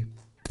EMP. He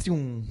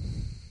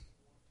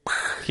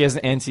has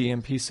an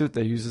anti-EMP suit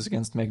that he uses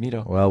against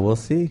Magneto. Well, we'll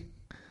see.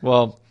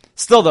 Well,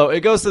 still though,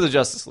 it goes to the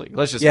Justice League.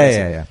 Let's just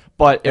Yeah.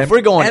 But if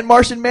we're going and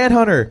Martian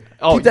Manhunter, keep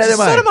that in just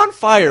mind. set him on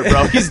fire,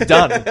 bro. He's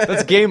done.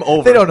 That's game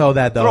over. They don't know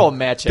that though. Throw a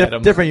match at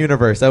him. Different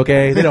universe,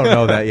 okay? They don't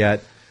know that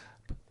yet.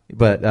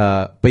 But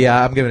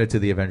yeah, I'm giving it to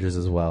the Avengers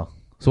as well.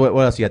 So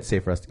what else you got to say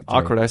for us? To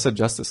continue? Awkward. I said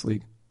Justice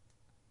League.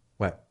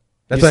 What?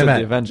 That's You what I said meant.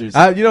 the Avengers.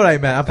 You know what I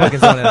meant. I'm fucking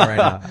zoning out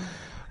right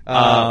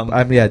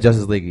now.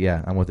 Justice League.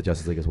 Yeah, I'm with the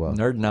Justice League as well.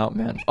 Nerding out,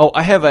 man. Oh,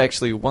 I have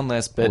actually one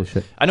last bit. Holy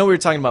shit. I know we were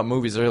talking about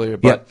movies earlier,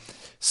 but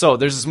so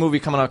there's this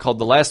movie coming out called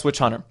The Last Witch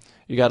Hunter.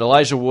 You got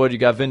Elijah Wood, you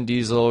got Vin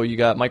Diesel, you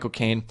got Michael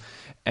Caine,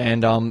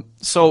 and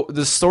so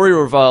the story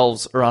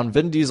revolves around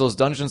Vin Diesel's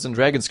Dungeons and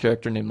Dragons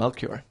character named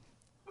Melchior.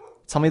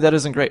 Tell me that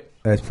isn't great.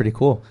 That's pretty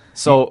cool.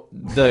 So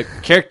the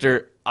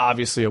character,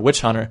 obviously a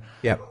witch hunter.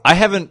 Yeah. I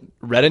haven't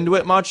read into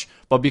it much,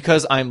 but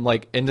because I'm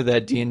like into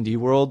that D&D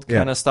world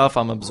kind Yeah. of stuff,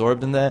 I'm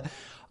absorbed in that.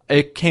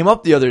 It came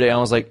up the other day, and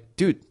I was like,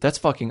 dude, that's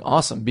fucking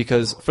awesome.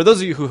 Because for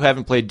those of you who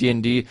haven't played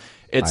D&D,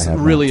 it's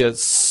really a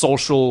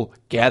social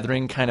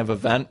gathering kind of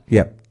event.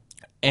 Yep.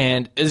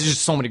 And it's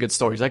just so many good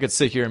stories. I could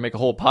sit here and make a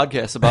whole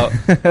podcast about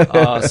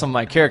some of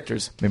my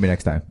characters. Maybe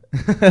next time.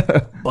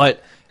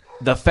 But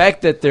the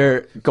fact that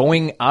they're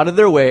going out of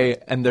their way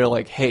and they're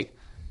like, hey,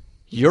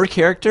 your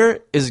character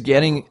is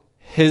getting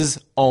his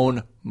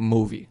own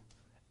movie.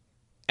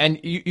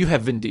 And you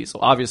have Vin Diesel.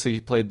 Obviously, he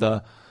played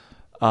the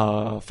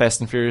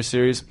Fast and Furious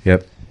series.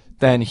 Yep.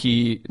 Then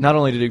he, not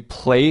only did he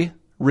play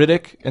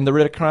Riddick in the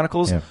Riddick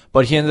Chronicles, Yep.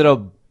 but he ended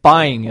up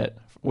buying it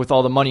with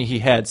all the money he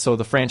had so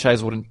the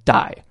franchise wouldn't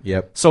die.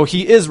 Yep. So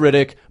he is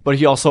Riddick, but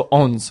he also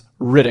owns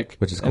Riddick.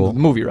 Which is and cool. the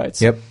movie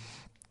rights. Yep.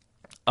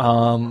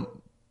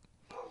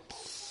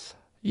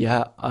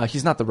 Yeah,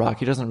 he's not The Rock.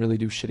 He doesn't really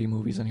do shitty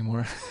movies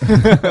anymore.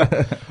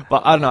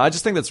 But I don't know. I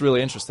just think that's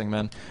really interesting,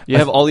 man. You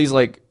have all these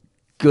like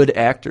good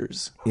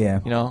actors. Yeah.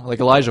 You know, like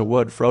Elijah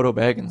Wood, Frodo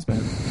Baggins,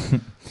 man.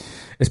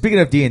 Speaking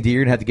of D&D,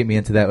 you're going to have to get me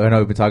into that. I know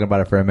we've been talking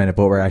about it for a minute,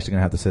 but we're actually going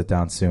to have to sit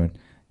down soon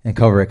and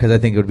cover it because I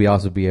think it would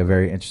also be a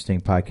very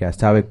interesting podcast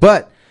topic.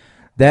 But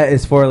that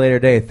is for a later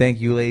day. Thank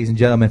you, ladies and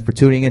gentlemen, for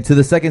tuning into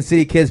the Second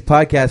City Kids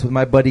podcast with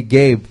my buddy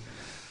Gabe.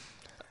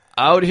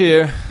 Out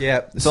here.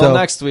 Yeah. Till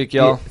next week,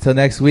 y'all. Till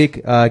next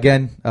week.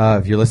 Again,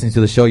 if you're listening to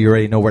the show, you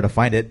already know where to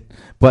find it.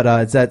 But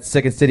it's at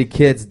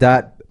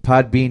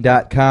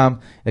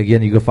secondcitykids.podbean.com.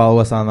 Again, you can follow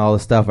us on all the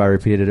stuff. I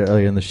repeated it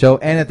earlier in the show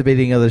and at the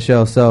beginning of the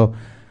show. So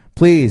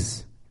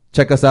please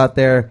check us out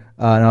there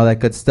and all that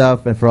good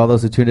stuff. And for all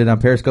those who tuned in on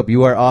Periscope,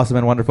 you are awesome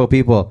and wonderful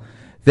people.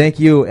 Thank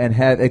you and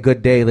have a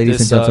good day, ladies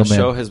This and gentlemen. This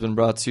show has been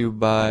brought to you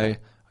by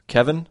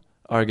Kevin,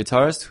 our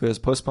guitarist, who has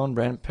postponed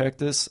band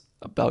practice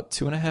about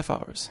 2.5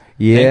 hours.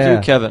 Yeah. Thank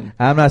you, Kevin.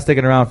 I'm not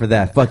sticking around for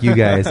that. Fuck you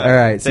guys. All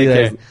right. See you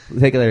Take guys.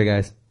 Take it later,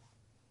 guys.